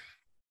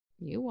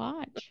 you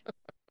watch.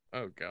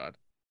 Oh God.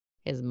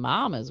 His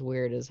mom is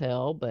weird as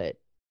hell, but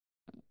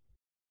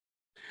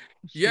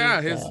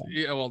Yeah, she's his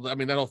yeah. Well, I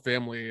mean, that whole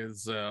family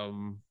is.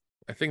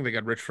 I think they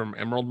got rich from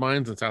emerald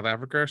mines in South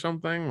Africa or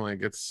something.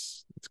 Like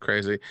it's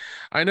crazy.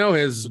 I know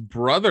his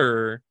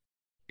brother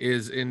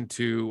is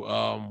into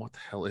what the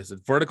hell is it?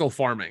 Vertical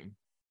farming,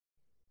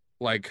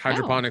 like oh.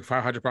 hydroponic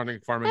farming,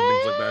 things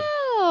like that.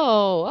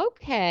 Oh,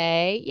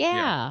 okay. Yeah,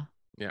 Yeah.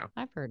 yeah,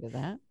 I've heard of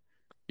that.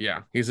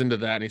 yeah. He's into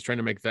that, and he's trying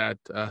to make that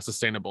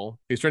sustainable.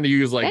 He's trying to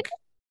use That like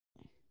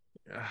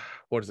uh,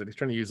 what is it? He's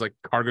trying to use like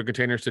cargo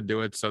containers to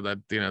do it, so that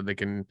they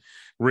can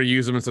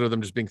reuse them instead of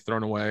them just being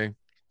thrown away.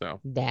 So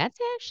that's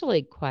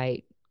actually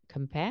quite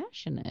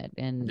compassionate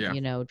and,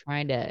 yeah,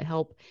 trying to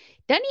help.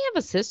 Doesn't he have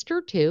a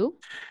sister too?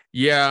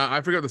 yeah. I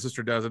forget what the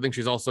sister does. I think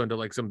she's also into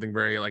like something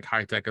very like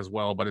high tech as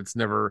well, but it's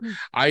never. Hmm.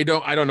 I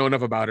don't know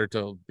enough about her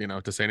to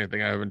to say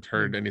anything. I haven't Hmm.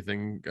 heard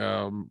anything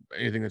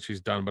that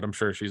she's done, but I'm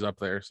sure she's up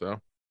there. So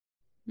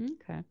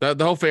Okay.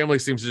 the whole family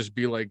seems to just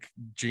be like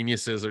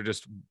geniuses or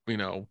just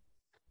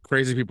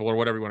crazy people or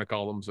whatever you want to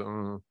call them.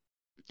 So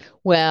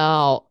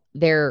Well,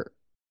 their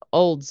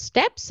old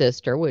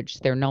stepsister, which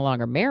they're no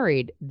longer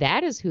married,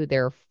 that is who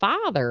their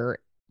father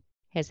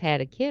has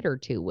had a kid or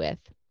two with.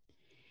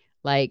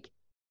 Like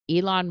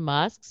Elon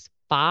Musk's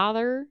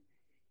father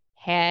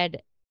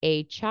had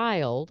a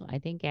child, I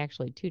think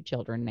actually two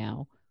children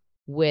now,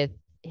 with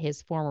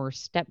his former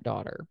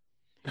stepdaughter.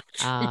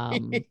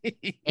 Um,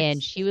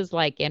 and she was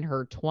like in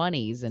her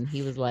 20s and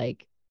he was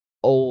like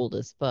old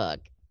as fuck.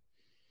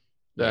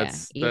 Yeah,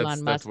 that's that's Elon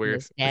that's Musk and weird.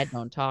 his dad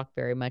don't talk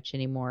very much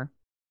anymore.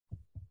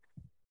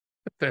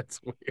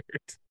 That's weird.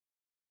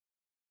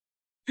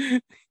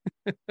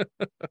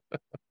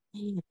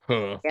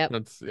 Huh. Yep.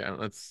 That's yeah.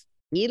 That's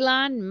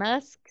Elon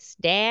Musk's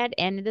dad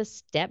and the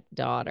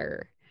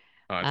stepdaughter.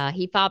 odd.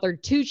 He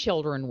fathered two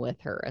children with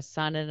her, a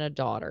son and a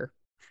daughter.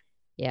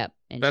 Yep.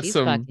 And That's she's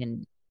some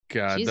fucking,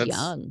 God. she's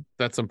young.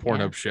 That's some Yeah.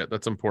 Pornhub shit.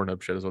 That's some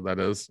Pornhub shit is what that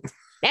is.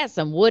 That's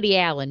some Woody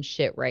Allen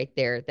shit right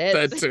there. That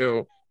That's,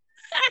 too.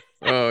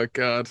 Oh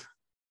God.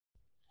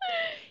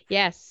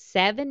 yeah,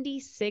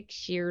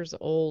 76 years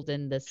old,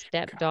 and the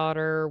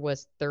stepdaughter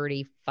was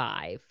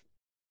 35.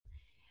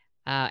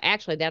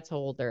 Actually, that's how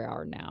old they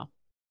are now,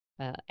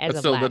 as That's of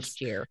still that's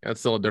last year. that's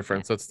still a Yeah.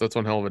 difference. That's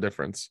one hell of a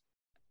difference.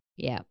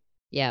 Yeah.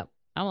 Yeah.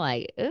 I'm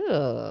like,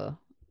 ugh,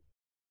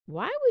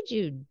 why would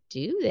you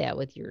do that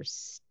with your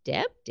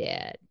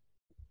stepdad?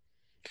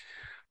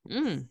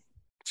 Mm,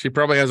 She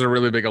probably has a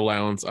really big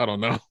allowance. I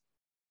don't know.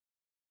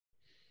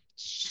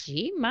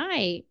 she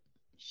might.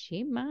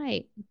 She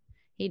might.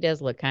 He does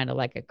look kind of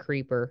like a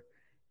creeper.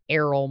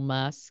 Errol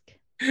Musk.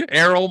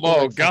 Errol. He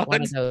Oh looks like God.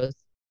 one of those.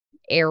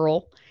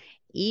 Errol.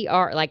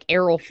 Like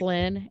Errol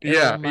Flynn, Errol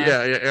Yeah, yeah, Musk.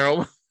 yeah.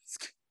 Errol.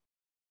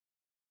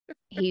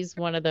 He's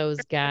one of those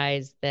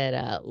guys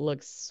that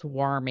looks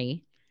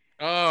swarmy.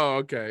 Oh,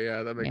 okay,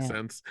 yeah, that makes Yeah.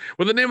 sense.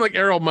 With a name like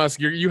Errol Musk,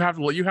 you have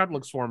to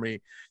look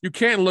swarmy. You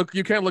can't look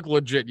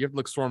legit. You have to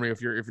look swarmy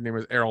if your name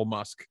is Errol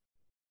Musk.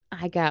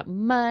 I got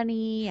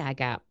money, I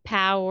got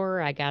power,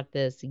 I got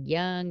this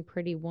young,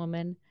 pretty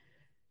woman.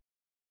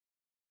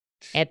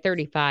 At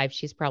 35,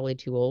 she's probably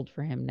too old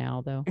for him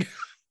now, though.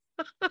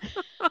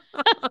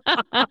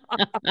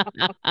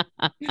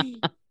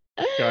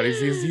 God,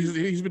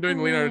 he's been doing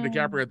the Leonardo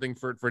DiCaprio thing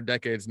for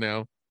decades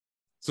now.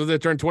 So they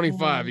turn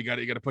 25, you got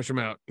to push him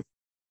out.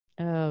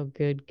 Oh,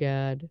 good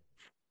God.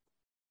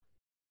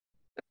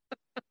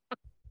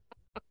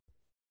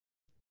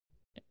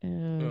 Oh,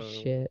 Oh.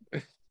 shit.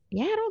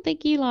 Yeah, I don't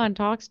think Elon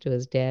talks to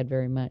his dad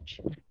very much.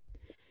 I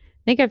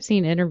think I've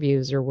seen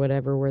interviews or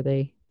whatever where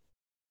they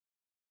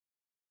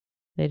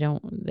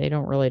don't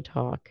really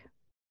talk.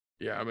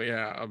 Yeah, I mean,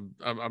 yeah,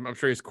 I'm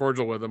sure he's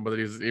cordial with him, but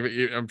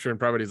I'm sure in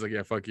private he's like,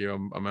 yeah, fuck you,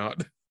 I'm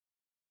out.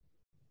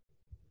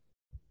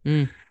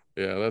 Mm.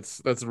 Yeah,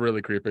 that's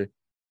really creepy.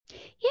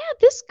 Yeah,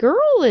 this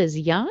girl is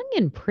young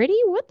and pretty.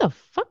 What the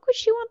fuck would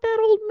she want that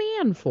old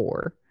man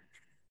for?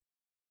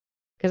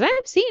 Because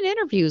I've seen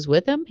interviews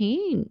with him.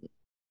 He ain't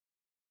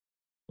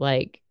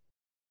like,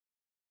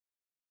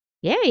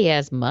 yeah, he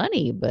has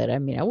money, but I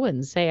mean, I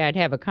wouldn't say I'd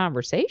have a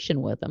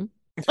conversation with him.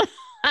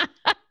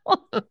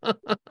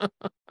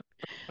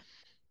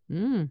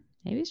 Maybe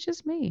it's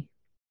just me.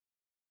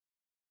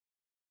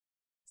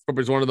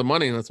 Probably just wanted the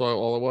money, and that's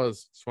all it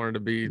was. Just wanted to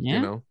be,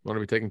 Yeah. want to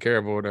be taken care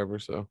of or whatever.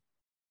 So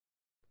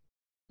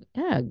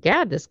Oh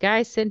God, this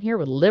guy's sitting here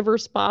with liver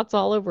spots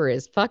all over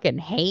his fucking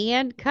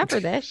hand.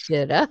 Cover that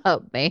shit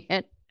up, man.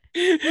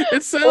 it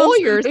Pull sounds,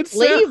 your it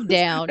sleeve sounds,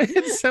 down.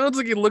 it sounds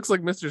like he looks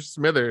like Mr.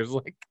 Smithers.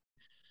 Like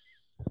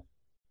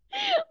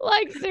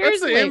Like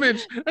seriously.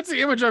 that's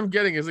the image I'm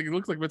getting. Is like he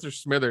looks like Mr.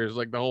 Smithers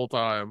like the whole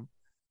time.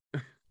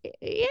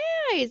 Yeah,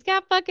 he's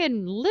got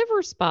fucking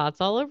liver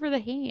spots all over the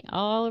hand,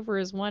 all over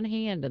his one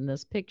hand in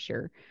this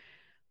picture.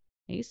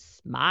 He's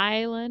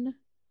smiling.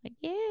 Like,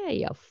 yeah,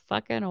 you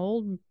fucking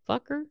old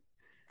fucker.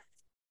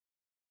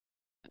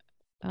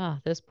 Ah,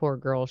 this poor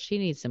girl. She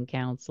needs some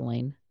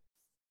counseling.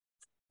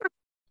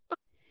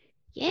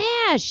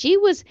 Yeah, she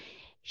was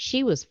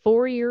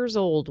 4 years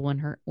old when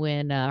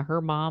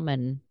her mom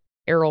and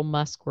Errol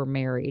Musk were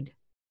married.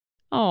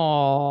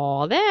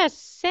 Oh, that's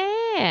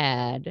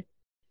sad.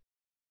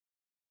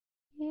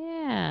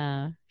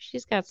 Yeah,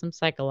 she's got some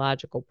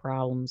psychological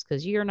problems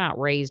because you're not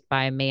raised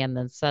by a man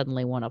that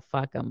suddenly want to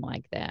fuck him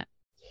like that.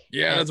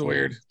 Yeah, that's That's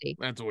weird. nasty.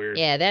 That's weird.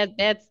 Yeah,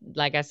 that's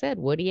like I said,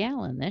 Woody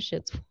Allen. That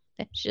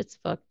shit's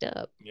fucked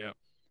up. Yeah.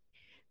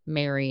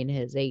 Marrying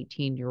his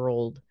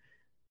 18-year-old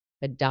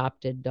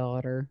adopted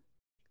daughter.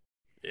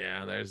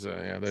 Yeah, there's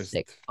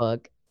Sick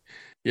fuck.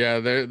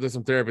 there's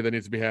some therapy that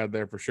needs to be had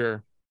there for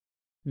sure.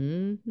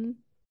 Mm-hmm.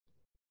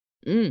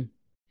 Mm.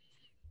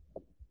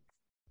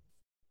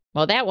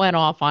 Well, that went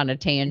off on a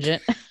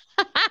tangent.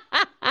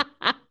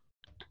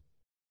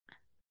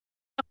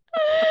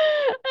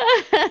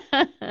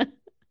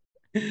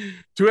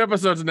 2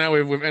 episodes now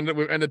we've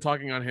ended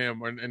talking on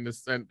him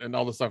and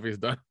all the stuff he's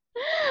done.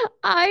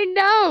 I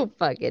know,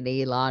 fucking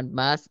Elon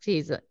Musk.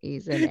 He's in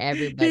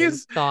everybody's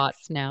He's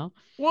thoughts now.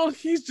 well,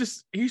 he's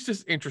just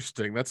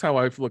interesting. That's how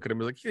I look at him.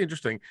 He's like he's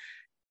interesting.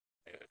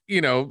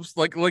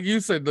 Like you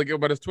said, like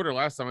about his Twitter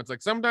last time. It's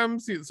like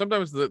sometimes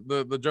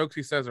the jokes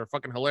he says are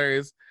fucking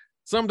hilarious.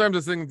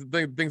 Sometimes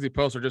the things he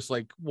posts are just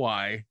like,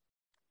 why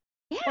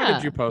did you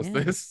Yeah, post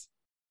yeah. this?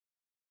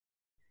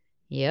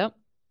 Yep,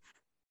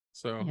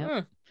 So,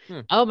 yep.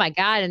 Oh my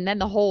God. And then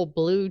the whole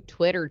blue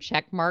Twitter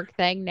check mark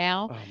thing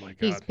now. oh my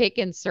He's god.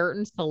 picking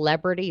certain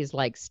celebrities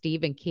like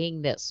Stephen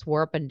King that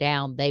swore up and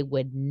down they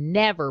would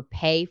never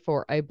pay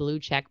for a blue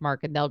check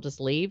mark and they'll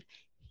just leave.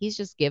 He's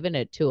just giving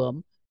it to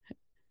them.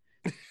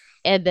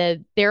 And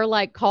then they're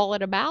like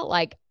calling him out,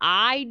 like,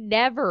 I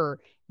never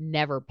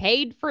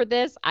paid for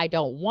this. I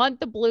don't want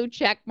the blue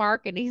check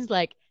mark. And he's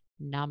like,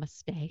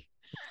 namaste.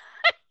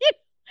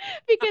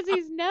 Because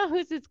he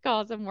knows it's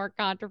causing more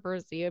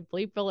controversy and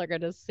people are going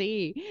to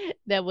see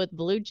that with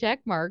blue check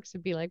marks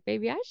and be like,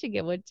 maybe I should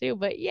get one too.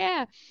 But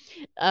yeah,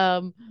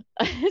 um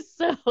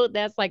so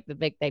that's like the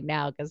big thing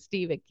now because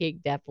Stephen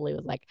King definitely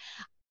was like,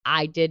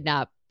 I did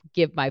not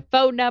give my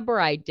phone number,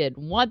 I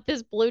didn't want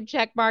this blue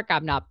check mark,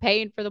 I'm not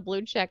paying for the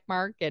blue check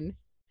mark. And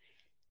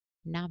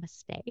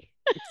namaste.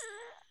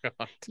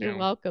 God You're damn.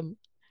 welcome.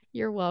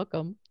 You're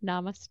welcome.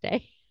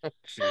 Namaste.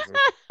 Jesus.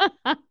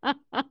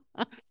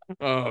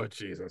 Oh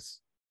Jesus.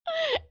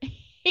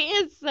 He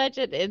is such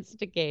an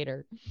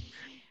instigator.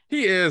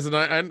 He is, and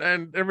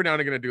every now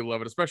and again I do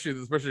love it, especially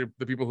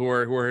the people who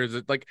are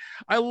his like.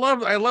 I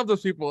love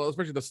those people,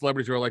 especially the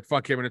celebrities who are like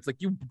fuck him, and it's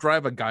like you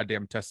drive a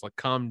goddamn Tesla,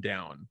 calm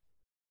down.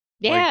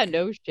 Yeah, Like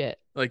no shit.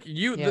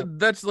 Yep.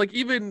 that's like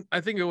even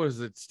I think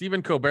it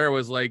Stephen Colbert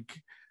was like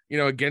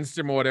against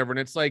him or whatever, and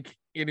it's like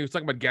he was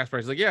talking about gas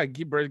prices, like yeah,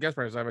 keep raising gas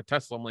prices. I have a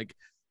Tesla. I'm like,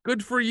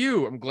 good for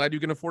you. I'm glad you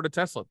can afford a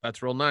Tesla.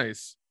 That's real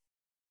nice.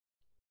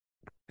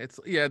 It's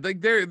yeah,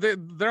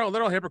 they're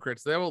all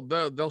hypocrites.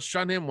 They'll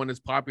shun him when it's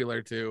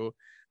popular too,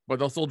 but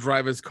they'll still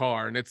drive his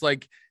car. And it's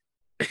like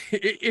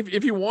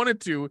if he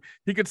wanted to,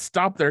 he could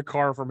stop their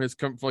car from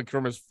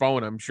from his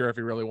phone. I'm sure if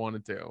he really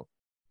wanted to,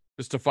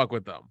 just to fuck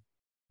with them.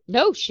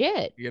 No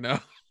shit. You know?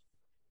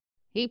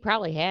 He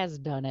probably has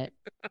done it.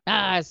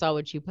 Ah, I saw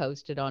what you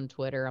posted on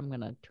Twitter. I'm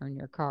going to turn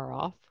your car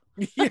off.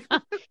 Yeah,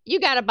 You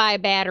got to buy a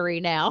battery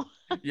now.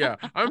 yeah.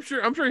 I'm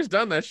sure he's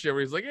done that shit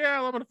where he's like,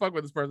 yeah, I'm gonna fuck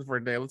with this person for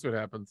a day. Let's see what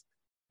happens.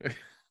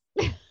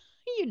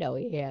 You know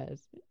he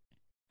has.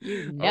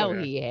 You Oh know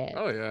yeah. he has.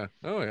 Oh yeah.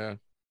 Oh yeah.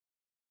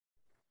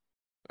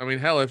 I mean,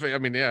 hell, if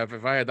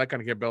I had that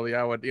kind of capability,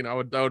 I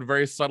would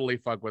very subtly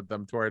fuck with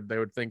them to where they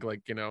would think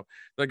like,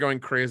 they're going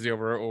crazy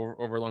over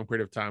a long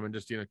period of time and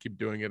just, keep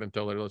doing it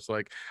until they're just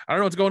like, I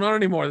don't know what's going on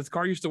anymore. This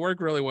car used to work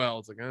really well.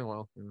 It's like,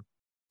 oh,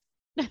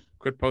 well,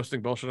 quit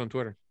posting bullshit on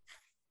Twitter.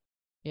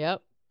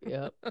 Yep.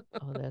 Yep.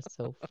 Oh, that's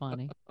so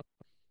funny.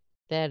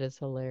 That is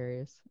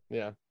hilarious.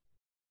 Yeah.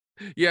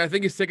 Yeah. I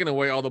think he's taking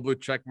away all the blue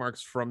check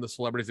marks from the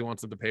celebrities he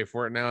wants them to pay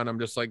for it now. And I'm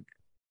just like,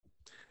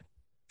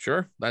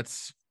 sure,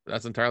 that's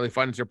entirely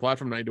fine. It's your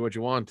platform now. You do what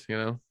you want.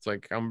 It's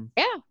like,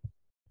 Yeah.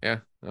 yeah.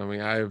 I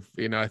mean,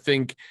 I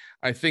think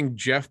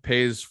Jeff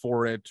pays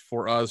for it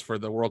for us for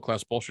the World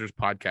Class Bullshitters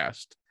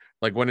podcast.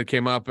 Like when it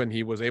came up and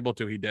he was able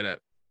to, he did it.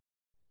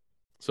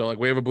 So like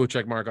we have a blue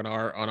check mark on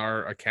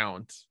our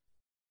account.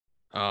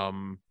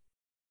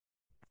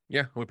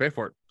 Yeah, we pay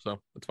for it, so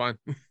it's fine.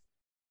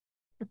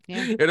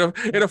 Yeah.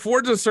 It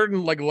affords a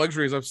certain like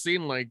luxuries. I've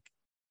seen like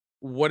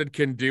what it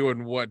can do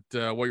and what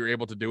you're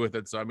able to do with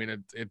it. So I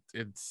mean,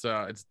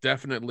 it's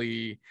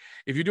definitely,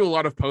 if you do a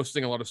lot of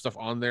posting, a lot of stuff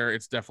on there,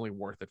 it's definitely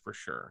worth it for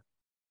sure.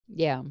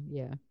 Yeah.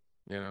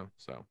 Yeah.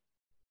 So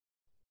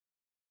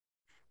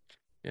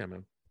yeah,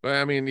 man. But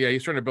I mean, yeah,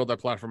 he's trying to build that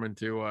platform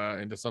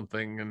into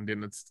something, and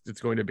it's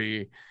going to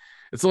be,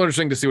 it's still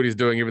interesting to see what he's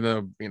doing, even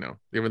though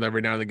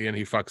every now and again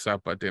he fucks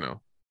up, but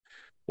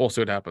we'll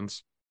see what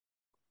happens.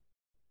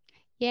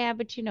 Yeah,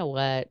 but you know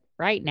what?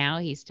 Right now,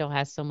 he still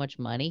has so much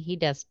money. He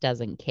just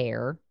doesn't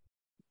care.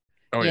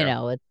 Oh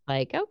yeah. It's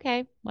like,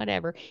 okay,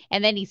 whatever.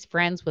 And then he's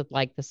friends with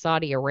like the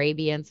Saudi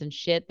Arabians and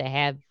shit that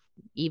have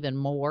even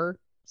more.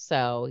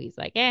 So he's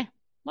like,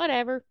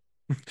 whatever.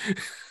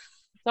 It's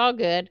all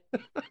good.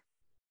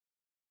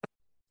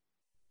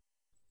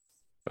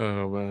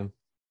 Oh man.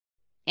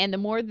 And the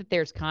more that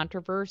there's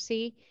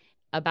controversy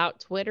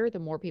about Twitter, the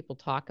more people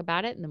talk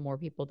about it and the more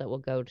people that will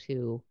the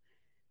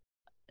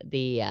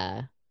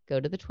go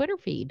to the Twitter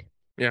feed.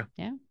 Yeah.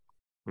 Yeah.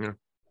 Yeah.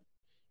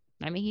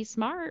 I mean, he's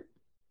smart.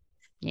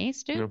 He ain't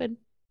Yeah. stupid.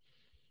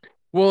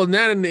 Well,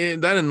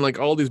 and like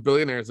all these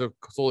billionaires have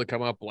slowly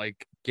come up,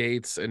 like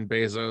Gates and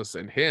Bezos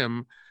and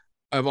him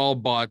have all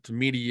bought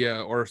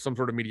media or some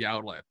sort of media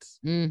outlet.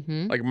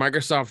 Mm-hmm. Like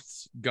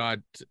Microsoft's got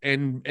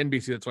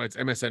NBC, that's why it's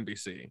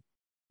MSNBC.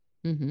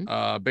 Mm-hmm.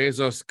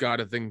 Bezos got,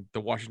 I think,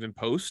 the Washington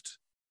Post.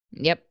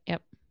 Yep.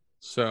 Yep.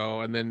 So,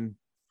 and then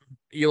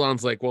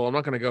Elon's like, well, I'm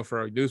not going to go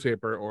for a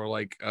newspaper or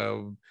like,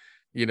 or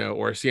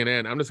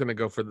CNN. I'm just going to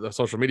go for the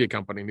social media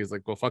company. And he's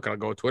like, well, fuck it, I'll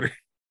go with Twitter.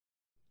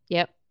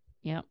 Yep.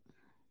 Yep.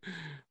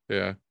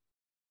 Yeah.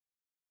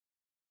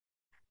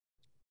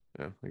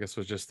 Yeah. I guess it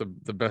was just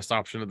the best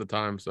option at the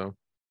time. So,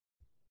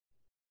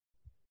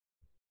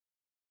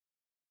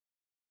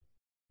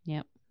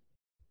 Yep.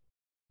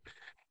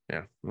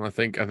 yeah. Well, I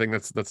think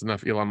that's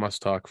enough Elon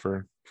Musk talk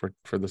for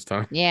this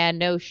time. Yeah,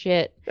 no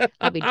shit.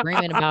 I'll be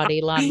dreaming about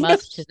Elon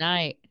Musk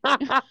tonight.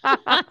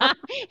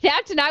 Now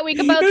tonight we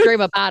can both dream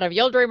about him.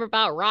 You'll dream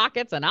about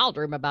rockets and I'll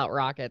dream about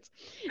rockets.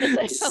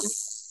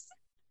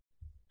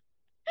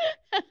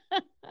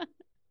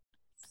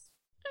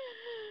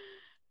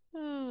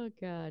 Oh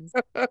God.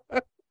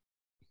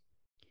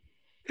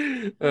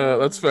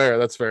 That's fair.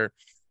 That's fair.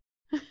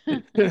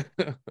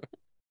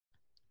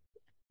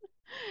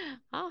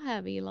 I'll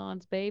have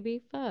Elon's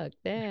baby. Fuck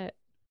that.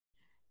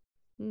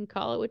 You can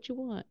call it what you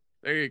want.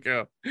 There you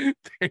go. There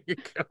you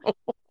go.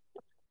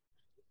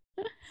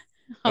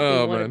 I'll be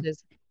Oh one of man.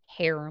 his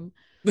harem.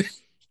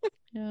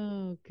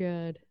 Oh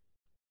God.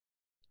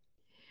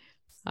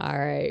 All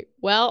right.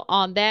 Well,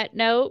 on that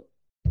note,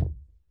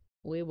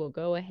 we will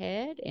go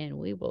ahead and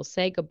we will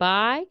say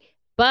goodbye.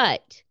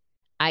 But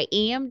I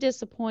am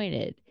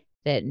disappointed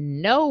that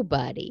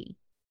nobody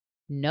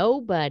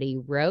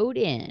wrote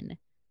in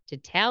to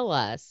tell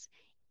us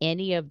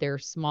any of their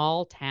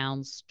small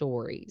town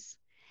stories.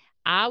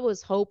 I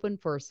was hoping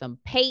for some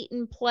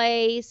Peyton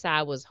Place.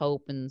 I was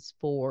hoping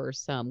for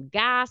some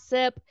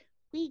gossip.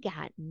 We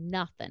got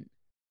nothing.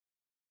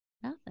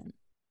 Nothing.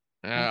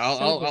 I'm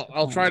so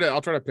disappointed.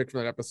 I'll try to pick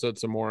from that episode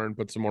some more and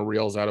put some more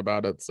reels out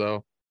about it.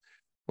 So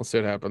we'll see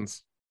what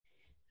happens.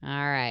 All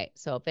right.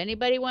 So if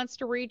anybody wants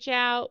to reach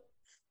out,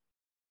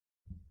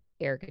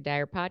 Erica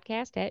Dyer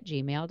podcast at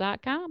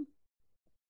gmail.com.